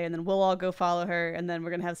away, and then we'll all go follow her, and then we're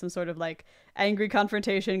gonna have some sort of like angry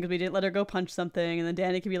confrontation because we didn't let her go punch something, and then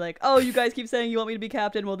Dany can be like, oh, you guys keep saying you want me to be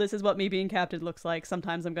captain, well, this is what me being captain looks like.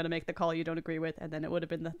 Sometimes I'm gonna make the call you don't agree with, and then it would have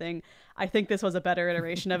been the thing. I think this was a better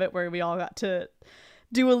iteration of it, where we all got to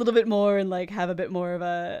do a little bit more and like have a bit more of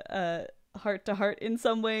a heart to heart in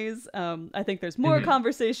some ways. I think there's more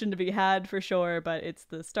conversation to be had for sure, but it's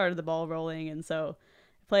the start of the ball rolling, and so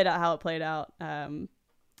it played out how it played out.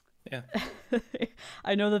 Yeah.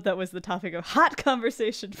 I know that was the topic of hot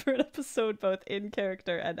conversation for an episode, both in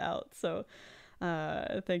character and out. So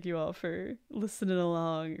thank you all for listening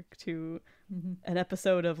along to an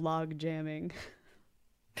episode of Log Jamming.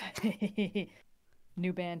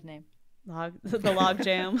 New band name. The Log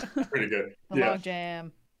Jam. Pretty good. The Log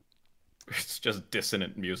Jam. It's just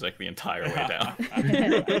dissonant music the entire way down.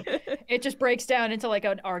 It just breaks down into like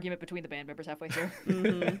an argument between the band members halfway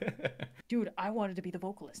through. Dude, I wanted to be the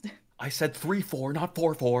vocalist. I said 3/4, not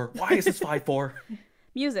 4/4. Why is this 5/4?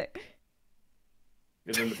 Music.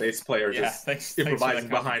 And then the bass player just thanks improvising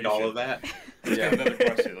behind all of that. Yeah, another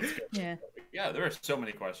question. Let's go. Yeah, there are so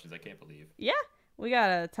many questions. I can't believe. Yeah. We got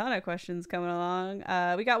a ton of questions coming along.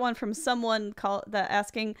 We got one from someone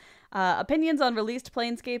asking opinions on released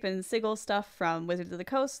Planescape and Sigil stuff from Wizards of the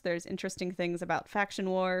Coast. There's interesting things about faction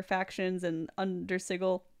war, factions, and Under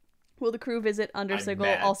Sigil. Will the crew visit Under Sigil?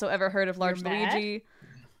 Also ever heard of Large Luigi?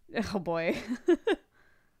 Oh boy.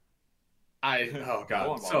 Oh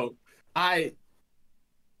god. So I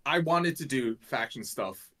wanted to do faction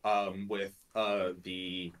stuff with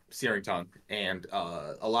the Searing Tongue, and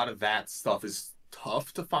a lot of that stuff is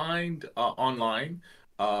tough to find online,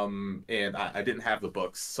 and I didn't have the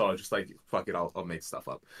books, so I was just like, fuck it, I'll make stuff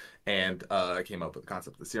up. And I came up with the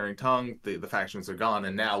concept of the Searing Tongue. The factions are gone,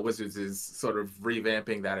 and now Wizards is sort of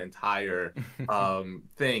revamping that entire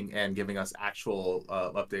thing and giving us actual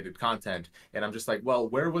updated content. And I'm just like, well,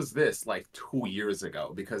 where was this like 2 years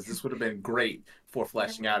ago? Because this would have been great for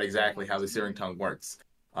fleshing out exactly how the Searing Tongue works.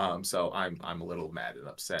 So I'm a little mad and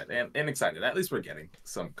upset and excited. At least we're getting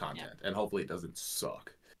some content, and hopefully it doesn't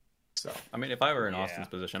suck. So I mean, if I were in Austin's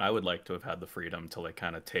position, I would like to have had the freedom to like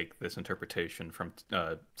kind of take this interpretation from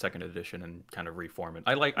second edition and kind of reform it.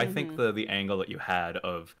 I think the angle that you had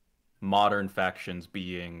of modern factions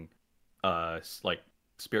being like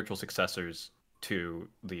spiritual successors to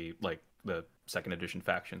the second edition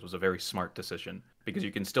factions was a very smart decision, because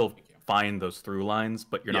you can still find those through lines,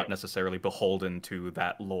 but you're Yeah. not necessarily beholden to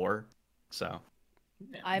that lore. So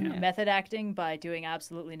I'm Yeah. method acting by doing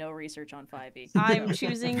absolutely no research on 5e. I'm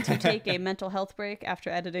choosing to take a mental health break after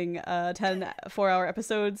editing 10 4-hour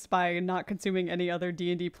episodes by not consuming any other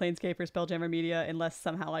D&D, Planescape, or Spelljammer media unless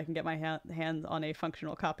somehow I can get my hands on a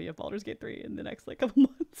functional copy of Baldur's Gate 3 in the next like couple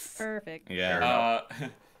months. Perfect. yeah.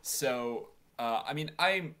 I mean,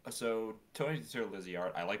 Tony Lizzie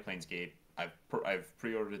art. I like Planescape. I've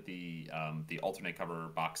pre-ordered the alternate cover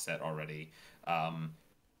box set already,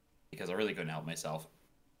 because I really couldn't help myself.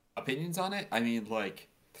 Opinions on it? I mean, like,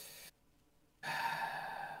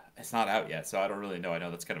 it's not out yet, so I don't really know. I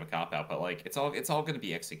know that's kind of a cop out, but like, it's all going to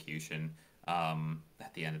be execution.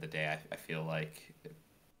 At the end of the day, I feel like,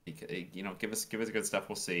 you know, give us good stuff.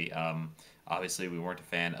 We'll see. Obviously, we weren't a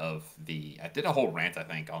fan of I did a whole rant, I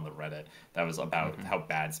think, on the Reddit that was about how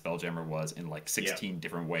bad Spelljammer was in like 16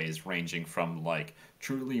 different ways, ranging from like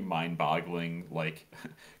truly mind-boggling, like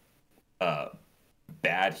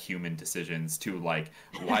bad human decisions to like,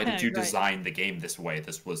 why did you Right. design the game this way?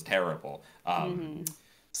 This was terrible.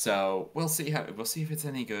 So we'll see if it's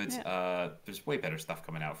any good. There's way better stuff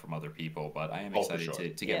coming out from other people, but I am Oh, for excited sure.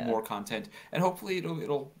 to get more content, and hopefully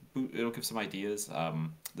it'll give some ideas.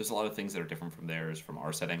 There's a lot of things that are different from theirs, from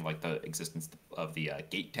our setting, like the existence of the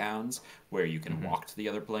gate towns where you can walk to the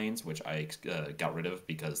other planes, which I got rid of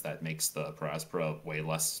because that makes the Proaspera way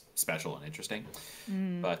less special and interesting.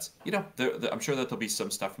 But you know, I'm sure that there'll be some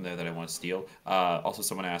stuff from there that I want to steal. Also,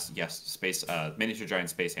 someone asked, yes, miniature giant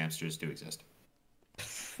space hamsters do exist.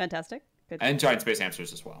 Fantastic. Good. And giant space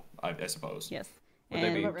hamsters as well, I suppose. Yes. Would they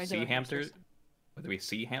And be What about regular sea hamsters? hamsters? Would they be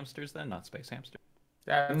sea hamsters then, not space hamsters?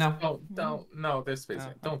 No, there's space.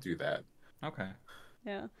 Don't do that. Okay.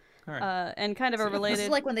 yeah. All right. And kind of a This related is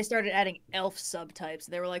like when they started adding elf subtypes.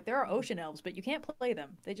 They were like, there are ocean elves, but you can't play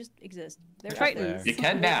them. They just exist. They're out there. Tritons. You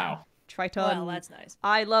can now. Triton. Well, that's nice.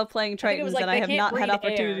 I love playing think it was Tritons, like and I they have can't not had breathe air,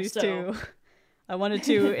 opportunities so- to. I wanted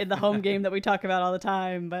to in the home game that we talk about all the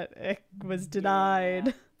time, but it was denied.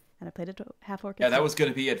 Yeah. And I played it half orc. Yeah, that was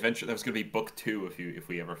going to be adventure. That was going to be book 2 if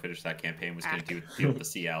we ever finished that campaign. Was going to deal with the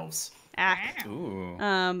sea elves. Ooh.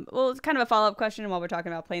 Well, it's kind of a follow-up question while we're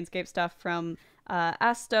talking about Planescape stuff from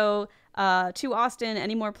Asto to Austin.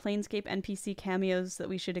 Any more Planescape NPC cameos that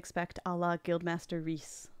we should expect a la Guildmaster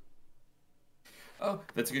Reese? Oh,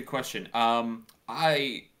 that's a good question.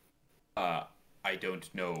 I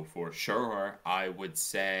don't know for sure. I would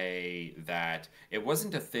say that it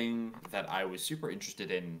wasn't a thing that I was super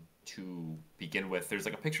interested in to begin with. There's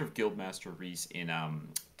like a picture of Guildmaster Reese in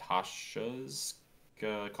Tasha's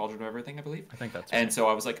Cauldron of Everything, I believe. I think that's And so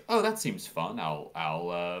I was like, oh, that seems fun.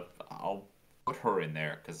 I'll put her in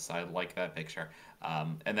there because I like that picture.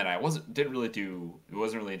 And then I wasn't really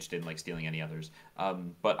interested in like stealing any others.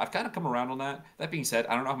 But I've kind of come around on that. That being said,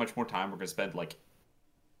 I don't know how much more time we're gonna spend like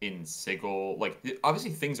in Sigil. Like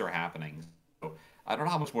obviously things are happening. So I don't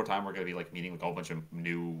know how much more time we're gonna be like meeting like a whole bunch of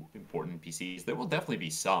new important NPCs. There will definitely be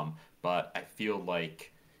some, but I feel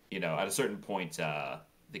like, you know, at a certain point,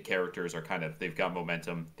 the characters are they've got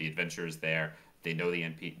momentum. The adventure is there. They know they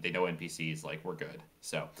know NPCs. Like we're good.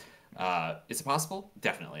 So, is it possible?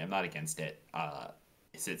 Definitely. I'm not against it.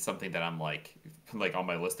 Is it something that I'm like on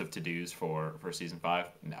my list of to dos for season 5?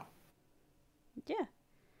 No.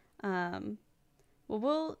 Yeah. Well,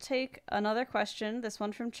 we'll take another question. This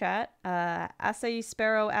one from chat. Acai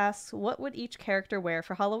Sparrow asks, "What would each character wear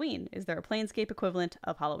for Halloween? Is there a Planescape equivalent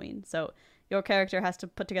of Halloween?" So your character has to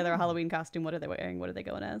put together a Halloween costume. What are they wearing? What are they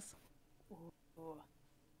going as?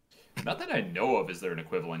 Not that I know of is there an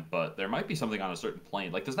equivalent, but there might be something on a certain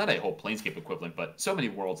plane. Like, there's not a whole Planescape equivalent, but so many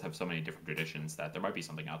worlds have so many different traditions that there might be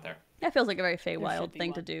something out there. That feels like a very should Feywild be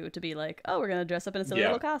thing to one. do, to be like, oh, we're going to dress up in a silly Yeah.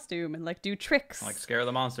 little costume and like do tricks. Like scare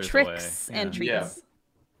the monsters tricks away. and treats.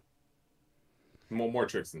 Yeah. More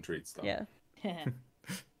tricks and treats, though. Yeah.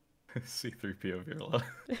 C3PO Virla.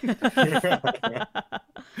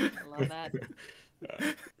 I love that.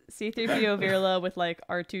 C3PO Virla with like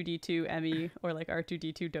R2D2 Emmy or like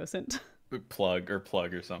R2D2 Docent. plug or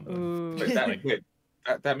something. Ooh. Wait,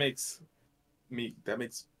 that makes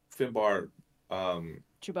Finbar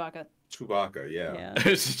Chewbacca. Chewbacca, yeah. Yeah.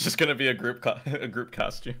 It's just gonna be a group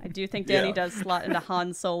costume. I do think Danny Yeah. does slot into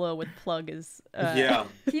Han Solo with Plug as Yeah.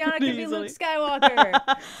 Kiana can be Luke Easily. Skywalker.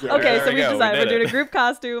 Okay, There so we we go, we decided we're did doing it. a group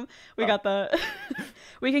costume. We got the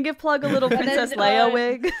we can give Plug a little And then, Princess Leia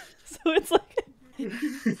wig. So it's like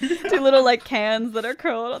two little like cans that are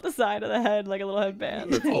curled on the side of the head like a little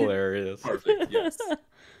headband. That's hilarious. Perfect. Yes.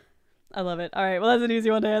 I love it. All right, well that's an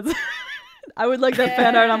easy one to answer. I would like that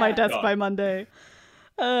fan art on my desk Done. by Monday.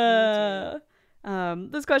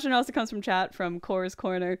 This question also comes from chat from Core's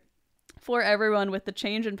Corner. For everyone, with the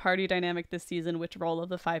change in party dynamic this season, which role of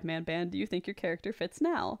the 5-man band do you think your character fits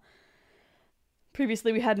now?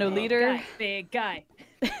 Previously, we had no leader. Big guy.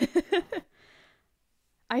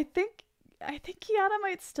 I think Kiana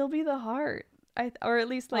might still be the heart. Or at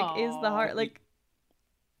least like is the heart like.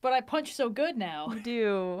 But I punch so good now. You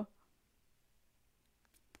do.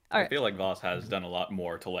 I feel like Voss has done a lot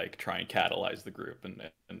more to like try and catalyze the group and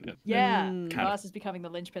Voss is becoming the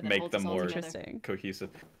linchpin that make holds them us all more together. cohesive.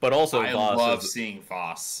 But also, I Voss love is... seeing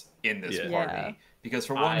Voss in this party Yeah. because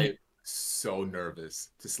for one, I'm so nervous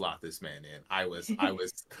to slot this man in. I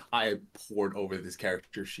poured over this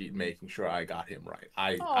character sheet, making sure I got him right.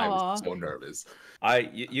 I was so nervous.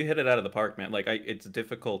 You hit it out of the park, man. Like it's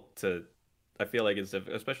difficult to. I feel like it's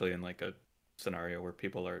especially in like a scenario where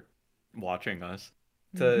people are watching us.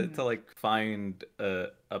 To like find a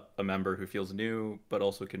member who feels new but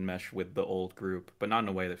also can mesh with the old group, but not in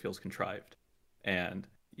a way that feels contrived. And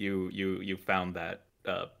you found that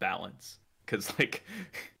balance, because like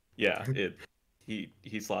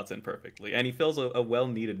he slots in perfectly, and he fills a well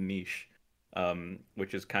needed niche,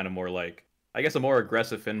 which is kind of more like, I guess, a more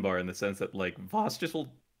aggressive Finbar, in the sense that like Voss just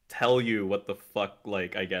will tell you what the fuck,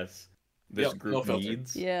 like, I guess this group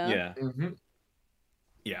needs. Yeah.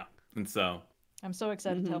 And so I'm so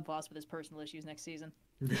excited to help Voss with his personal issues next season.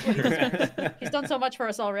 He's done so much for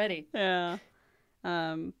us already. Yeah.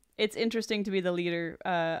 It's interesting to be the leader,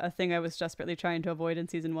 a thing I was desperately trying to avoid in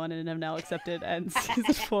season 1 and have now accepted and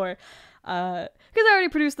season 4. Because I already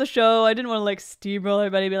produced the show. I didn't want to like steamroll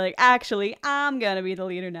everybody and be like, actually, I'm going to be the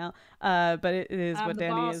leader now. But it is what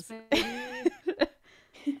Danny is.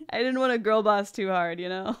 I didn't want to girl boss too hard, you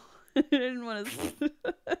know? I didn't want to...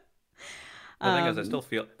 The thing is, I still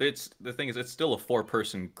feel it's still a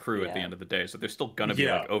 4-person crew at the end of the day, so there's still gonna be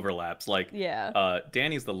like overlaps. Like,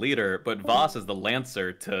 Danny's the leader, but Voss is the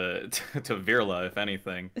lancer to Virla, if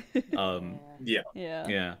anything.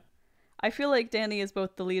 Yeah. I feel like Danny is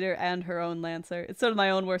both the leader and her own lancer. It's sort of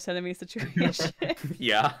my own worst enemy situation.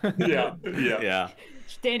 Yeah.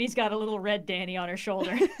 Danny's got a little red Danny on her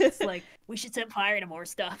shoulder. It's like, we should set fire to more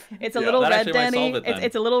stuff. It's a little red Danny.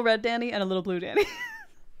 It's a little red Danny and a little blue Danny.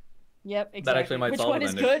 Yep, exactly. That actually might which solve one it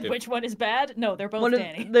is then good? Which one is bad? No, they're both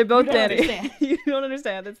Danny. They're both you Danny. You don't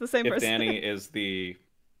understand. It's the same if person.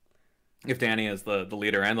 If Danny is the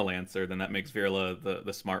leader and the lancer, then that makes Virla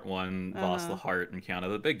the smart one, Voss the heart, and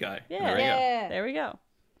Kiana the big guy. Yeah. There we go.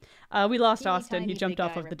 We lost Austin. He jumped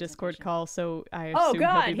off of the Discord call, so I assume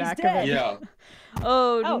he'll be back. He's dead. Yeah.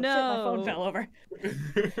 Oh no! Shit, my phone fell over.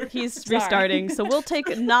 He's restarting, so we'll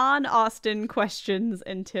take non-Austin questions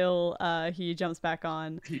until he jumps back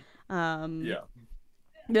on. Cats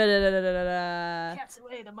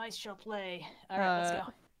away, the mice shall play. All right, let's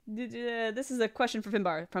go. This is a question for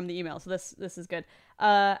Finbar from the email, so this is good.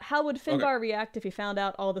 How would Finbar react if he found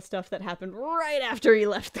out all the stuff that happened right after he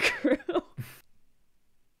left the crew?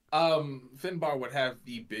 Finbar would have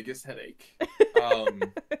the biggest headache.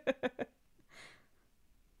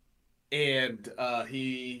 And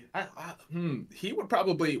he would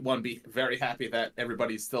probably be very happy that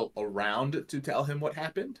everybody's still around to tell him what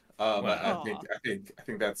happened. I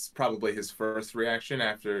think that's probably his first reaction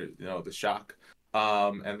after the shock.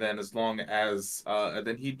 And then as long as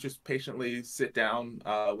then he'd just patiently sit down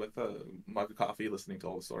with a mug of coffee, listening to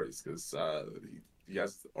all the stories, because you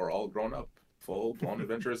guys are all grown up, full-blown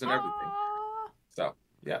adventurers and everything. So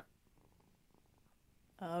yeah.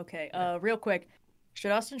 Okay. Real quick.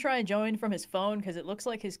 Should Austin try and join from his phone? Because it looks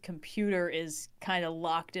like his computer is kind of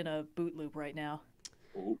locked in a boot loop right now.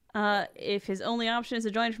 If his only option is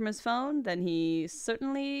to join from his phone, then he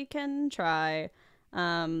certainly can try.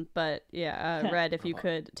 But yeah, Red, if you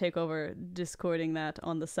could take over Discording that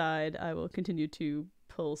on the side, I will continue to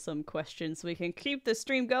pull some questions so we can keep the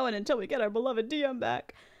stream going until we get our beloved DM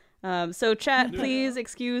back. So chat, please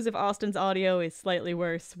excuse if Austin's audio is slightly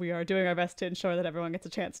worse. We are doing our best to ensure that everyone gets a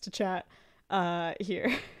chance to chat.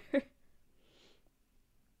 Here.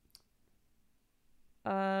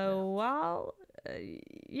 While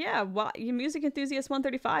you music enthusiast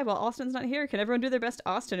 135, while Austin's not here, can everyone do their best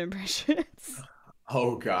Austin impressions?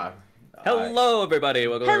 Oh God. Hello, everybody.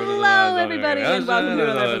 Welcome and welcome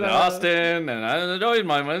to another episode. Austin, and I'm joined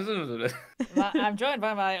by I'm joined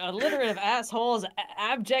by my alliterative assholes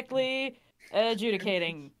abjectly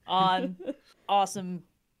adjudicating on awesome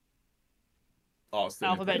Austin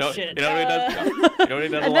alphabet shit. You know what he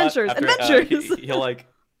does? Adventures.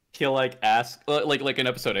 He'll ask like in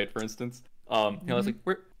episode 8, for instance. He'll like,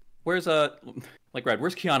 where's Red?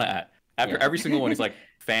 Where's Kiana at? After every single one, he's like,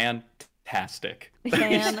 fantastic.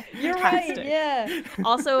 You're right. Yeah.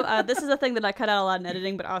 Also, this is a thing that I cut out a lot in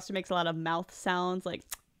editing, but Austin makes a lot of mouth sounds like.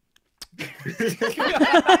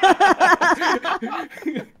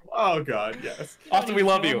 Oh God, yes. Austin, we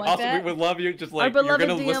love you. Like Austin, that? we would love you. Just like you're beloved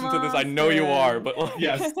gonna listen to this. I DM know you are, Austin. but like,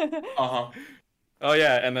 Yes. Oh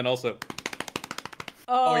yeah, and then also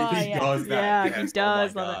Oh, he yeah. does that. Yeah, yes. he Oh, my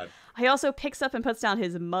does love God. it. He also picks up and puts down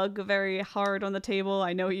his mug very hard on the table.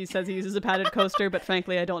 I know he says he uses a padded coaster, but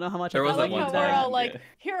frankly, I don't know how much There I was I that like one how believe we're that. time, all like, yeah.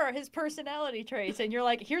 here are his personality traits, and you're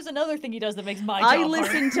like, here's another thing he does that makes my job I hard.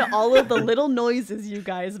 listen to all of the little noises you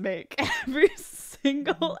guys make every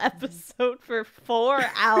single episode for 4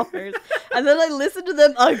 hours, and then I listen to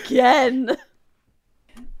them again.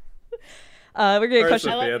 We're getting a Alright,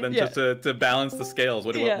 question. Sophia, then Yeah. just to balance the scales,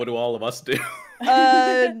 what Yeah. do all of us do?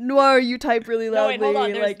 Noir, you type really No, loudly. wait, hold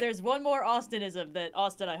on. like, There's one more Austinism that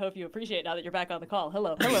Austin, I hope you appreciate now that you're back on the call.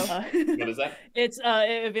 Hello. What is that? It's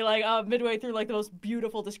it'd be like midway through like the most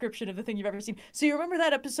beautiful description of the thing you've ever seen. So you remember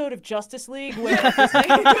that episode of Justice League where this thing?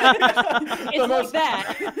 It's like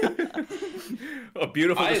that. A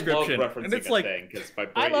beautiful description, I love referencing and it's a like thing because my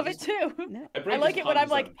brain I love it just- too. my brain I like just it when I'm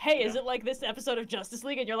hums like, on, hey, you is know? it like this episode of Justice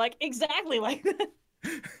League? And you're like, exactly like that.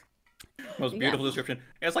 most beautiful description.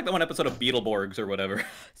 Yeah, it's like the one episode of Beetleborgs or whatever.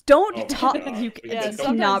 don't Oh, talk. God. You Yeah, do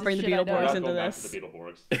sometimes not it's bring the shit I know. Beetleborgs Not into going back this. to the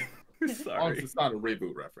Beetleborgs. Sorry. It's not a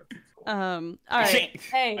reboot reference. All right.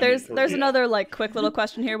 Hey, There's torpedo. another like quick little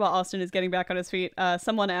question here while Austin is getting back on his feet.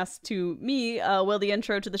 Someone asked to me, will the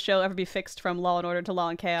intro to the show ever be fixed from Law and Order to Law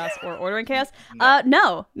and Chaos or Order and Chaos?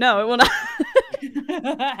 No, it will not.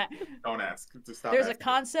 Don't ask. Just stop there's a asking.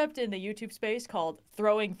 concept in the YouTube space called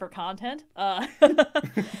throwing for content. That's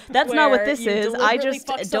not what where this you is. I deliberately just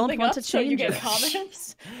fuck don't something want up to so you change get it.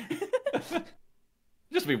 comments.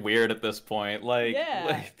 Just be weird at this point. Like, Yeah.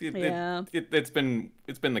 like Yeah. it's been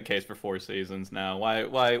the case for 4 seasons now.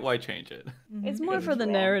 Why change it? It's more Because for it's the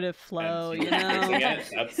wrong. narrative flow, And you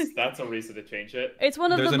fixing know. it, that's a reason to change it. It's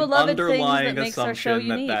one of There's the an beloved things underlying that makes our show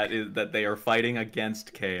assumption unique. that they are fighting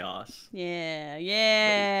against chaos.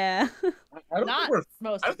 Yeah. I don't Not think we're.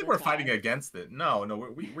 most I don't of think the we're fighting time. against it. No,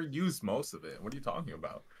 we used most of it. What are you talking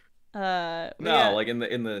about? No, like in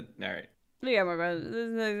the all right. Yeah,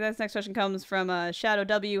 this next question comes from Shadow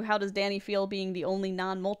W. How does Danny feel being the only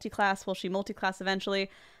non-multiclass? Will she multiclass eventually?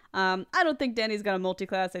 I don't think Danny's gonna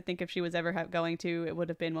multiclass. I think if she was ever going to, it would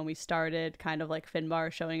have been when we started, kind of like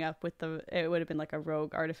Finbar showing up with it would have been like a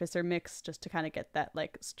rogue artificer mix, just to kind of get that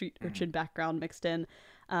like street urchin background mixed in.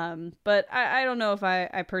 But I don't know if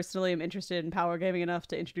I personally am interested in power gaming enough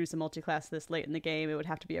to introduce a multiclass this late in the game. It would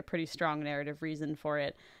have to be a pretty strong narrative reason for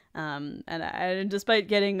it. And despite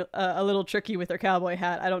getting a little tricky with her cowboy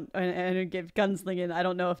hat, and give gunslinging, I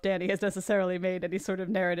don't know if Danny has necessarily made any sort of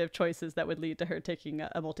narrative choices that would lead to her taking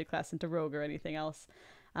a multiclass into rogue or anything else.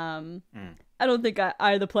 I don't think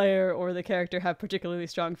I, the player or the character, have particularly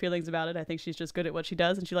strong feelings about it. I think she's just good at what she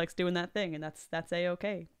does, and she likes doing that thing, and that's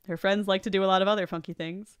a-okay. Her friends like to do a lot of other funky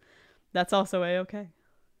things. That's also a-okay.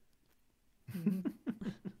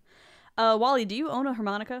 Wally, do you own a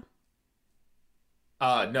harmonica?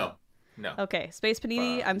 No. Okay, Space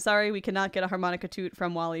Panini, I'm sorry, we cannot get a harmonica toot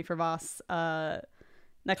from Wally for Voss.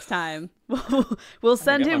 Next time. We'll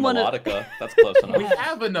send Get him my one of... melodica. That's close We enough.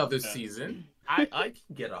 have another season. I can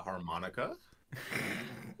get a harmonica.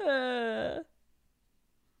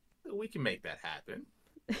 We can make that happen.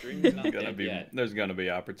 Dream's There's not gonna dead be yet. there's gonna be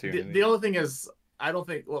opportunity. The only thing is, I don't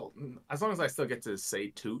think. Well, as long as I still get to say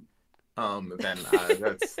toot, then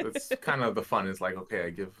that's kind of the fun. Is like, okay, I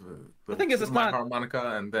give The thing is, it's my not-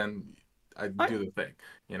 harmonica, and then I do the thing.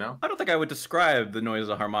 You know. I don't think I would describe the noise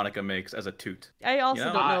a harmonica makes as a toot. I also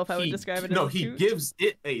Yeah. don't know if I would He- describe it as No, a he toot. gives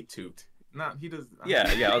it a toot. Not he does. Yeah,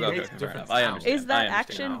 he okay, makes fair different enough. I sounds. understand. Is that I understand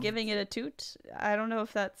action now. giving it a toot? I don't know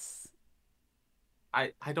if that's...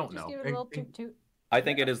 I don't Just know. give it a little toot toot. I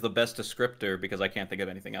think it is the best descriptor because I can't think of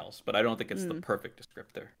anything else, but I don't think it's the perfect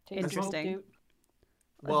descriptor. Toot, Interesting. toot, toot.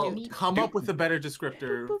 Well, Toot. come up with a better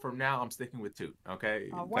descriptor. From now, I'm sticking with toot. Okay.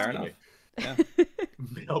 Fair enough. Yeah.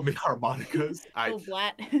 Mail me harmonicas. Little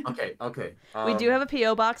flat. Okay. We do have a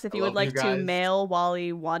P.O. box if you would love you like to guys. mail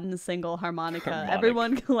Wally one single harmonica. Harmonic.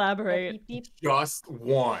 Everyone collaborate. Beep, beep. just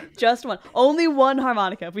one. Just one. Only one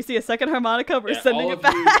harmonica. If we see a second harmonica, we're Yeah, sending all it of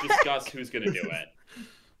back. you discuss who's gonna do it.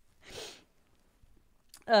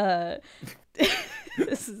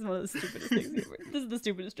 This is one of the stupidest things we've ever... This is the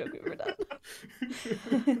stupidest joke we've ever done.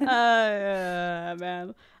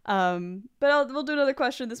 Man. But we'll do another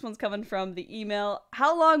question. This one's coming from the email.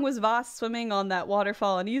 How long was Voss swimming on that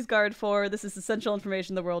waterfall in Easgard for? This is essential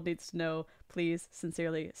information the world needs to know. Please,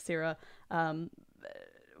 sincerely, Syrah.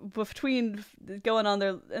 Between going on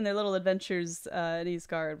their little adventures in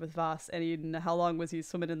Easgard with Voss and Eden, how long was he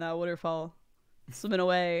swimming in that waterfall? Swimming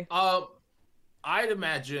away. I'd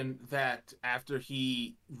imagine that after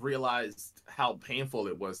he realized how painful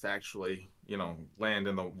it was to actually, land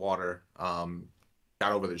in the water,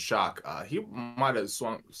 got over the shock, he might have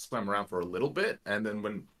swam around for a little bit, and then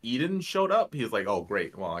when Eden showed up, he's like, "Oh,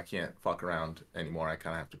 great! Well, I can't fuck around anymore. I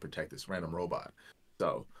kind of have to protect this random robot."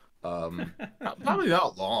 So, probably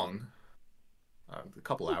not long, a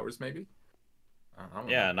couple hours maybe. I don't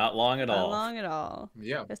Yeah, know. not long at Not all. long at all.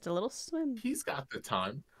 Yeah, Just a little swim. he's got the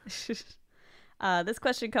time. This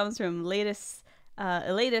question comes from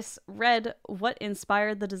Elatus Red. What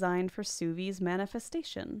inspired the design for Suvi's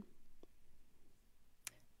manifestation?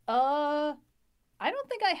 I don't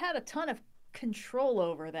think I had a ton of control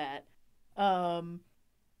over that.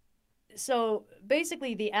 So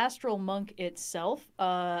basically, the Astral Monk itself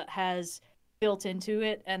has built into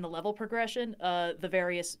it, and the level progression, the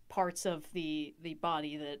various parts of the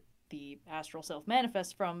body that the astral self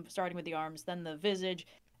manifests from, starting with the arms, then the visage,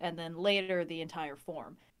 and then later the entire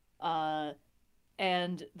form.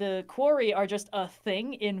 And the Quarry are just a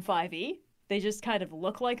thing in 5e. They just kind of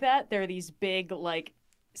look like that. They're these big, like,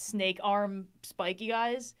 snake arm spiky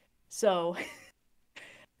guys. So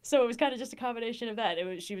so it was kind of just a combination of that.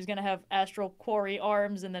 She was going to have astral Quarry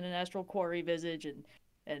arms and then an astral Quarry visage, and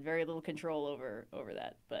very little control over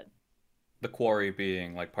that. But The Quarry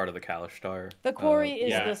being like part of the Kalashtar. the Quarry is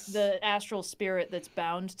yes. the astral spirit that's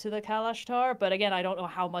bound to the Kalashtar. But again, I don't know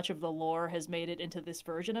how much of the lore has made it into this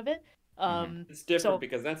version of it. It's different so-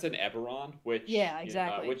 because that's an Eberron, which Yeah,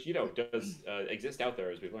 exactly. which does exist out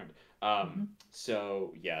there, as we've learned.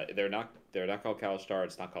 So yeah, they're not called Kalashtar.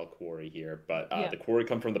 It's not called Quarry here, but Yeah. the Quarry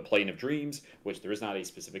come from the Plane of Dreams, which there is not a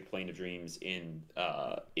specific Plane of Dreams in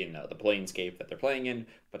the Planescape that they're playing in,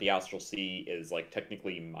 but the Astral Sea is like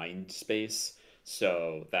technically mind space,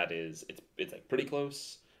 so that is it's like pretty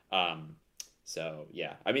close. So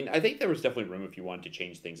yeah, I mean, I think there was definitely room if you wanted to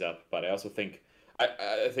change things up, but I also think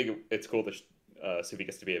I think it's cool that Suvi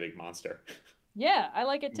gets to be a big monster. Yeah, I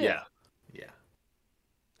like it too. Yeah. Yeah.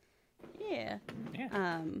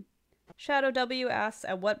 Yeah. Shadow W asks,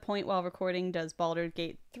 at what point while recording does Baldur's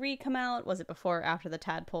Gate 3 come out? Was it before or after the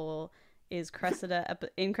Tadpole is Cressida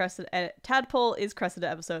Tadpole is Cressida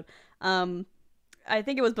episode? I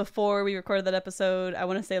think it was before we recorded that episode. I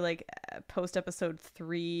want to say like post episode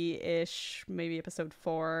 3-ish, maybe episode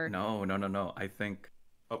 4. No. I think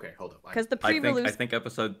Okay, hold up. Because the I pre-release, think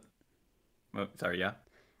episode. Oh, sorry, yeah. I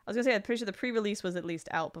was gonna say, I'm pretty sure the pre-release was at least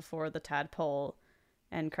out before the Tadpole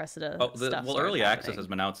and Cressida Oh, stuff. well, started early access happening. has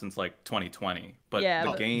been out since like 2020, but Yeah,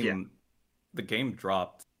 the but- game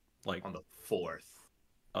dropped like on the 4th.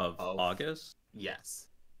 of August. Yes.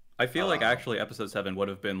 I feel like actually episode 7 would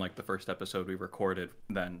have been like the first episode we recorded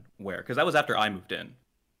then, because that was after I moved in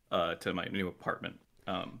to my new apartment.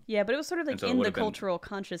 Yeah, but it was sort of like And so it in would the have been- cultural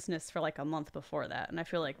consciousness for like a month before that, and I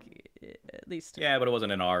feel like at least Yeah, but it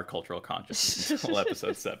wasn't in our cultural consciousness until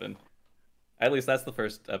episode 7. At least that's the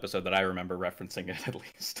first episode that I remember referencing it, at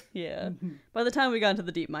least. yeah. By the time we got into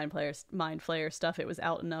the deep mind flayer stuff, it was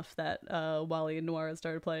out enough that Wally and Noir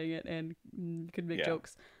started playing it and could make Yeah.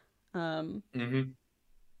 jokes. Mm-hmm.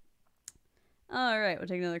 All right, we'll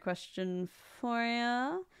take another question for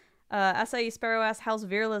you. Acai Sparrow asks, how's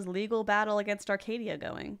Virla's legal battle against Arcadia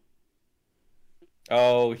going?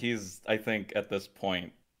 Oh, I think at this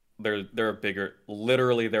point, they're a bigger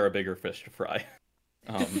fish to fry.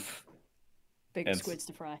 Big And- squids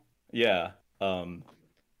to fry. Yeah.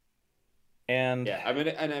 And Yeah, I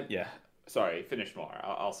mean, yeah. Sorry, finish more.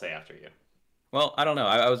 I'll say after you. Well, I don't know.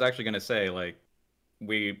 I was actually gonna say like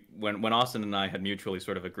when Austin and I had mutually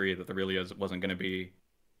sort of agreed that there really wasn't gonna be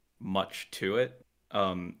much to it.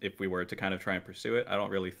 If we were to kind of try and pursue it, I don't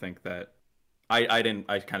really think that I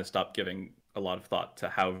kind of stopped giving a lot of thought to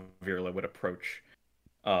how Virla would approach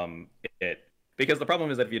it. Because the problem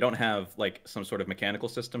is that if you don't have like some sort of mechanical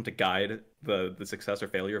system to guide the success or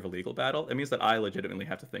failure of a legal battle, it means that I legitimately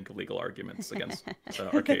have to think of legal arguments against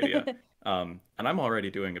Arcadia. And I'm already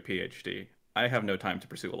doing a PhD. I have no time to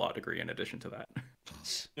pursue a law degree in addition to that.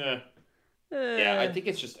 Yeah, I think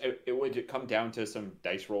it's just it would come down to some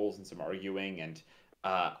dice rolls and some arguing, and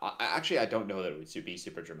I don't know that it would be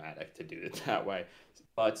super dramatic to do it that way.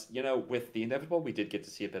 But with the inevitable, we did get to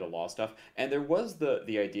see a bit of law stuff, and there was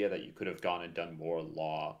the idea that you could have gone and done more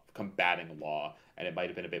law, combating law, and it might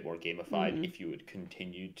have been a bit more gamified if you had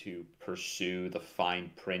continued to pursue the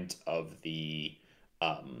fine print of the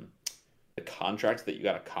contract that you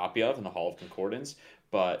got a copy of in the Hall of Concordance.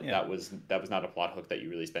 But Yeah. that was not a plot hook that you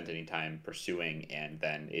really spent any time pursuing, and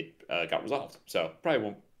then it got resolved. So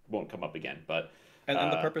probably won't come up again. But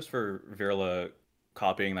And the purpose for Virla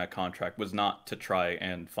copying that contract was not to try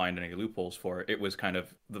and find any loopholes for it. It was kind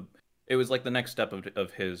of it was like the next step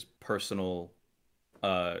of his personal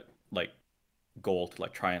like goal to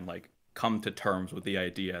like try and like come to terms with the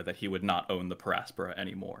idea that he would not own the Paraspora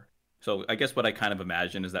anymore. So I guess what I kind of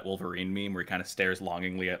imagine is that Wolverine meme where he kind of stares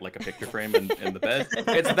longingly at like a picture frame in the bed.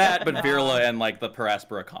 It's that, but Virla and like the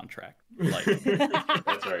Paraspora contract. Like,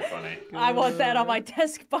 That's very funny. I want that on my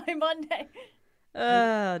desk by Monday.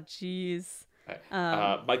 Oh, jeez.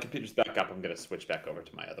 My computer's back up. I'm gonna switch back over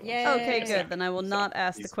to my other one. Yay. Okay, good. Then I will not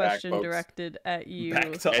ask the He's back, question folks. directed at you.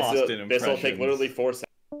 back to Austin This will take impressions. literally 4 seconds.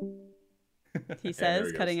 He there says,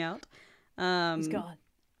 he goes. cutting out. He's gone.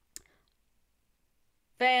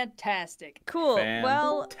 Fantastic. Cool.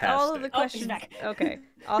 Well, all of the Fantastic. Oh, he's questions. back. Okay,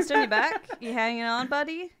 Austin, you back? You hanging on,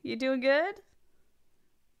 buddy? You doing good?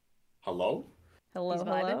 Hello? Hello, He's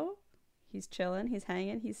vibing. hello. He's chilling. He's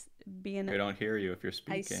hanging. He's being. We don't hear you if you're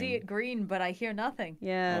speaking. I see it green, but I hear nothing.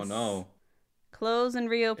 Yes. Oh no. Close and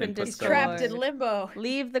reopen Input He's Discord. trapped in limbo.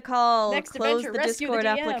 Leave the call. Next close adventure, the rescue the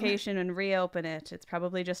Discord DM. application and reopen it. It's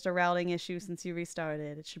probably just a routing issue since you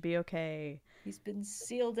restarted. It should be okay. He's been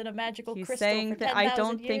sealed in a magical He's crystal saying for that 10,000 I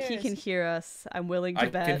don't think he years. can hear us. I'm willing to I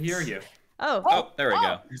bet. can hear you. Oh, Oh, there we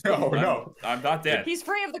go. Oh, no. I'm not dead. He's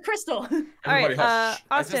free of the crystal. all right, Everybody hush. It's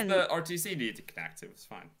just Austin, the RTC needed to connect to. It's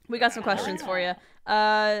fine. we got some There we questions go. for you.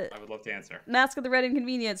 I would love to answer. Mask of the Red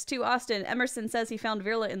Inconvenience to Austin. Emerson says he found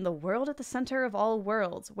Virla in the world at the center of all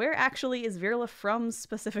worlds. Where actually is Virla from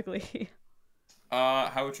specifically?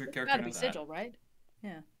 How would your character Gotta know be that? sigil, right?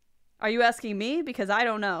 Yeah. Are you asking me? Because I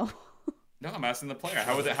don't know. No, I'm asking the player.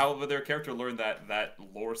 How would their character learn that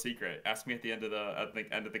lore secret? Ask me at the end of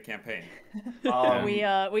the campaign.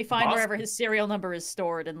 We find Boss- wherever his serial number is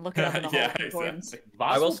stored and look it up in the Yeah, Hall of Recordings. exactly.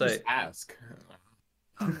 Voss I will just say- ask.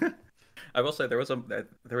 I will say there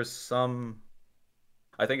was some.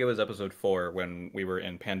 I think it was episode 4 when we were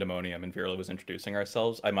in Pandemonium and Virla was introducing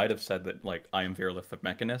ourselves. I might have said that like I am Virla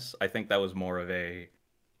Mechanus. I think that was more of a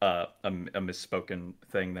misspoken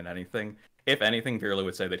thing than anything. If anything, Virla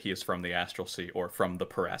would say that he is from the Astral Sea or from the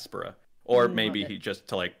Paraspora. Or maybe love it. he just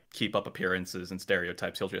to like keep up appearances and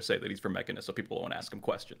stereotypes, he'll just say that he's from Mechanus so people won't ask him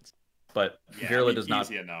questions. But Yeah, Virla does not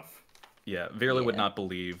easy enough. Yeah, Virla would Yeah. not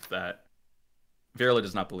believe that. Virla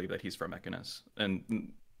does not believe that he's from Mechanus,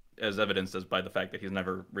 and as evidenced as by the fact that he's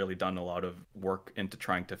never really done a lot of work into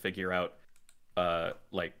trying to figure out,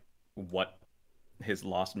 like what his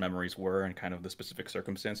lost memories were and kind of the specific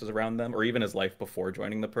circumstances around them, or even his life before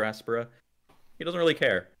joining the Paraspora. He doesn't really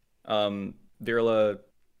care.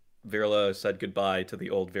 Virla said goodbye to the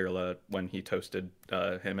old Virla when he toasted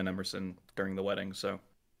him and Emerson during the wedding, so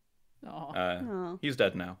Aw. Oh. he's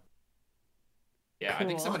dead now. Yeah, I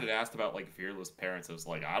think Cool. someone had asked about like Virla's parents. I was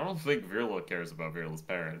like, I don't think Virla cares about Virla's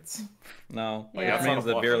parents. No, Like, Yeah. that's that not means a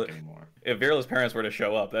that plot Virla, hook anymore. if Virla's parents were to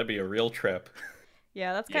show up, that'd be a real trip.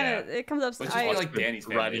 Yeah, that's kind of it. Comes up. But just I, like Danny's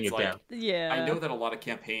family, Writing it's it like down. yeah. I know that a lot of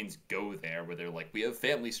campaigns go there where they're like, we have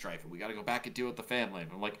family strife and we got to go back and deal with the family.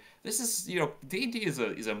 And I'm like, this is D&D is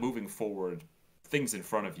a moving forward, things in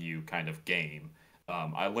front of you kind of game.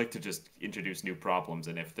 I like to just introduce new problems,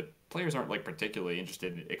 and if the players aren't like particularly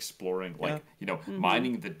interested in exploring, like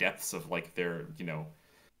mining the depths of like their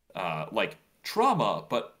like trauma,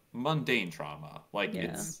 but mundane trauma, like Yeah.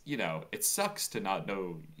 it's it sucks to not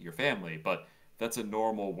know your family, but that's a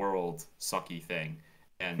normal world sucky thing,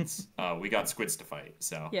 and we got squids to fight,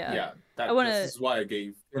 so Yeah. Yeah, I wanna- this is why I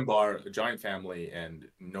gave Finbar a giant family and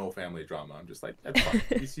no family drama. I'm just like, that's fine.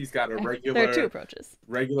 He's got a regular, There are two approaches.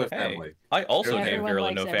 regular Hey, family. I also Everyone gave Virla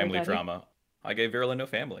likes no family everybody. drama. I gave Virla no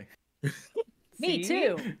family. Me See?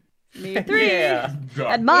 too. Me three. Yeah.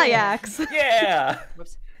 And my axe. Yeah.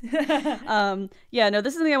 Whoops. Yeah, no,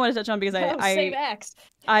 this is something I want to touch on because Same axe.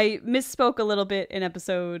 I misspoke a little bit in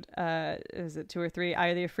episode is it 2 or 3, Eye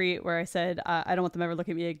of the Efreet, where I said I don't want them ever look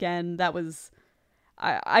at me again. That was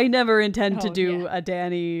I never intend to Oh, do yeah. a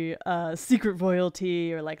Danny secret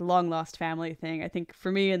royalty or like long lost family thing. I think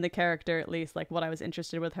for me and the character at least, like what I was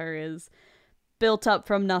interested with her is built up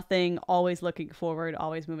from nothing, always looking forward,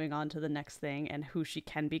 always moving on to the next thing and who she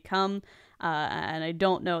can become. And I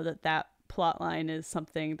don't know that plotline is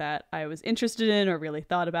something that I was interested in or really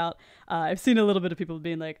thought about. I've seen a little bit of people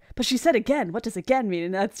being like, but she said again, what does again mean?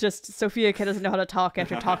 And that's just Sophia doesn't know how to talk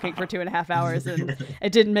after talking for 2.5 hours, and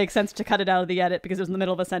it didn't make sense to cut it out of the edit because it was in the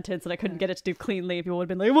middle of a sentence and I couldn't get it to do cleanly. People would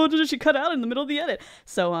have been like, well, did she cut out in the middle of the edit?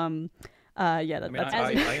 So yeah, mean, that's As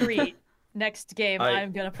I- a treat, next game I-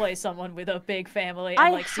 I'm gonna play someone with a big family I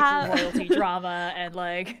and like have- secret royalty drama and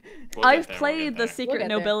like We'll get I've there, we'll played get the there. secret get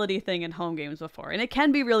there. nobility thing in home games before, and it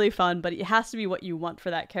can be really fun, but it has to be what you want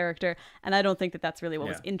for that character. And I don't think that that's really what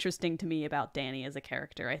was Yeah. interesting to me about Danny as a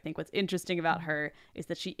character. I think what's interesting about her is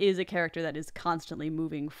that she is a character that is constantly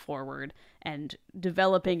moving forward and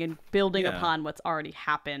developing and building Yeah. upon what's already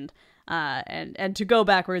happened. And to go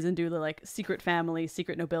backwards and do the like secret family,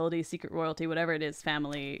 secret nobility, secret royalty, whatever it is,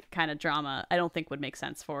 family kind of drama, I don't think would make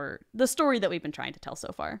sense for the story that we've been trying to tell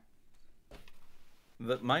so far.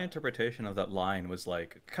 My interpretation of that line was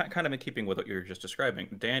like kind of in keeping with what you were just describing.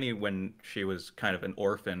 Dany, when she was kind of an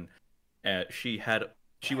orphan, she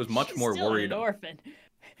was much more still worried. An orphan.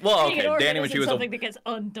 Well, Being okay, an orphan Dany when she was something that gets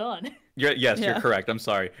undone. Yes, Yeah. you're correct. I'm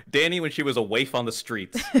sorry. Dany when she was a waif on the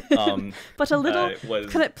streets. But a little. Was...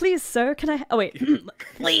 Can I, please, sir? Can I? Oh wait.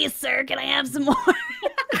 Please, sir. Can I have some more?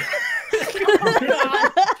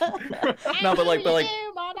 No, but like My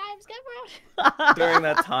name's Gilbert. during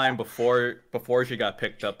that time before she got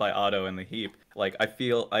picked up by Otto in the Heap, like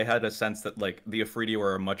I had a sense that like the Afridi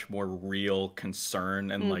were a much more real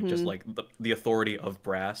concern and like just like the authority of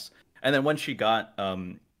Brass. And then when she got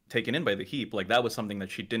taken in by the Heap, like that was something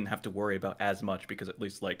that she didn't have to worry about as much because at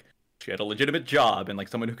least like she had a legitimate job and like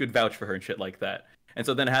someone who could vouch for her and shit like that. And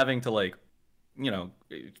so then having to like, you know,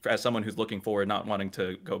 as someone who's looking forward, not wanting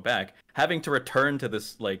to go back, having to return to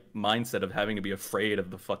this like mindset of having to be afraid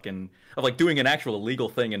of like doing an actual illegal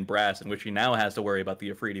thing in Brass in which she now has to worry about the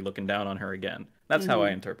Afridi looking down on her again. That's how I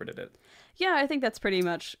interpreted it. Yeah, I think that's pretty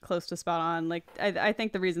much close to spot on. Like, I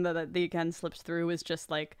think the reason that the again slips through is just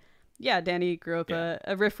like, yeah, Dany grew up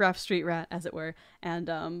a riffraff street rat, as it were,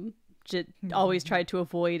 and always tried to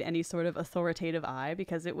avoid any sort of authoritative eye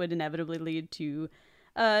because it would inevitably lead to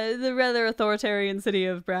the rather authoritarian city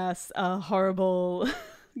of Brass, a horrible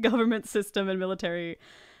government system and military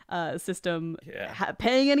system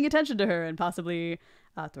paying any attention to her and possibly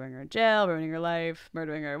throwing her in jail, ruining her life,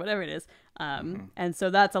 murdering her, whatever it is. And so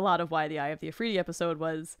that's a lot of why the Eye of the Afridi episode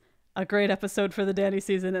was a great episode for the Dany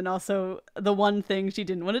season, and also the one thing she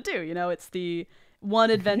didn't want to do. You know, it's the one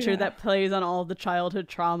adventure that plays on all the childhood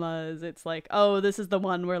traumas. It's like, oh, this is the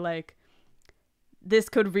one where like this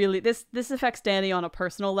could really this affects Dany on a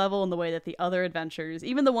personal level in the way that the other adventures,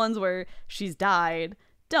 even the ones where she's died,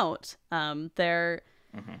 don't. They're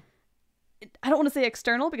I don't want to say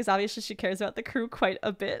external because obviously she cares about the crew quite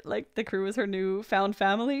a bit. Like the crew is her new found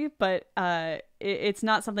family, but it's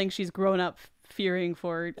not something she's grown up fearing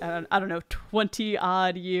for I don't know 20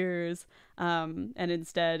 odd years, and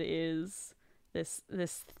instead is this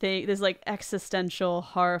thing, this like existential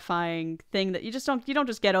horrifying thing that you don't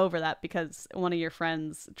just get over that because one of your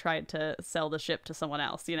friends tried to sell the ship to someone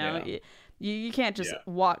else. You know, you can't just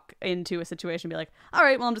walk into a situation and be like, all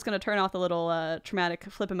right, well, I'm just going to turn off the little traumatic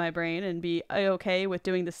flip in my brain and be okay with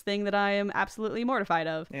doing this thing that I am absolutely mortified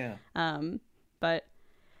of. But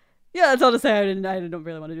yeah, that's all to say. I don't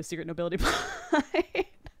really want to do Secret Nobility Pie.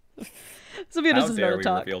 So How dare we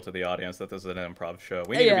reveal to the audience that this is an improv show?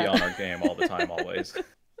 We need to be on our game all the time, always.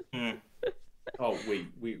 Oh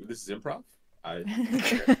wait, this is improv.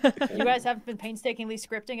 You guys haven't been painstakingly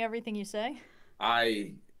scripting everything you say.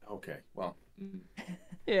 Okay, well.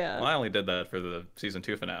 Yeah. Well, I only did that for the season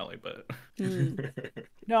 2 finale, but.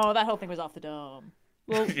 No, that whole thing was off the dome.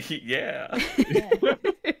 Well, yeah. Of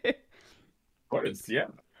course, yeah.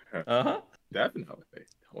 Definitely.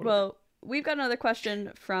 Well, we've got another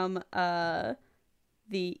question from the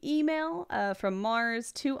email from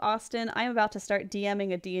Mars to Austin. I am about to start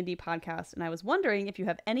DMing a D&D podcast, and I was wondering if you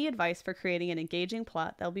have any advice for creating an engaging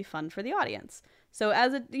plot that'll be fun for the audience. So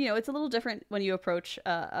as it's a little different when you approach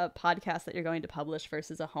a podcast that you're going to publish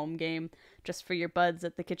versus a home game just for your buds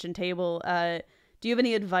at the kitchen table. Do you have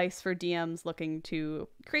any advice for DMs looking to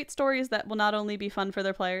create stories that will not only be fun for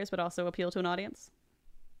their players, but also appeal to an audience?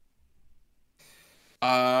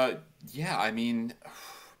 Yeah, I mean,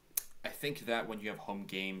 I think that when you have home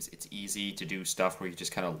games, it's easy to do stuff where you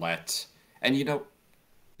just kind of and you know,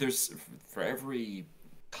 there's, for every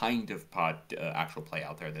kind of actual play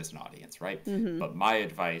out there, there's an audience, right? But my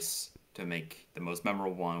advice to make the most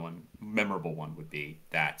memorable one would be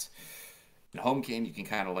that in a home game, you can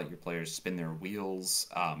kind of let your players spin their wheels.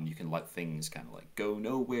 You can let things kind of like go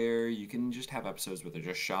nowhere. You can just have episodes where they're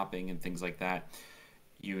just shopping and things like that.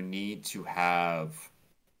 You need to have,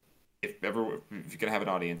 if you're gonna have an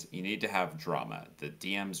audience, you need to have drama. The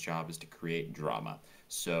DM's job is to create drama.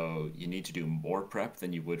 So you need to do more prep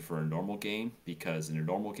than you would for a normal game, because in a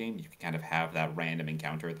normal game, you can kind of have that random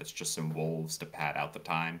encounter that's just some wolves to pad out the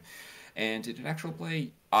time. And in an actual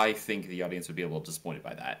play, I think the audience would be a little disappointed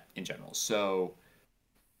by that in general. So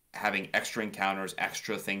having extra encounters,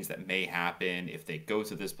 extra things that may happen if they go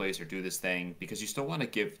to this place or do this thing, because you still want to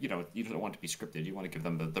give, you don't want to be scripted. You want to give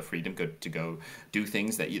them the freedom to go do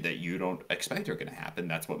things that you don't expect are going to happen.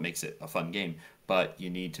 That's what makes it a fun game. But you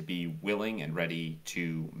need to be willing and ready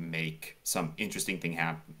to make some interesting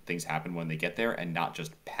things happen when they get there, and not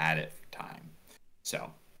just pad it for time.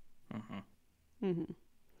 So.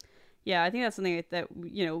 Yeah, I think that's something that,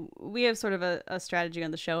 you know, we have sort of a strategy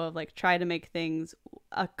on the show of like try to make things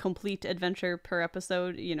a complete adventure per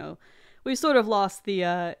episode. You know, we sort of lost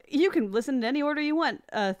the you can listen in any order you want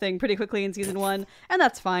thing pretty quickly in season 1, and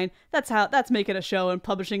that's fine. That's making a show and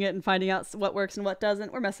publishing it and finding out what works and what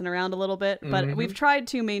doesn't. We're messing around a little bit, but we've tried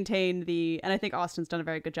to maintain and I think Austin's done a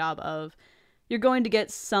very good job of, you're going to get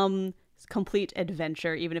some complete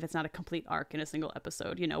adventure, even if it's not a complete arc in a single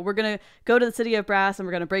episode. You know, we're gonna go to the City of Brass and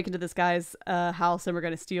we're gonna break into this guy's house and we're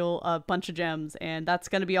gonna steal a bunch of gems, and that's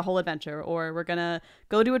gonna be a whole adventure. Or we're gonna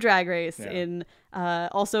go to a drag race and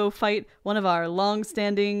also fight one of our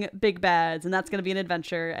long-standing big bads, and that's gonna be an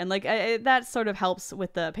adventure. And like that sort of helps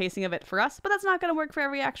with the pacing of it for us, but that's not gonna work for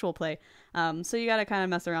every actual play. So you gotta kind of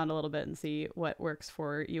mess around a little bit and see what works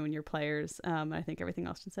for you and your players. I think everything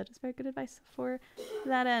Austin said is very good advice for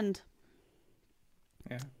that end.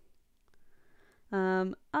 Yeah.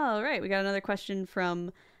 All right, we got another question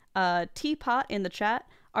from Teapot in the chat.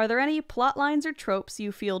 Are there any plot lines or tropes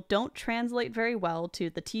you feel don't translate very well to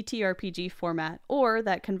the TTRPG format, or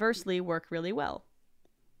that conversely work really well?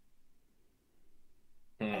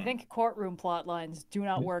 I think courtroom plot lines do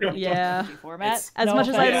not work in the Yeah. RPG format. As No much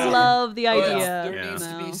as I offense. love the But idea, there needs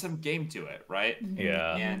to no. be some game to it, right?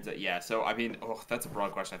 Yeah. And so I mean, that's a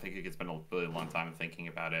broad question. I think you could spend a really long time thinking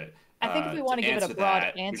about it. I think if we To want to give it a answer broad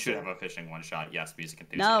that, we should answer- have a fishing one shot. Yes, music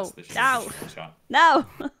No. enthusiasts. This should be a No. fishing one shot.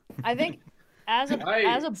 No. I think as a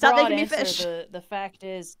Stop broad making me answer, fish. the fact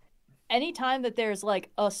is, anytime that there's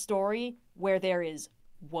like a story where there is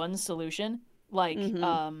one solution, like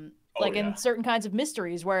like in certain kinds of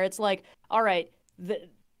mysteries where it's like, all right,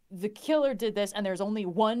 the killer did this, and there's only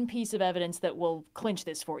one piece of evidence that will clinch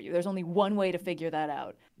this for you. There's only one way to figure that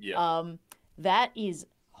out. Yeah. That is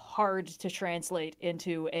hard to translate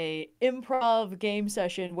into a improv game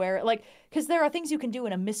session where, like, because there are things you can do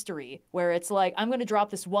in a mystery where it's like, I'm going to drop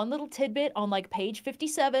this one little tidbit on like page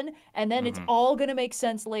 57 and then it's all going to make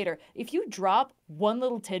sense later. If you drop one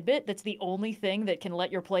little tidbit that's the only thing that can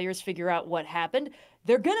let your players figure out what happened,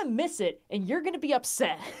 they're going to miss it and you're going to be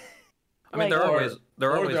upset. I mean, Like- there are Or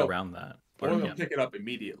ways they'll- around that. Or Or, they'll yeah. pick it up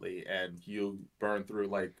immediately and you burn through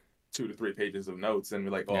like 2 to 3 pages of notes and be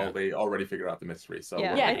like, oh, Yeah. they already figured out the mystery. So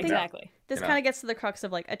Yeah, we're Yeah, I making think- that. exactly. This You know? kind of gets to the crux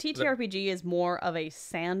of like a TTRPG is more of a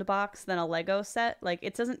sandbox than a Lego set. Like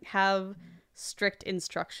it doesn't have strict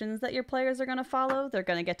instructions that your players are going to follow. They're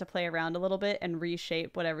going to get to play around a little bit and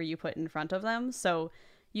reshape whatever you put in front of them. So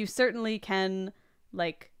you certainly can,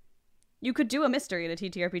 like, you could do a mystery in a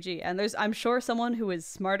TTRPG, and I'm sure someone who is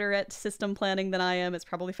smarter at system planning than I am has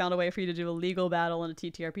probably found a way for you to do a legal battle in a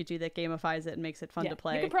TTRPG that gamifies it and makes it fun to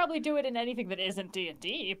play. You could probably do it in anything that isn't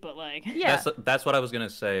D&D, but like... Yeah. That's what I was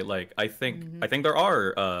gonna say. Like, I think there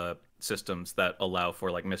are systems that allow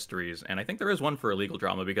for like mysteries, and I think there is one for a legal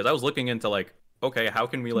drama, because I was looking into like, okay, how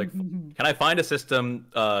can we like, can I find a system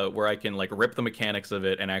where I can like rip the mechanics of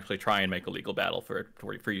it and actually try and make a legal battle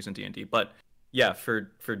for use in D&D? But yeah, for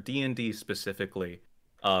D&D specifically,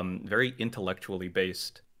 very intellectually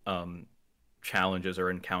based challenges or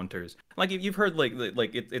encounters. Like you've heard like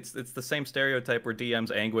it's the same stereotype where DMs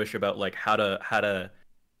anguish about like how to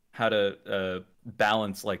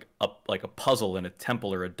balance like a puzzle in a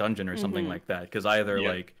temple or a dungeon or something like that, because either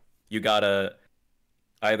you gotta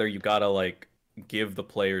like give the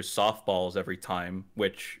players softballs every time,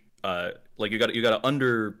 which like you gotta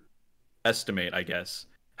underestimate, I guess,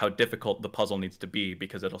 how difficult the puzzle needs to be,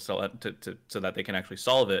 because it'll so that they can actually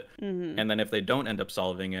solve it. And then if they don't end up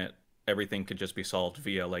solving it, everything could just be solved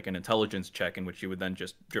via like an intelligence check, in which you would then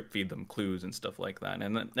just drip feed them clues and stuff like that.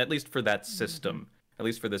 And then, at least for that system, at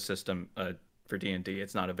least for this system, for D&D,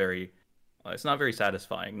 it's not very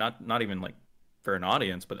satisfying. Not even like for an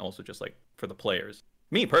audience, but also just like for the players.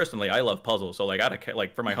 Me personally, I love puzzles, so like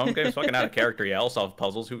like for my home games, fucking out of character, yeah, I'll solve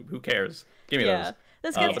puzzles. Who cares? Give me those.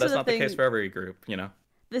 This But gets to that's the not thing. the case for every group, you know.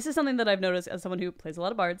 This is something that I've noticed as someone who plays a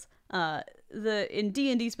lot of bards. In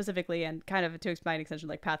D&D specifically, and kind of to my extension,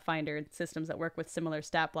 like Pathfinder and systems that work with similar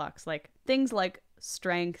stat blocks, like things like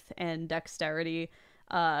strength and dexterity,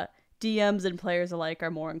 DMs and players alike are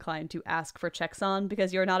more inclined to ask for checks on,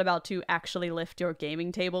 because you're not about to actually lift your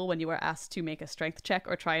gaming table when you are asked to make a strength check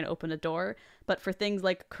or try and open a door. But for things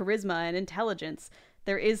like charisma and intelligence,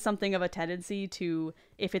 there is something of a tendency to,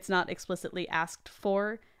 if it's not explicitly asked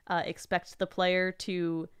for, expect the player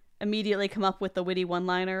to immediately come up with the witty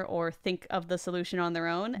one-liner or think of the solution on their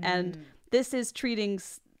own. And this is treating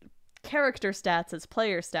character stats as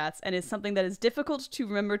player stats, and is something that is difficult to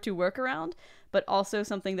remember to work around, but also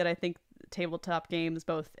something that I think tabletop games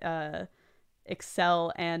both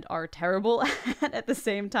excel and are terrible at the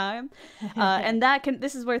same time. And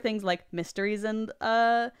this is where things like mysteries and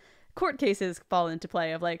court cases fall into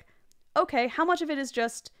play, of like, okay, how much of it is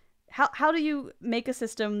just how do you make a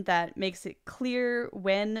system that makes it clear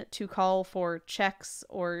when to call for checks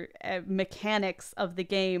or mechanics of the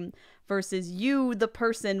game versus you, the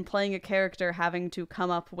person playing a character, having to come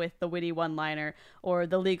up with the witty one-liner or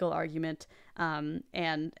the legal argument,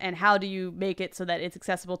 and how do you make it so that it's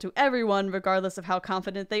accessible to everyone regardless of how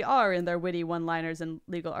confident they are in their witty one-liners and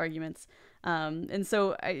legal arguments. And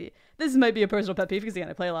so this might be a personal pet peeve because, again,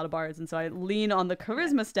 I play a lot of bards, and so I lean on the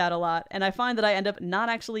charisma stat a lot, and I find that I end up not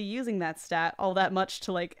actually using that stat all that much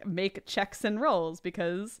to, like, make checks and rolls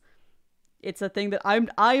because it's a thing that I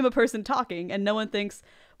am a person talking, and no one thinks,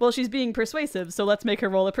 well, she's being persuasive, so let's make her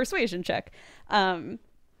roll a persuasion check.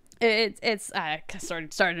 It's I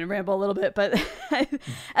started to ramble a little bit, but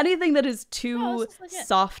anything that is too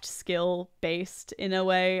soft skill based in a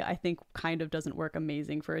way, I think kind of doesn't work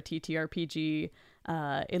amazing for a TTRPG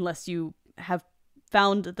unless you have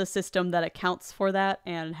found the system that accounts for that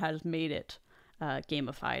and has made it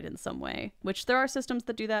gamified in some way. Which there are systems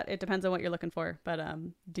that do that. It depends on what you're looking for, but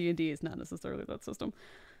D&D is not necessarily that system.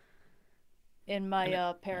 In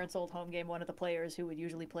my parents' old home game, one of the players who would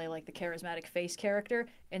usually play like the charismatic face character,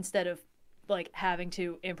 instead of like having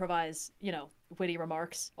to improvise, you know, witty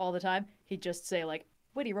remarks all the time, he'd just say like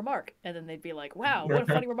witty remark, and then they'd be like, "Wow, what a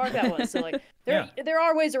funny remark that was." So like there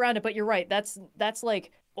are ways around it, but you're right. That's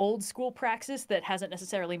like old school praxis that hasn't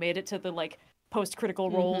necessarily made it to the like post-critical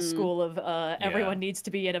role school of everyone needs to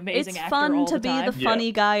be an amazing actor all the time. It's fun to be the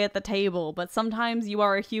funny guy at the table, but sometimes you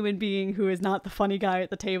are a human being who is not the funny guy at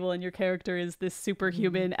the table, and your character is this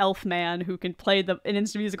superhuman elf man who can play an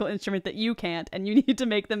musical instrument that you can't, and you need to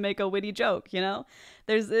make them make a witty joke, you know?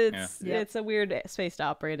 It's a weird space to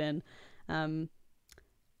operate in.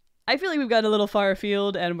 I feel like we've got a little far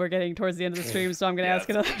afield, and we're getting towards the end of the stream, so I'm going to ask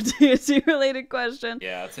another D&D-related question.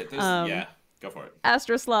 Yeah, that's it. Go for it.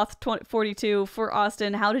 Astrosloth 42 for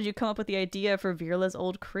Austin. How did you come up with the idea for Virla's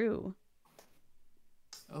old crew?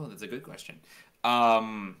 Oh, that's a good question.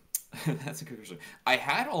 That's a good question. I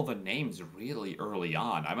had all the names really early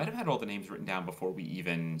on. I might have had all the names written down before we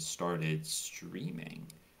even started streaming,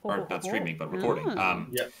 or not streaming, but recording.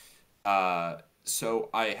 So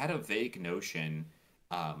I had a vague notion,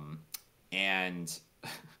 and.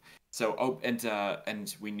 So,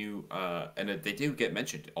 and we knew, and they do get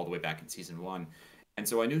mentioned all the way back in season 1. And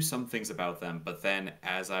so I knew some things about them, but then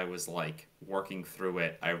as I was like working through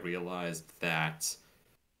it, I realized that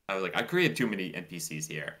I was like, I created too many NPCs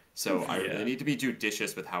here. So I really need to be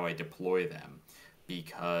judicious with how I deploy them,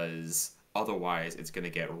 because otherwise it's going to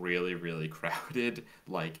get really, really crowded.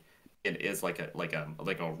 Like it is like a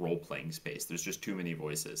role-playing space. There's just too many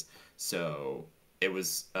voices. So it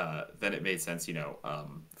was then it made sense, you know,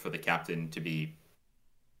 for the captain to be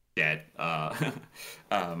dead,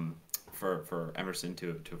 for Emerson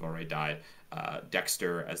to have already died,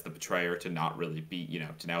 Dexter as the betrayer to not really be, you know,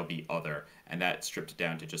 to now be other, and that stripped it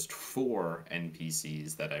down to just 4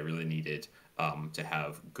 NPCs that I really needed to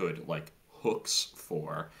have good like hooks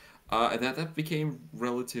for. And that became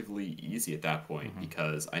relatively easy at that point,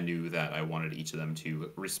 because I knew that I wanted each of them to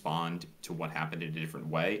respond to what happened in a different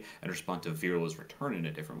way and respond to Virla's return in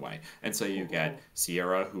a different way. And so you get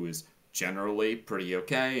Sierra, who is generally pretty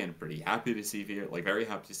okay and pretty happy to see Virla, like very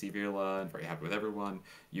happy to see Virla and very happy with everyone.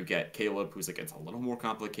 You get Caleb, who's like, it's a little more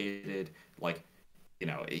complicated. Like, you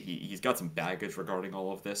know, he's got some baggage regarding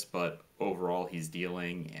all of this, but overall he's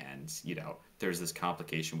dealing, and, you know, there's this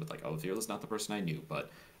complication with like, oh, Virla's not the person I knew, but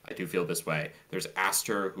I do feel this way. There's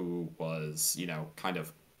Aster, who was, you know, kind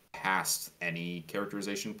of past any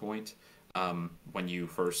characterization point when you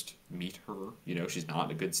first meet her. You know, she's not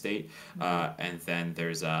in a good state. And then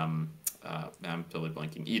there's I'm totally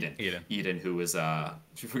blanking. Eden, who is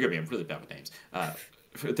forgive me, I'm really bad with names.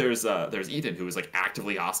 There's Eden, who was like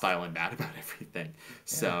actively hostile and mad about everything. Yeah.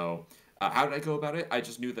 So how did I go about it? I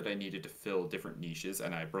just knew that I needed to fill different niches,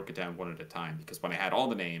 and I broke it down one at a time, because when I had all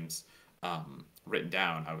the names written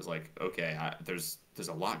down, I was like, okay, there's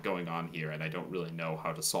a lot going on here, and I don't really know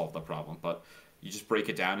how to solve the problem. But you just break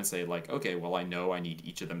it down and say, like, okay, well, I know I need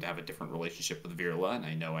each of them to have a different relationship with Virla, and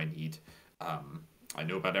I know I need I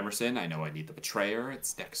know about Emerson, I know I need the betrayer,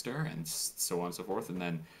 it's Dexter, and so on and so forth. And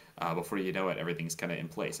then before you know it, everything's kind of in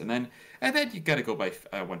place. And then you got to go by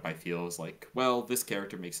went by feels, like, well, this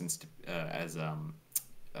character makes sense to, as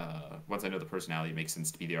once I know the personality, it makes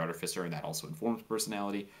sense to be the artificer, and that also informs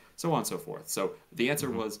personality, so on and so forth. So the answer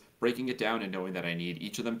was breaking it down and knowing that I need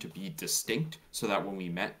each of them to be distinct, so that when we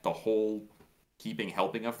met the whole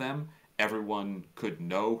helping of them, everyone could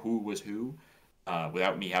know who was who,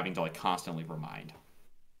 without me having to like constantly remind.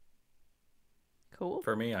 Cool.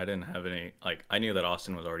 For me, I didn't have any, like, I knew that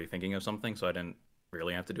Austin was already thinking of something, so I didn't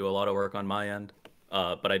really have to do a lot of work on my end.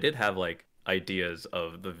 but I did have like ideas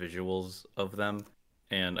of the visuals of them,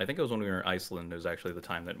 and I think it was when we were in Iceland. It was actually the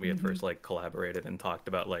time that we had first like collaborated and talked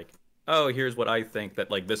about like, oh, here's what I think that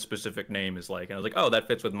like this specific name is like, and I was like, oh, that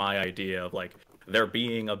fits with my idea of like there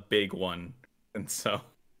being a big one, and so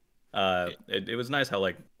it was nice how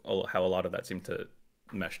like how a lot of that seemed to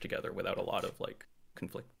mesh together without a lot of like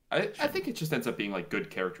conflict. I think it just ends up being like good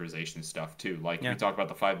characterization stuff too. Like we talk about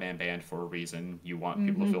the 5-man band for a reason. You want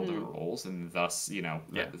people to fill their roles, and thus, you know,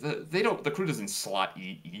 the crew doesn't slot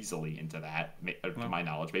easily into that. To my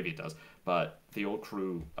knowledge, maybe it does, but the old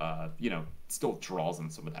crew, you know, still draws on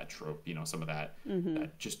some of that trope. You know, some of that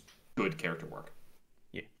just good character work.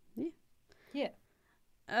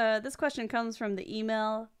 Yeah. This question comes from the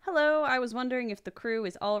email. Hello, I was wondering if the crew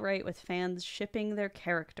is all right with fans shipping their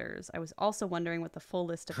characters. I was also wondering what the full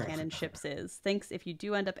list of canon ships is. Thanks if you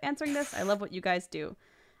do end up answering this. I love what you guys do.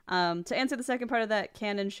 To answer the second part of that,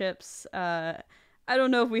 canon ships, I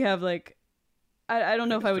don't know if we have like... I don't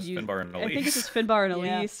know if I would use... Finbar and I think Elise. it's just Finbar and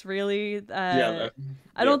Elise, really. Yeah,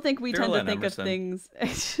 I don't think we tend Virla to and think of Emerson. things...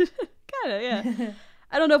 Kind of, yeah.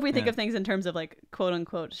 I don't know if we think of things in terms of like quote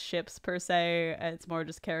unquote ships per se. It's more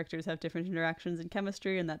just characters have different interactions and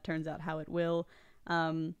chemistry, and that turns out how it will.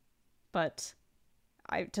 But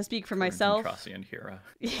to speak for myself, Trassi and Hera.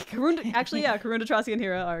 Actually, yeah, Karun, Trassi, and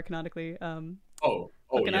Hera are canonically.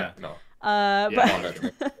 Hooking yeah, up. no.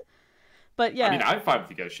 But yeah. I mean, I'm fine with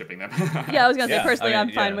you guys shipping them. Yeah, I was gonna say Yeah, personally, I mean,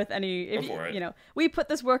 I'm fine yeah. with any. If Go for it. you know, we put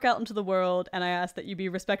this work out into the world, and I ask that you be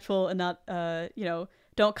respectful and not, you know,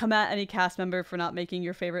 don't come at any cast member for not making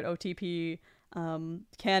your favorite OTP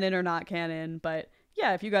canon or not canon. But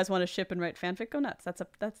yeah, if you guys want to ship and write fanfic, go nuts.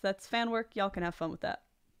 That's fan work. Y'all can have fun with that.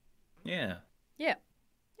 Yeah. Yeah.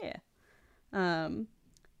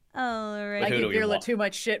 All right. I who give do we Virla want? too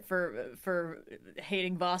much shit for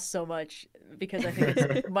hating Voss so much because I think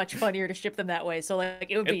it's much funnier to ship them that way. So like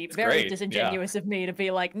it would be It's very great, disingenuous of me to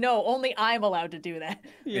be like, no, only I'm allowed to do that.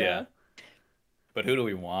 Yeah. But who do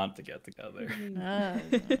we want to get together?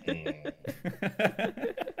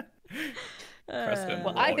 Preston,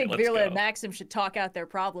 Well, I think let's Virla go. and Maxim should talk out their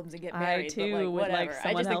problems and get I married. too but, like, would whatever. like I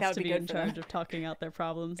someone just think that else would to be be in good for them. charge of talking out their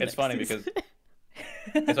problems. It's next funny season.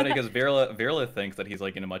 because Virla thinks that he's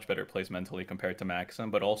like in a much better place mentally compared to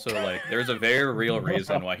Maxim, but also like there's a very real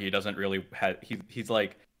reason why he doesn't really he's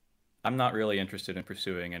like, I'm not really interested in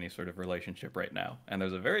pursuing any sort of relationship right now, and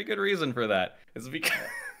there's a very good reason for that. It's because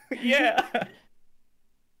yeah.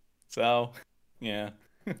 So yeah.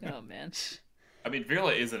 Oh man. I mean,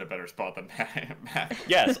 Virla is in a better spot than Matt.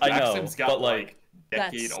 Yes, I know, Maxim's got but like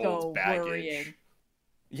That's decade-old so baggage. worrying.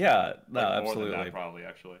 yeah, no, Like, more absolutely. than that, probably,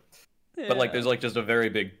 actually. But like there's like just a very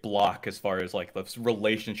big block as far as like the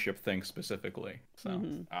relationship thing specifically. So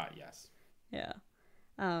Yes. Yeah.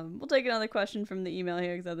 We'll take another question from the email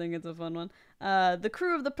here because I think it's a fun one. The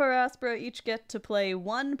crew of the Paraspora each get to play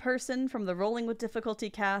one person from the Rolling with Difficulty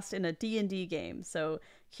cast in a D&D game. So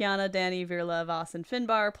Kiana, Danny, Virla, Voss, and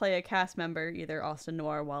Finbar play a cast member, either Austin,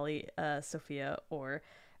 Noir, Wally, Sophia, or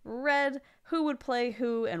Red. Who would play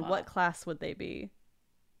who, and what class would they be?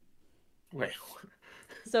 Wait.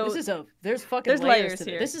 So There's fucking there's layers layers to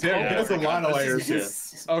here. this. This is There's a lot of layers here.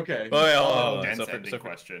 This Okay. Oh, wait, hold on. dense So for- ending so for-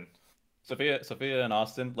 question. Sophia and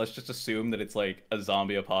Austin, let's just assume that it's like a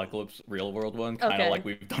zombie apocalypse real world one, kind of Okay. like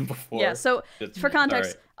we've done before. yeah, so Just- for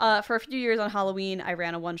context, alright. for a few years on Halloween, I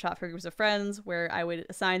ran a one-shot for groups of friends where I would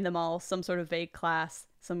assign them all some sort of vague class,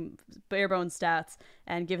 some bare bones stats,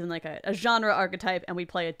 and give them like a genre archetype, and we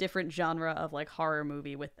play a different genre of like horror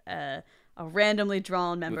movie with a randomly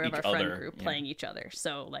drawn member With of our each friend other, group yeah. playing each other.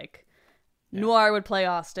 So like Noir would play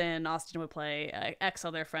Austin would play X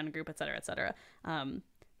other friend group, etc., etc.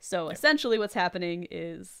 So essentially what's happening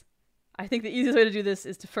is, I think the easiest way to do this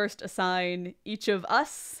is to first assign each of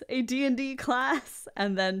us a D&D class,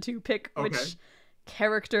 and then to pick which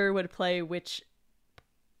character would play which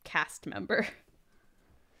cast member.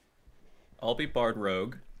 I'll be Bard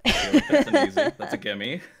Rogue. I feel like that's an easy. That's a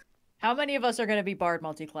gimme. How many of us are going to be Bard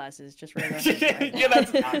multi-classes? Just right around here.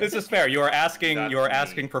 Yeah, this is fair. You are asking. That's You are me.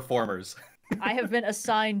 asking performers. I have been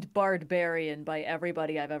assigned Barbarian by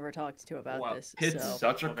everybody I've ever talked to about Wow. this. It's So.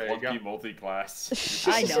 such a There you go. clunky multi-class.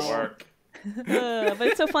 I know. Work. But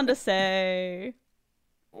it's so fun to say.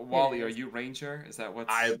 Wally, are you Ranger? Is that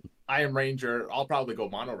what's... I am Ranger. I'll probably go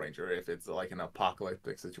Mono Ranger if it's like an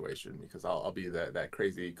apocalyptic situation, because I'll be that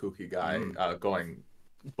crazy kooky guy going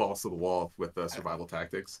balls to the wall with survival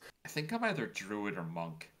tactics. I think I'm either Druid or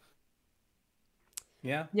Monk.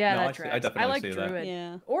 Yeah. Yeah, no, that I tracks. definitely I like see Druid. that.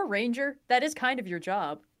 Yeah. Or Ranger. That is kind of your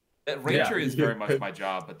job. Ranger is very much my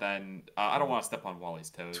job, but then I don't want to step on Wally's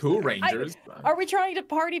toes. 2 Rangers. Are we trying to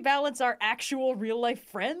party balance our actual real life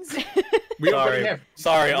friends? We already have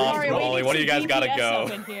Austin, Wally. What do you guys gotta go?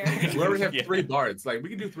 we already have 3 bards. Like we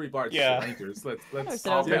can do 3 bards. Yeah. For Rangers. Let's.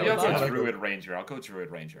 I'll Maybe I'll Yeah. go Druid Ranger. I'll go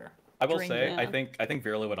Druid Ranger. I will Drink, say, yeah. I think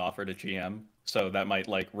Virla would offer to GM, so that might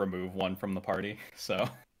like remove one from the party. So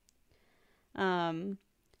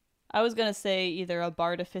I was gonna say either a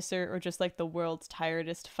Bartificer or just like the world's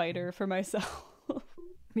tiredest fighter for myself.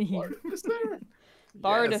 Bartificer.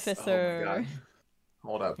 Bartificer. Oh my God.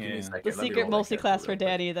 Hold up. Give me a Yeah. second. The Let me secret roll that multi-class character for real quick.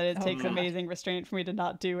 Danny that it Oh takes gosh. amazing restraint for me to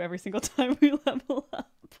not do every single time we level up.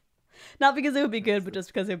 Not because it would be good, but just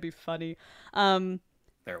because it would be funny.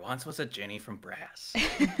 there once was a Jenny from Brass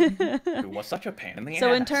who was such a pain in the ass.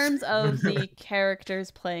 So in terms of the characters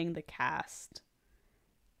playing the cast,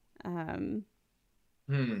 Hmm.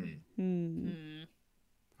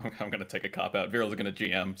 I'm gonna take a cop out. Virla's gonna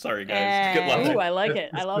GM. Sorry guys. Good luck. Ooh, I like it.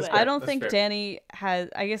 I love it. I don't That's think fair. Danny has.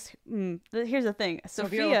 I guess here's the thing. So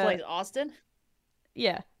Viola Sophia, plays Austin.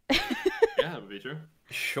 yeah, Yeah, that would be true.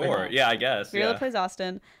 Sure. Yeah, I guess. Viola Yeah. plays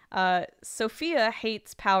Austin. Sophia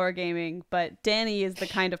hates power gaming, but Danny is the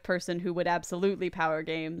kind of person who would absolutely power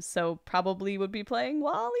games, so probably would be playing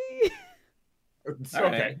Wally. It's All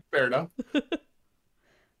okay. right. Fair enough.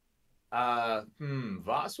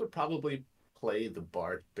 Voss would probably play the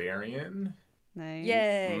Barbarian. Nice.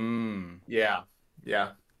 Yay! Mm. Yeah.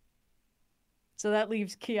 So that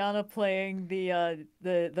leaves Kiana playing the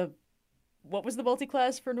what was the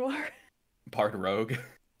multi-class for Noir? Bard Rogue.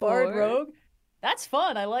 Bard Bard. Rogue. That's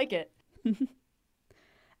fun. I like it.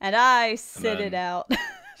 And I sit then- it out.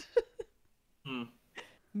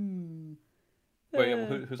 Hmm.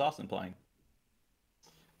 Wait, who's Austin playing?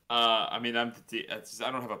 I mean, I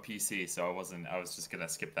don't have a PC, so I was just gonna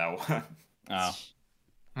skip that one. Oh.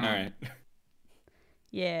 All right.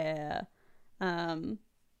 Yeah.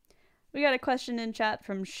 We got a question in chat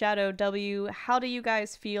from Shadow W. How do you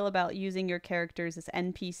guys feel about using your characters as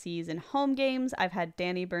NPCs in home games? I've had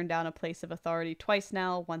Danny burn down a place of authority twice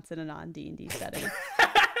now, once in a non-D&D setting.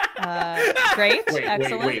 Great.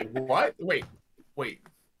 Excellent. Wait. What? Wait.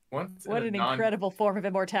 Once What in a an non- incredible form of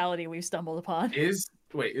immortality we've stumbled upon. Is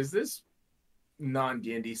this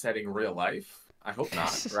non-D&D setting real life? I hope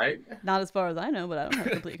not. Right? Not as far as I know, but I don't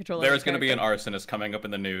have complete control of There's going to be an arsonist coming up in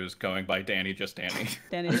the news going by Danny, just Danny.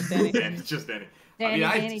 Danny, just Danny. Danny, just Danny. I mean,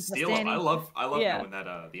 I steal them. I love Yeah. knowing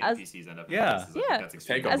that the As- NPCs end up in Yeah. places. I think Yeah. that's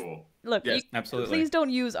extremely As- cool. Look, Yes, Absolutely. please don't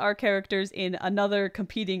use our characters in another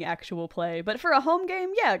competing actual play. But for a home game,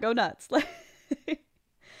 yeah, go nuts.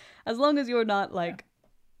 As long as you're not like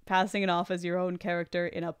passing it off as your own character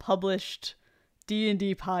in a published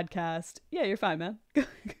D&D podcast, yeah, you're fine, man.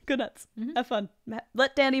 Go nuts. Have fun.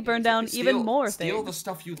 Let Danny burn down even more Steal things. the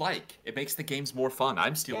stuff you like. It makes the games more fun.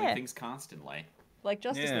 I'm stealing Yeah. things constantly. Like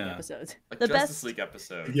Justice League Yeah. episodes. Like The Justice best- League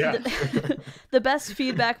episode. Yeah. The best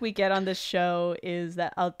feedback we get on this show is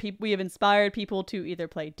that we have inspired people to either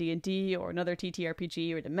play D&D or another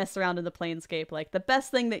TTRPG or to mess around in the Planescape. Like, the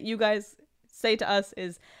best thing that you guys say to us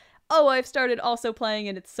is, oh, I've started also playing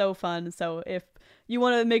and it's so fun. So if you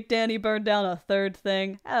want to make Danny burn down a third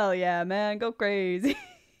thing, hell yeah, man, go crazy.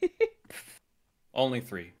 Only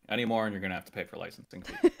 3. Any more, and you're gonna have to pay for licensing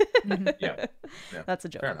fee. Yeah. That's a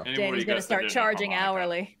joke. Fair enough. Any more Danny's you gonna guys start did in charging Harmonica?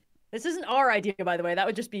 hourly. This isn't our idea, by the way. That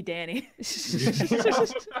would just be Danny.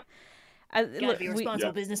 Gotta Look, be a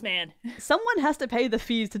responsible businessman. someone has to pay the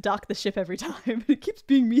fees to dock the ship every time. It keeps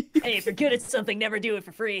being me. Hey, if you're good at something, never do it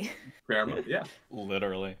for free. Fair enough. Yeah.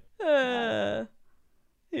 Literally.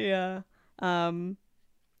 Yeah.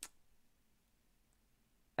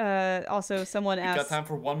 Also, someone We got asked. time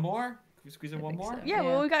for one more? Can we squeeze in one more? Yeah,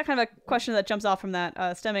 well, we got kind of a question that jumps off from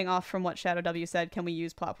that, stemming off from what Shadow W said. Can we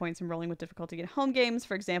use plot points in Rolling with Difficulty in home games?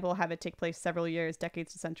 For example, have it take place several years,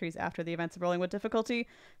 decades to centuries after the events of Rolling with Difficulty?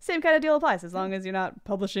 Same kind of deal applies, as long as you're not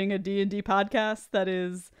publishing a D&D podcast that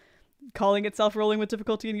is calling itself Rolling with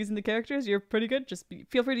Difficulty and using the characters. You're pretty good. Just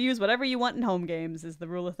feel free to use whatever you want in home games is the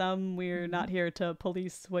rule of thumb. We're not here to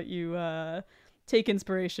police what you take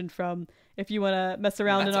inspiration from. If you want to mess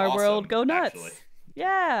around in That's our world, awesome, go nuts. actually.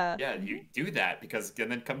 Yeah. Yeah, you do that and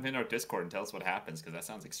then come in our Discord and tell us what happens because that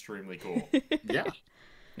sounds extremely cool. Yeah.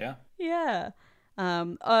 Yeah. Yeah.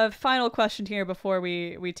 A final question here before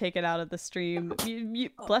we take it out of the stream.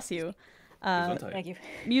 Bless you. Thank you.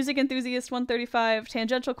 Music enthusiast 135.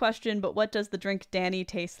 Tangential question, but what does the drink Danny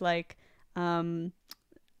taste like?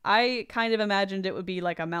 I kind of imagined it would be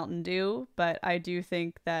like a Mountain Dew, but I do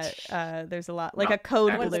think that there's a lot like a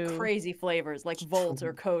Code One of Blue. the crazy flavors, like Volt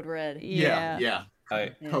or Code Red. Yeah. Yeah. Yeah.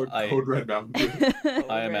 Code Red Mountain Dew. Code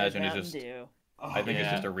I Red imagine it's Mountain just- Dew. I think it's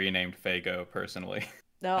just a renamed Fago, personally.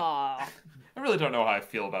 Aw. I really don't know how I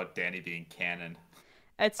feel about Danny being canon.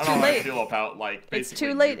 It's I too don't know how I late. feel about like It's basically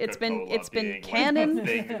too late. Nuka-Cola It's been being, canon. Like,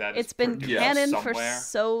 the thing that is It's been produced canon for somewhere.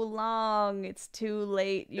 so long. It's too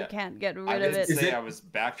late. You Yeah. can't get rid I of didn't it. say it- I was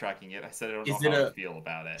backtracking it. I said I don't know is it how I a- feel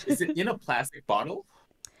about it. Is it in a plastic bottle?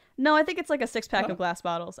 No, I think it's like a 6-pack No. of glass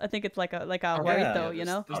bottles. I think it's like a Okay. Warito, Yeah, you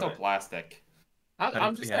know? There's no Alright. plastic.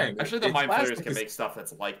 I'm just Yeah. saying. Actually, the it's Mind Flayers plastic can is- make stuff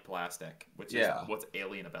that's like plastic, which Yeah. is what's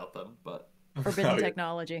alien about them. But Forbidden Oh, yeah.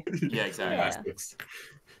 technology. yeah, exactly. Yeah. Plastics.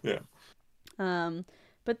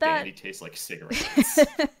 But that Danny tastes like cigarettes.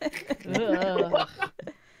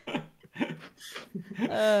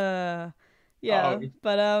 Ugh. yeah, Um,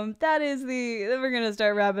 but that is we're gonna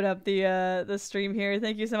start wrapping up the stream here.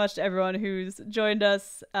 Thank you so much to everyone who's joined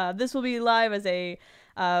us. This will be live as a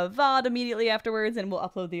VOD immediately afterwards, and we'll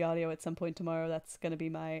upload the audio at some point tomorrow. That's gonna be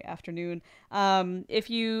my afternoon. If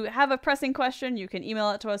you have a pressing question, you can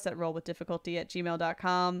email it to us at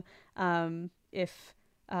rollwithdifficulty@gmail.com. If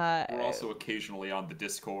We're also occasionally on the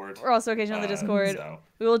Discord. we're also occasionally on the Discord. So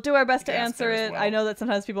We will do our best to You can ask answer there as it. well. I know that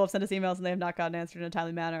sometimes people have sent us emails and they have not gotten answered in a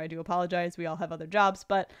timely manner. I do apologize. We all have other jobs,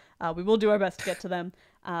 but we will do our best to get to them.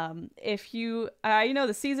 If you,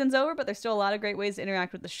 the season's over, but there's still a lot of great ways to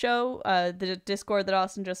interact with the show. The Discord that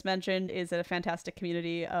Austin just mentioned is a fantastic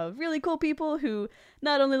community of really cool people who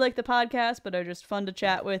not only like the podcast, but are just fun to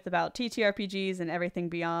chat with about TTRPGs and everything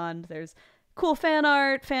beyond. There's cool fan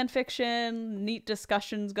art, fan fiction, neat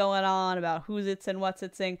discussions going on about who's it's and what's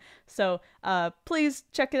it's-ing. So please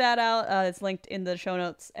check that out. It's linked in the show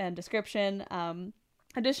notes and description.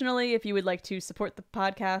 Additionally, if you would like to support the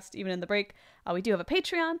podcast, even in the break, we do have a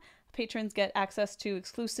Patreon. Patrons get access to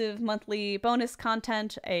exclusive monthly bonus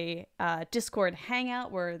content, a Discord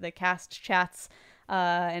hangout where the cast chats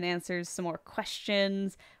and answers some more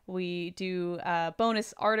questions. We do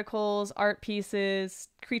bonus articles, art pieces,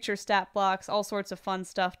 creature stat blocks, all sorts of fun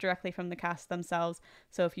stuff directly from the cast themselves.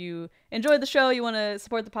 So if you enjoyed the show, you want to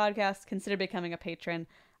support the podcast, consider becoming a patron.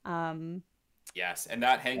 yes, and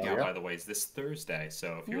that hangout, yeah. by the way, is this Thursday.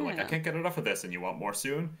 So if you're like, I Yeah. can't get enough of this, and you want more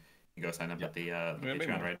soon, you can go sign up at the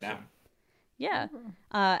Patreon right now. Yeah.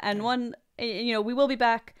 And we will be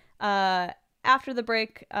back after the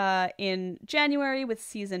break in January with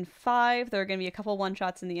season 5. There are going to be a couple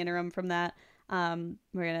one-shots in the interim from that. We're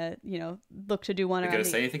going to, look to do one Are you around gonna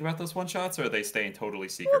say anything about those one shots, or are they staying totally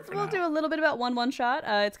secret We'll, for we'll now? do a little bit about one shot.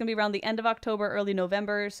 It's going to be around the end of October, early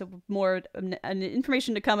November, so more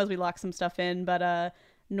information to come as we lock some stuff in. But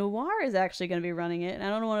Noir is actually going to be running it, and I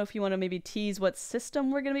don't know if you want to maybe tease what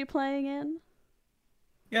system we're going to be playing in.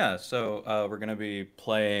 Yeah, so we're going to be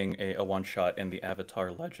playing a one-shot in the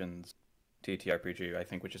Avatar Legends TTRPG, I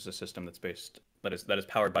think, which is a system that is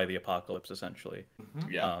powered by the Apocalypse, essentially.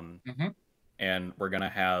 Yeah. And we're going to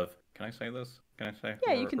have... Can I say this? Can I say?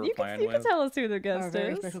 Yeah, who you can we're you playing can with? tell us who the Our guest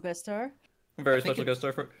very is. special guest star. Very think special guest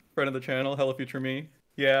star, friend of the channel, Hello Future Me.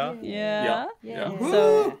 Yeah. Yeah. Yeah.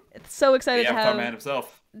 So it's so excited The to Avatar have man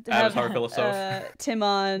himself. to have Avatar philosoph. Tim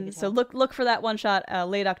on. So look for that one shot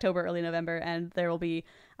late October, early November, and there will be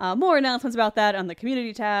more announcements about that on the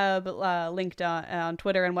community tab, linked on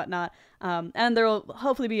Twitter and whatnot. And there will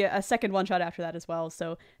hopefully be a second one shot after that as well.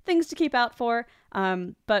 So things to keep out for.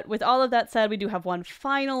 But with all of that said, we do have one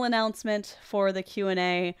final announcement for the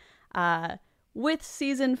Q&A. With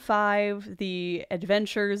season 5, the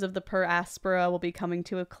adventures of the Per Aspera will be coming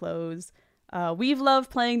to a close. We've loved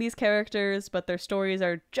playing these characters, but their stories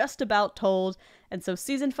are just about told, and so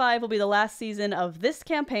season 5 will be the last season of this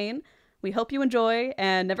campaign. We hope you enjoy,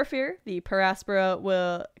 and never fear, the Per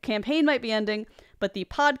Aspera campaign might be ending, but the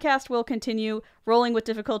podcast will continue. Rolling with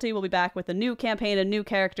Difficulty will be back with a new campaign and new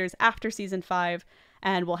characters after season 5,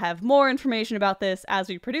 and we'll have more information about this as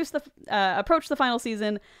we approach the final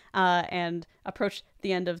season and approach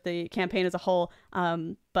the end of the campaign as a whole.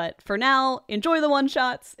 But for now, enjoy the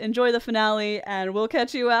one-shots, enjoy the finale, and we'll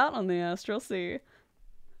catch you out on the Astral Sea.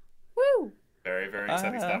 Woo! Very, very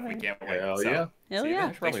exciting stuff. We can't wait. Hell So, yeah. Hell see you yeah.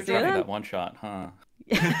 then. Probably Thanks for See you joining. then. that one shot, huh?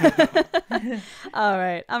 All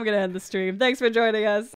right, I'm going to end the stream. Thanks for joining us.